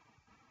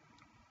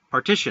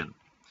 Partition.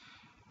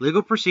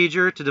 Legal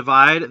procedure to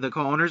divide the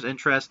co-owner's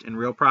interest in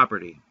real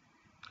property.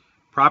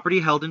 Property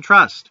held in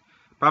trust.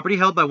 Property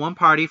held by one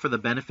party for the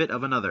benefit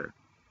of another.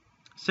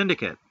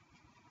 Syndicate.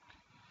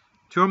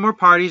 Two or more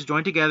parties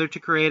join together to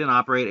create and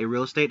operate a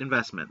real estate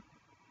investment.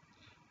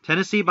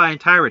 Tenancy by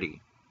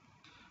entirety.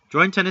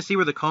 Joint tenancy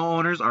where the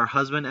co-owners are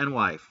husband and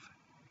wife.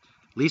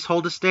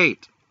 Leasehold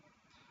estate.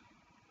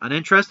 An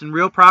interest in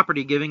real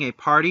property giving a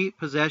party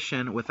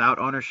possession without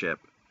ownership.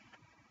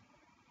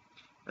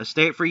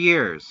 Estate for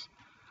years.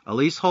 A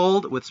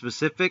leasehold with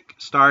specific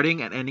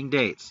starting and ending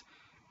dates.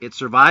 It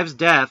survives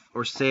death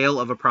or sale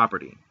of a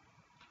property.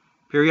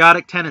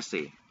 Periodic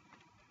tenancy.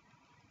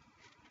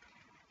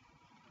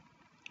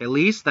 A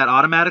lease that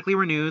automatically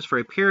renews for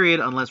a period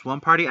unless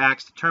one party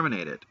acts to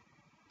terminate it.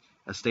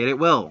 Estate at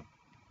will.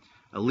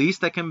 A lease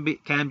that can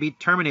be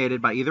terminated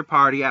by either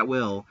party at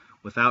will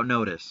without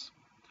notice.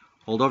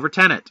 Holdover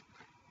tenant.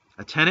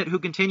 A tenant who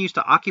continues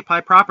to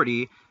occupy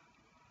property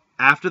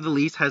after the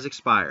lease has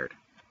expired.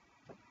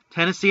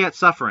 Tenancy at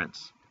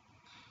sufferance.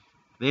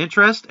 The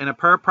interest in a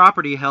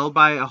property held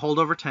by a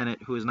holdover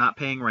tenant who is not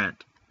paying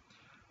rent.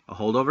 A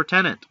holdover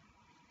tenant.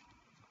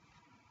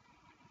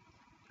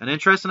 An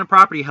interest in a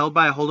property held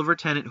by a holdover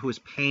tenant who is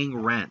paying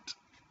rent.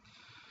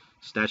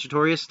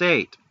 Statutory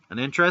estate. An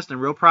interest in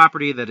real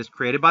property that is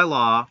created by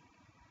law.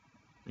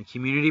 and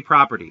community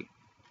property.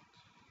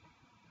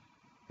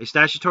 A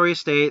statutory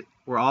estate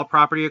where all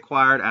property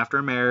acquired after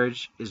a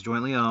marriage is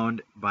jointly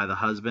owned by the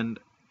husband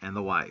and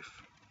the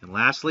wife. And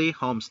lastly,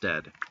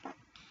 homestead.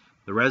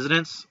 The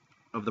residence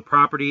of the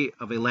property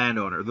of a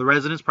landowner. The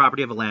residence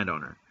property of a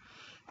landowner.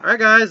 All right,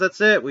 guys,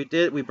 that's it. We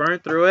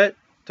burned through it.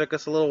 Took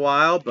us a little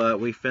while, but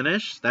we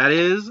finished. That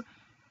is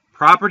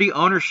property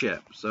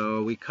ownership.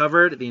 So we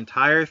covered the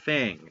entire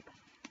thing.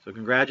 So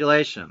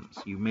congratulations.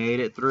 You made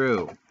it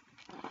through.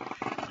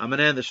 I'm going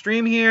to end the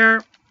stream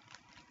here.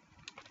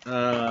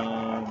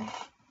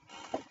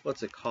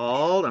 What's it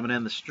called? I'm going to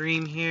end the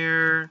stream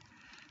here.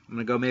 I'm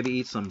going to go maybe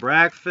eat some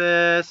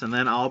breakfast, and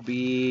then I'll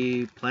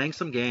be playing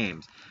some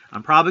games.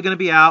 I'm probably going to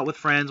be out with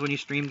friends when you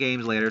stream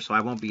games later, so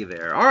I won't be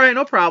there. All right,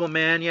 no problem,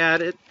 man.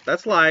 Yeah,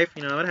 that's life.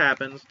 You know, it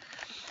happens.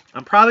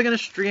 I'm probably going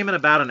to stream in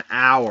about an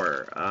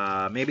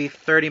hour, maybe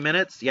 30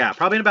 minutes. Yeah,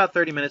 probably in about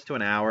 30 minutes to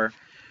an hour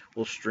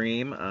we'll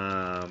stream.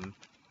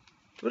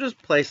 We'll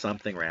just play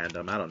something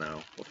random. I don't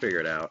know. We'll figure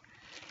it out.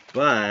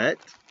 But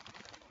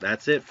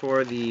that's it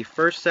for the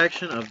first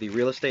section of the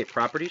real estate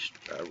property,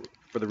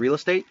 for the real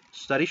estate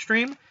study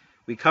stream.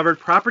 We covered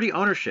property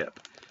ownership.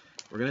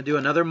 We're going to do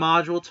another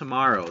module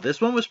tomorrow.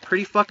 This one was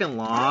pretty fucking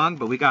long,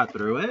 but we got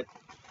through it.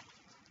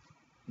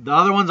 The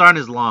other ones aren't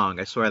as long,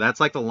 I swear. That's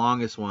like the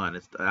longest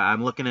one.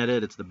 I'm looking at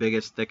it. It's the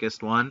biggest,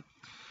 thickest one.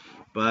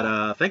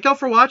 But thank y'all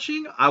for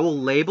watching. I will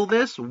label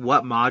this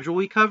what module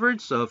we covered.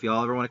 So if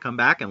y'all ever want to come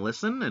back and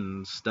listen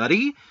and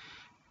study,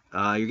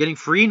 you're getting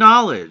free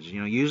knowledge. You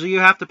know, usually you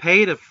have to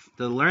pay to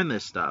learn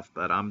this stuff.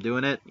 But I'm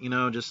doing it, you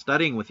know, just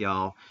studying with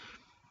y'all.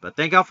 But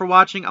thank y'all for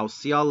watching. I'll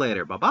see y'all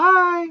later.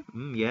 Bye-bye.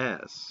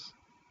 Yes.